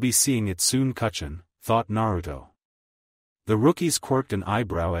 "They will be seeing it soon, Kuchin," thought Naruto. The rookies quirked an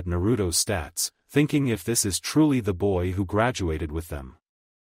eyebrow at Naruto's stats, thinking if this is truly the boy who graduated with them.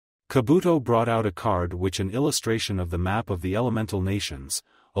 Kabuto brought out a card which an illustration of the map of the elemental nations,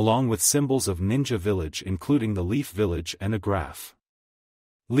 along with symbols of Ninja Village including the Leaf Village and a graph.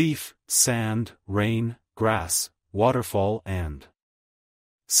 Leaf, sand, rain, grass, waterfall and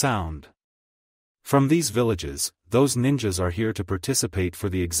sound. From these villages, those ninjas are here to participate for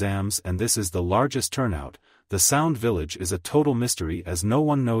the exams, and this is the largest turnout. The Sound Village is a total mystery as no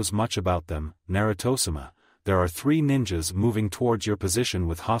one knows much about them. Naruto-sama, there are 3 ninjas moving towards your position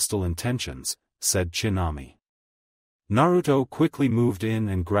with hostile intentions, said Tsunami. Naruto quickly moved in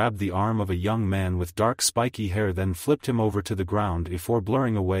and grabbed the arm of a young man with dark spiky hair, then flipped him over to the ground before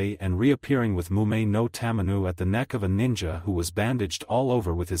blurring away and reappearing with Mume no Tamanu at the neck of a ninja who was bandaged all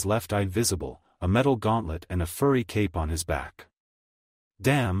over with his left eye visible, a metal gauntlet and a furry cape on his back.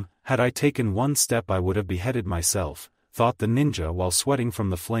 "Damn, had I taken one step I would have beheaded myself," thought the ninja while sweating from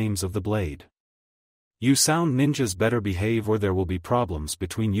the flames of the blade. "You Sound ninjas better behave or there will be problems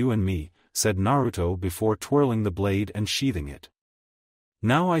between you and me," said Naruto before twirling the blade and sheathing it.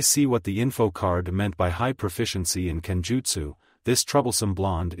 "Now I see what the info card meant by high proficiency in Kenjutsu. This troublesome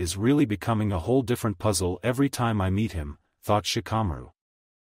blonde is really becoming a whole different puzzle every time I meet him," thought Shikamaru.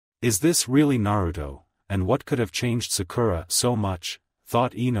 "Is this really Naruto, and what could have changed Sakura so much?"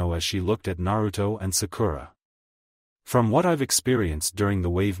 thought Ino as she looked at Naruto and Sakura. "From what I've experienced during the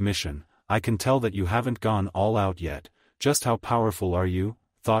wave mission, I can tell that you haven't gone all out yet. Just how powerful are you?"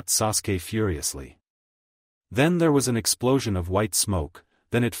 thought Sasuke furiously. Then there was an explosion of white smoke,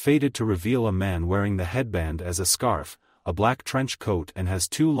 then it faded to reveal a man wearing the headband as a scarf, a black trench coat, and has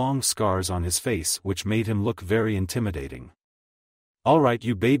 2 long scars on his face which made him look very intimidating. "Alright,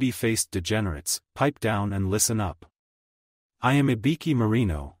 you baby-faced degenerates, pipe down and listen up. I am Ibiki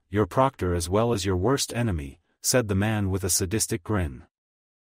Marino, your proctor as well as your worst enemy," said the man with a sadistic grin.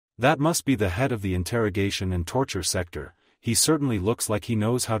 "That must be the head of the interrogation and torture sector. He certainly looks like he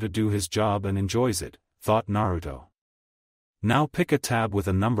knows how to do his job and enjoys it," thought Naruto. "Now pick a tab with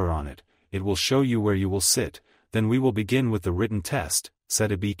a number on it, it will show you where you will sit, then we will begin with the written test,"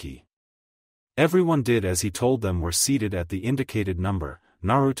 said Ibiki. Everyone did as he told them, were seated at the indicated number.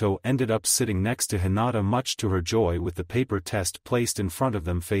 Naruto ended up sitting next to Hinata much to her joy with the paper test placed in front of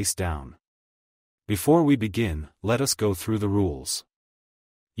them face down. Before we begin, let us go through the rules.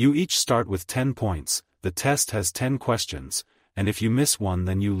 You each start with 10 points, the test has 10 questions, and if you miss one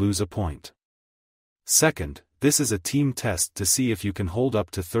then you lose a point. Second, this is a team test to see if you can hold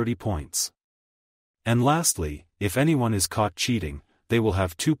up to 30 points. And lastly, if anyone is caught cheating, they will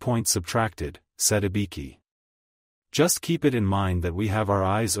have 2 points subtracted, said Ibiki. Just keep it in mind that we have our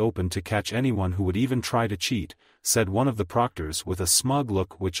eyes open to catch anyone who would even try to cheat, said one of the proctors with a smug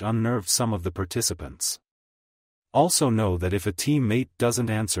look which unnerved some of the participants. Also know that if a teammate doesn't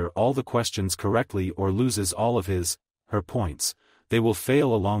answer all the questions correctly or loses all of her points, they will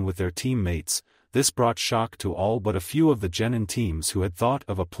fail along with their teammates. This brought shock to all but a few of the genin teams who had thought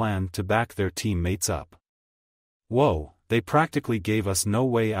of a plan to back their teammates up. Whoa, they practically gave us no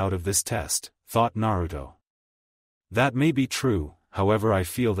way out of this test, thought Naruto. That may be true, however I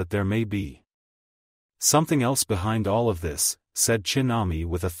feel that there may be something else behind all of this, said Tsunami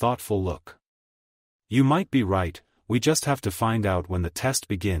with a thoughtful look. You might be right, we just have to find out when the test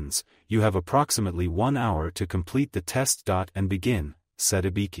begins. You have approximately 1 hour to complete the test. And begin, said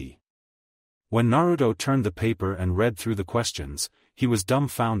Ibiki. When Naruto turned the paper and read through the questions, he was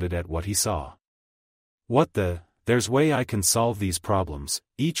dumbfounded at what he saw. There's way I can solve these problems,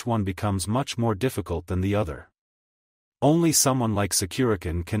 each one becomes much more difficult than the other. Only someone like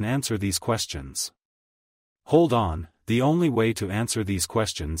Sakurakin can answer these questions. Hold on, the only way to answer these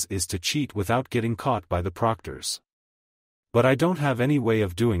questions is to cheat without getting caught by the proctors. But I don't have any way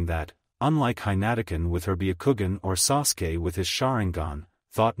of doing that, unlike Hinatakin with her Byakugan or Sasuke with his Sharingan,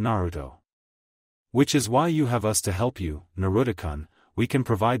 thought Naruto. Which is why you have us to help you, Naruto-kun, we can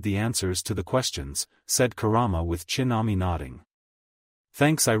provide the answers to the questions, said Kurama with Tsunami nodding.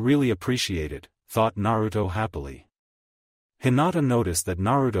 Thanks, I really appreciate it, thought Naruto happily. Hinata noticed that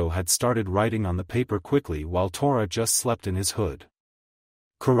Naruto had started writing on the paper quickly while Tora just slept in his hood.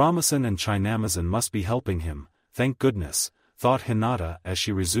 Kurama-san and Tsunami-san must be helping him, thank goodness, thought Hinata as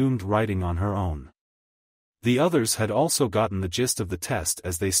she resumed writing on her own. The others had also gotten the gist of the test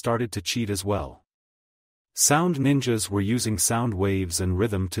as they started to cheat as well. Sound ninjas were using sound waves and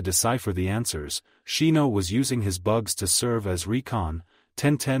rhythm to decipher the answers, Shino was using his bugs to serve as recon,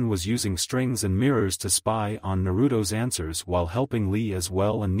 Tenten was using strings and mirrors to spy on Naruto's answers while helping Lee as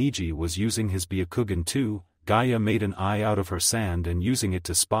well, and Niji was using his Byakugan too. Gaia made an eye out of her sand and using it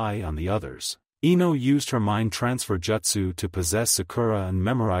to spy on the others. Ino used her mind transfer jutsu to possess Sakura and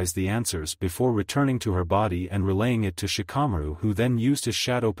memorize the answers before returning to her body and relaying it to Shikamaru, who then used his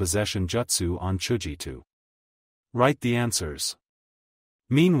shadow possession jutsu on Chuji to write the answers.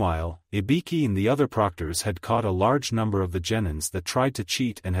 Meanwhile, Ibiki and the other proctors had caught a large number of the genins that tried to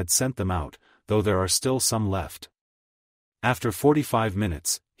cheat and had sent them out, though there are still some left. After 45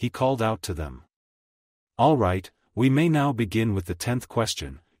 minutes, he called out to them. All right, we may now begin with the 10th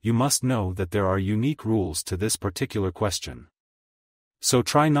question. You must know that there are unique rules to this particular question. So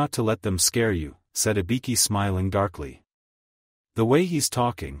try not to let them scare you, said Ibiki smiling darkly. The way he's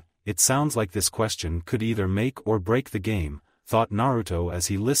talking, it sounds like this question could either make or break the game, thought Naruto as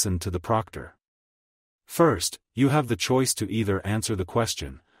he listened to the proctor. First, you have the choice to either answer the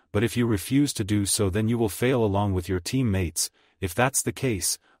question, but if you refuse to do so then you will fail along with your teammates. If that's the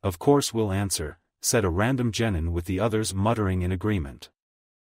case, of course we'll answer, said a random genin with the others muttering in agreement.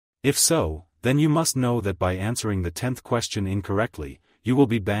 If so, then you must know that by answering the 10th question incorrectly, you will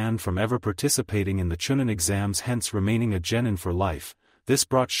be banned from ever participating in the Chunin exams, hence remaining a genin for life. This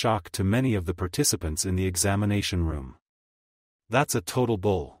brought shock to many of the participants in the examination room. That's a total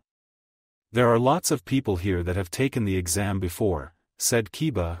bull. There are lots of people here that have taken the exam before, said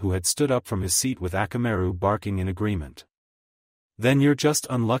Kiba, who had stood up from his seat with Akamaru barking in agreement. Then you're just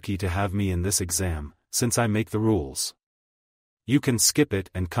unlucky to have me in this exam, since I make the rules. You can skip it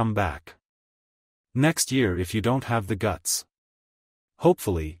and come back next year if you don't have the guts.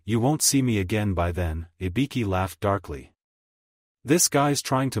 Hopefully, you won't see me again by then, Ibiki laughed darkly. This guy's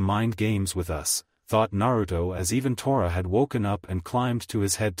trying to mind games with us, thought Naruto as even Tora had woken up and climbed to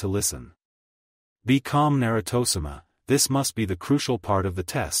his head to listen. Be calm, Naruto-sama, this must be the crucial part of the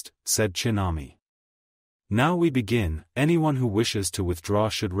test, said Tsunami. Now we begin. Anyone who wishes to withdraw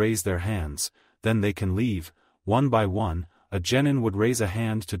should raise their hands, then they can leave. One by one, a genin would raise a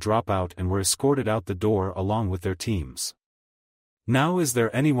hand to drop out and were escorted out the door along with their teams. Now is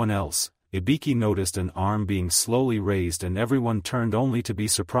there anyone else? Ibiki noticed an arm being slowly raised and everyone turned only to be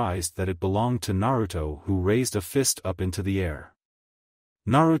surprised that it belonged to Naruto, who raised a fist up into the air.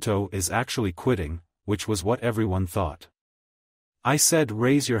 Naruto is actually quitting, which was what everyone thought. I said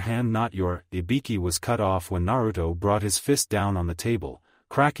raise your hand, not your. Ibiki was cut off when Naruto brought his fist down on the table,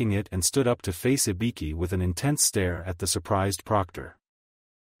 cracking it, and stood up to face Ibiki with an intense stare at the surprised proctor.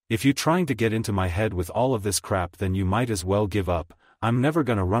 If you trying to get into my head with all of this crap, then you might as well give up. I'm never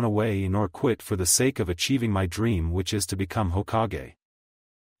gonna run away nor quit for the sake of achieving my dream, which is to become Hokage.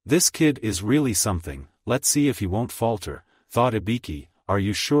 This kid is really something, let's see if he won't falter, thought Ibiki. Are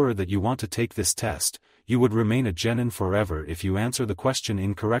you sure that you want to take this test? You would remain a genin forever if you answer the question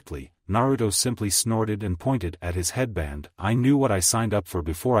incorrectly. Naruto simply snorted and pointed at his headband. I knew what I signed up for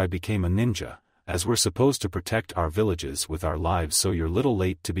before I became a ninja, as we're supposed to protect our villages with our lives, so you're little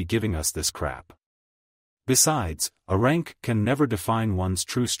late to be giving us this crap. Besides, a rank can never define one's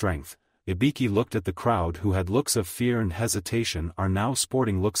true strength. Ibiki looked at the crowd, who had looks of fear and hesitation, are now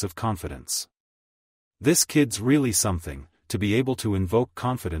sporting looks of confidence. This kid's really something, to be able to invoke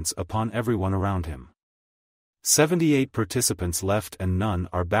confidence upon everyone around him. 78 participants left and none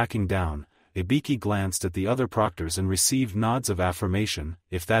are backing down. Ibiki glanced at the other proctors and received nods of affirmation.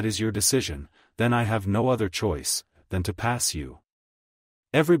 If that is your decision, then I have no other choice than to pass you.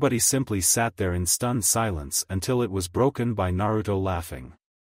 Everybody simply sat there in stunned silence until it was broken by Naruto laughing.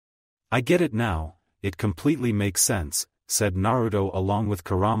 I get it now, it completely makes sense, said Naruto, along with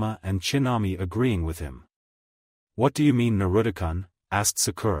Kurama and Tsunami agreeing with him. What do you mean, Naruto-kun? Asked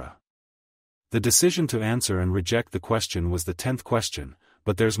Sakura. The decision to answer and reject the question was the 10th question,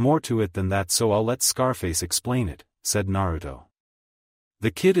 but there's more to it than that, so I'll let Scarface explain it, said Naruto.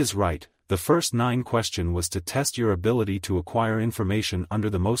 The kid is right. The first 9 question was to test your ability to acquire information under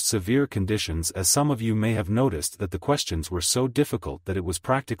the most severe conditions, as some of you may have noticed that the questions were so difficult that it was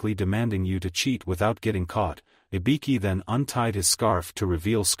practically demanding you to cheat without getting caught. Ibiki then untied his scarf to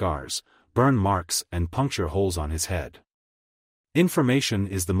reveal scars, burn marks and puncture holes on his head. Information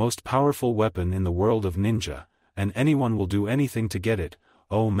is the most powerful weapon in the world of ninja, and anyone will do anything to get it.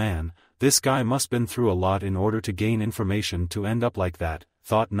 Oh man, this guy must been through a lot in order to gain information to end up like that,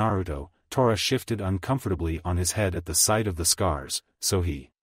 thought Naruto. Tora shifted uncomfortably on his head at the sight of the scars, so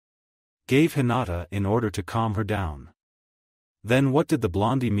he gave Hinata in order to calm her down. Then what did the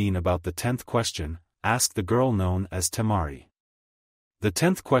blondie mean about the 10th question? Asked the girl known as Temari. The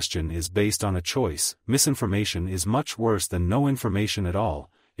 10th question is based on a choice. Misinformation is much worse than no information at all.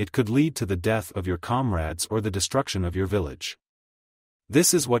 It could lead to the death of your comrades or the destruction of your village.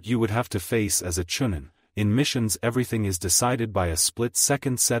 This is what you would have to face as a chunin. In missions, everything is decided by a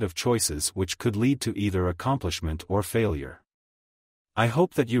split-second set of choices which could lead to either accomplishment or failure. I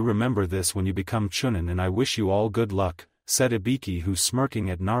hope that you remember this when you become chunin, and I wish you all good luck, said Ibiki, who smirking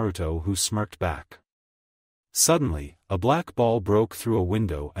at Naruto, who smirked back. Suddenly, a black ball broke through a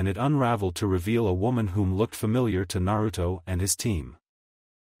window and it unraveled to reveal a woman whom looked familiar to Naruto and his team.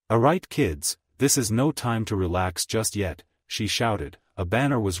 Alright kids, this is no time to relax just yet, she shouted. A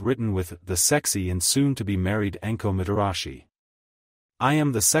banner was written with the sexy and soon-to-be-married Anko Mitarashi. I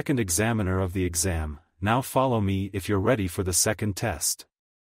am the second examiner of the exam, now follow me if you're ready for the second test.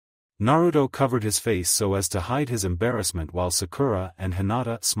 Naruto covered his face so as to hide his embarrassment while Sakura and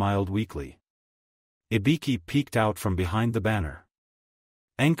Hinata smiled weakly. Ibiki peeked out from behind the banner.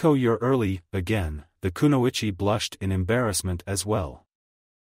 Anko, you're early, again. The kunoichi blushed in embarrassment as well.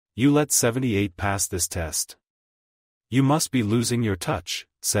 You let 78 pass this test. You must be losing your touch,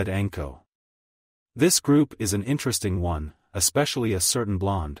 said Anko. This group is an interesting one, especially a certain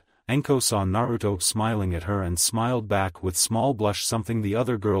blonde. Anko saw Naruto smiling at her and smiled back with small blush, something the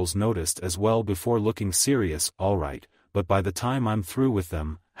other girls noticed as well before looking serious. Alright, but by the time I'm through with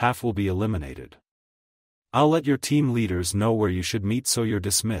them, half will be eliminated. I'll let your team leaders know where you should meet, so you're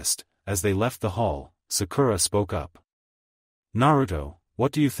dismissed. As they left the hall, Sakura spoke up. Naruto,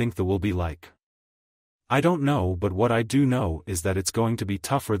 what do you think the will be like? I don't know, but what I do know is that it's going to be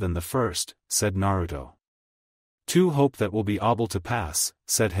tougher than the first, said Naruto. Two hope that we'll be able to pass,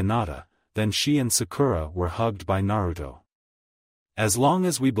 said Hinata. Then she and Sakura were hugged by Naruto. As long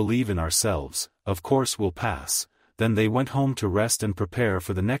as we believe in ourselves, of course we'll pass. Then they went home to rest and prepare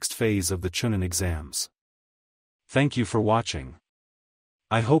for the next phase of the Chunin exams. Thank you for watching.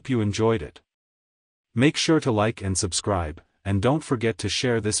 I hope you enjoyed it. Make sure to like and subscribe, and don't forget to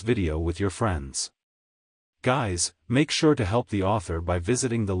share this video with your friends. Guys, make sure to help the author by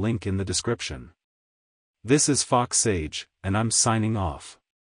visiting the link in the description. This is Fox Sage, and I'm signing off.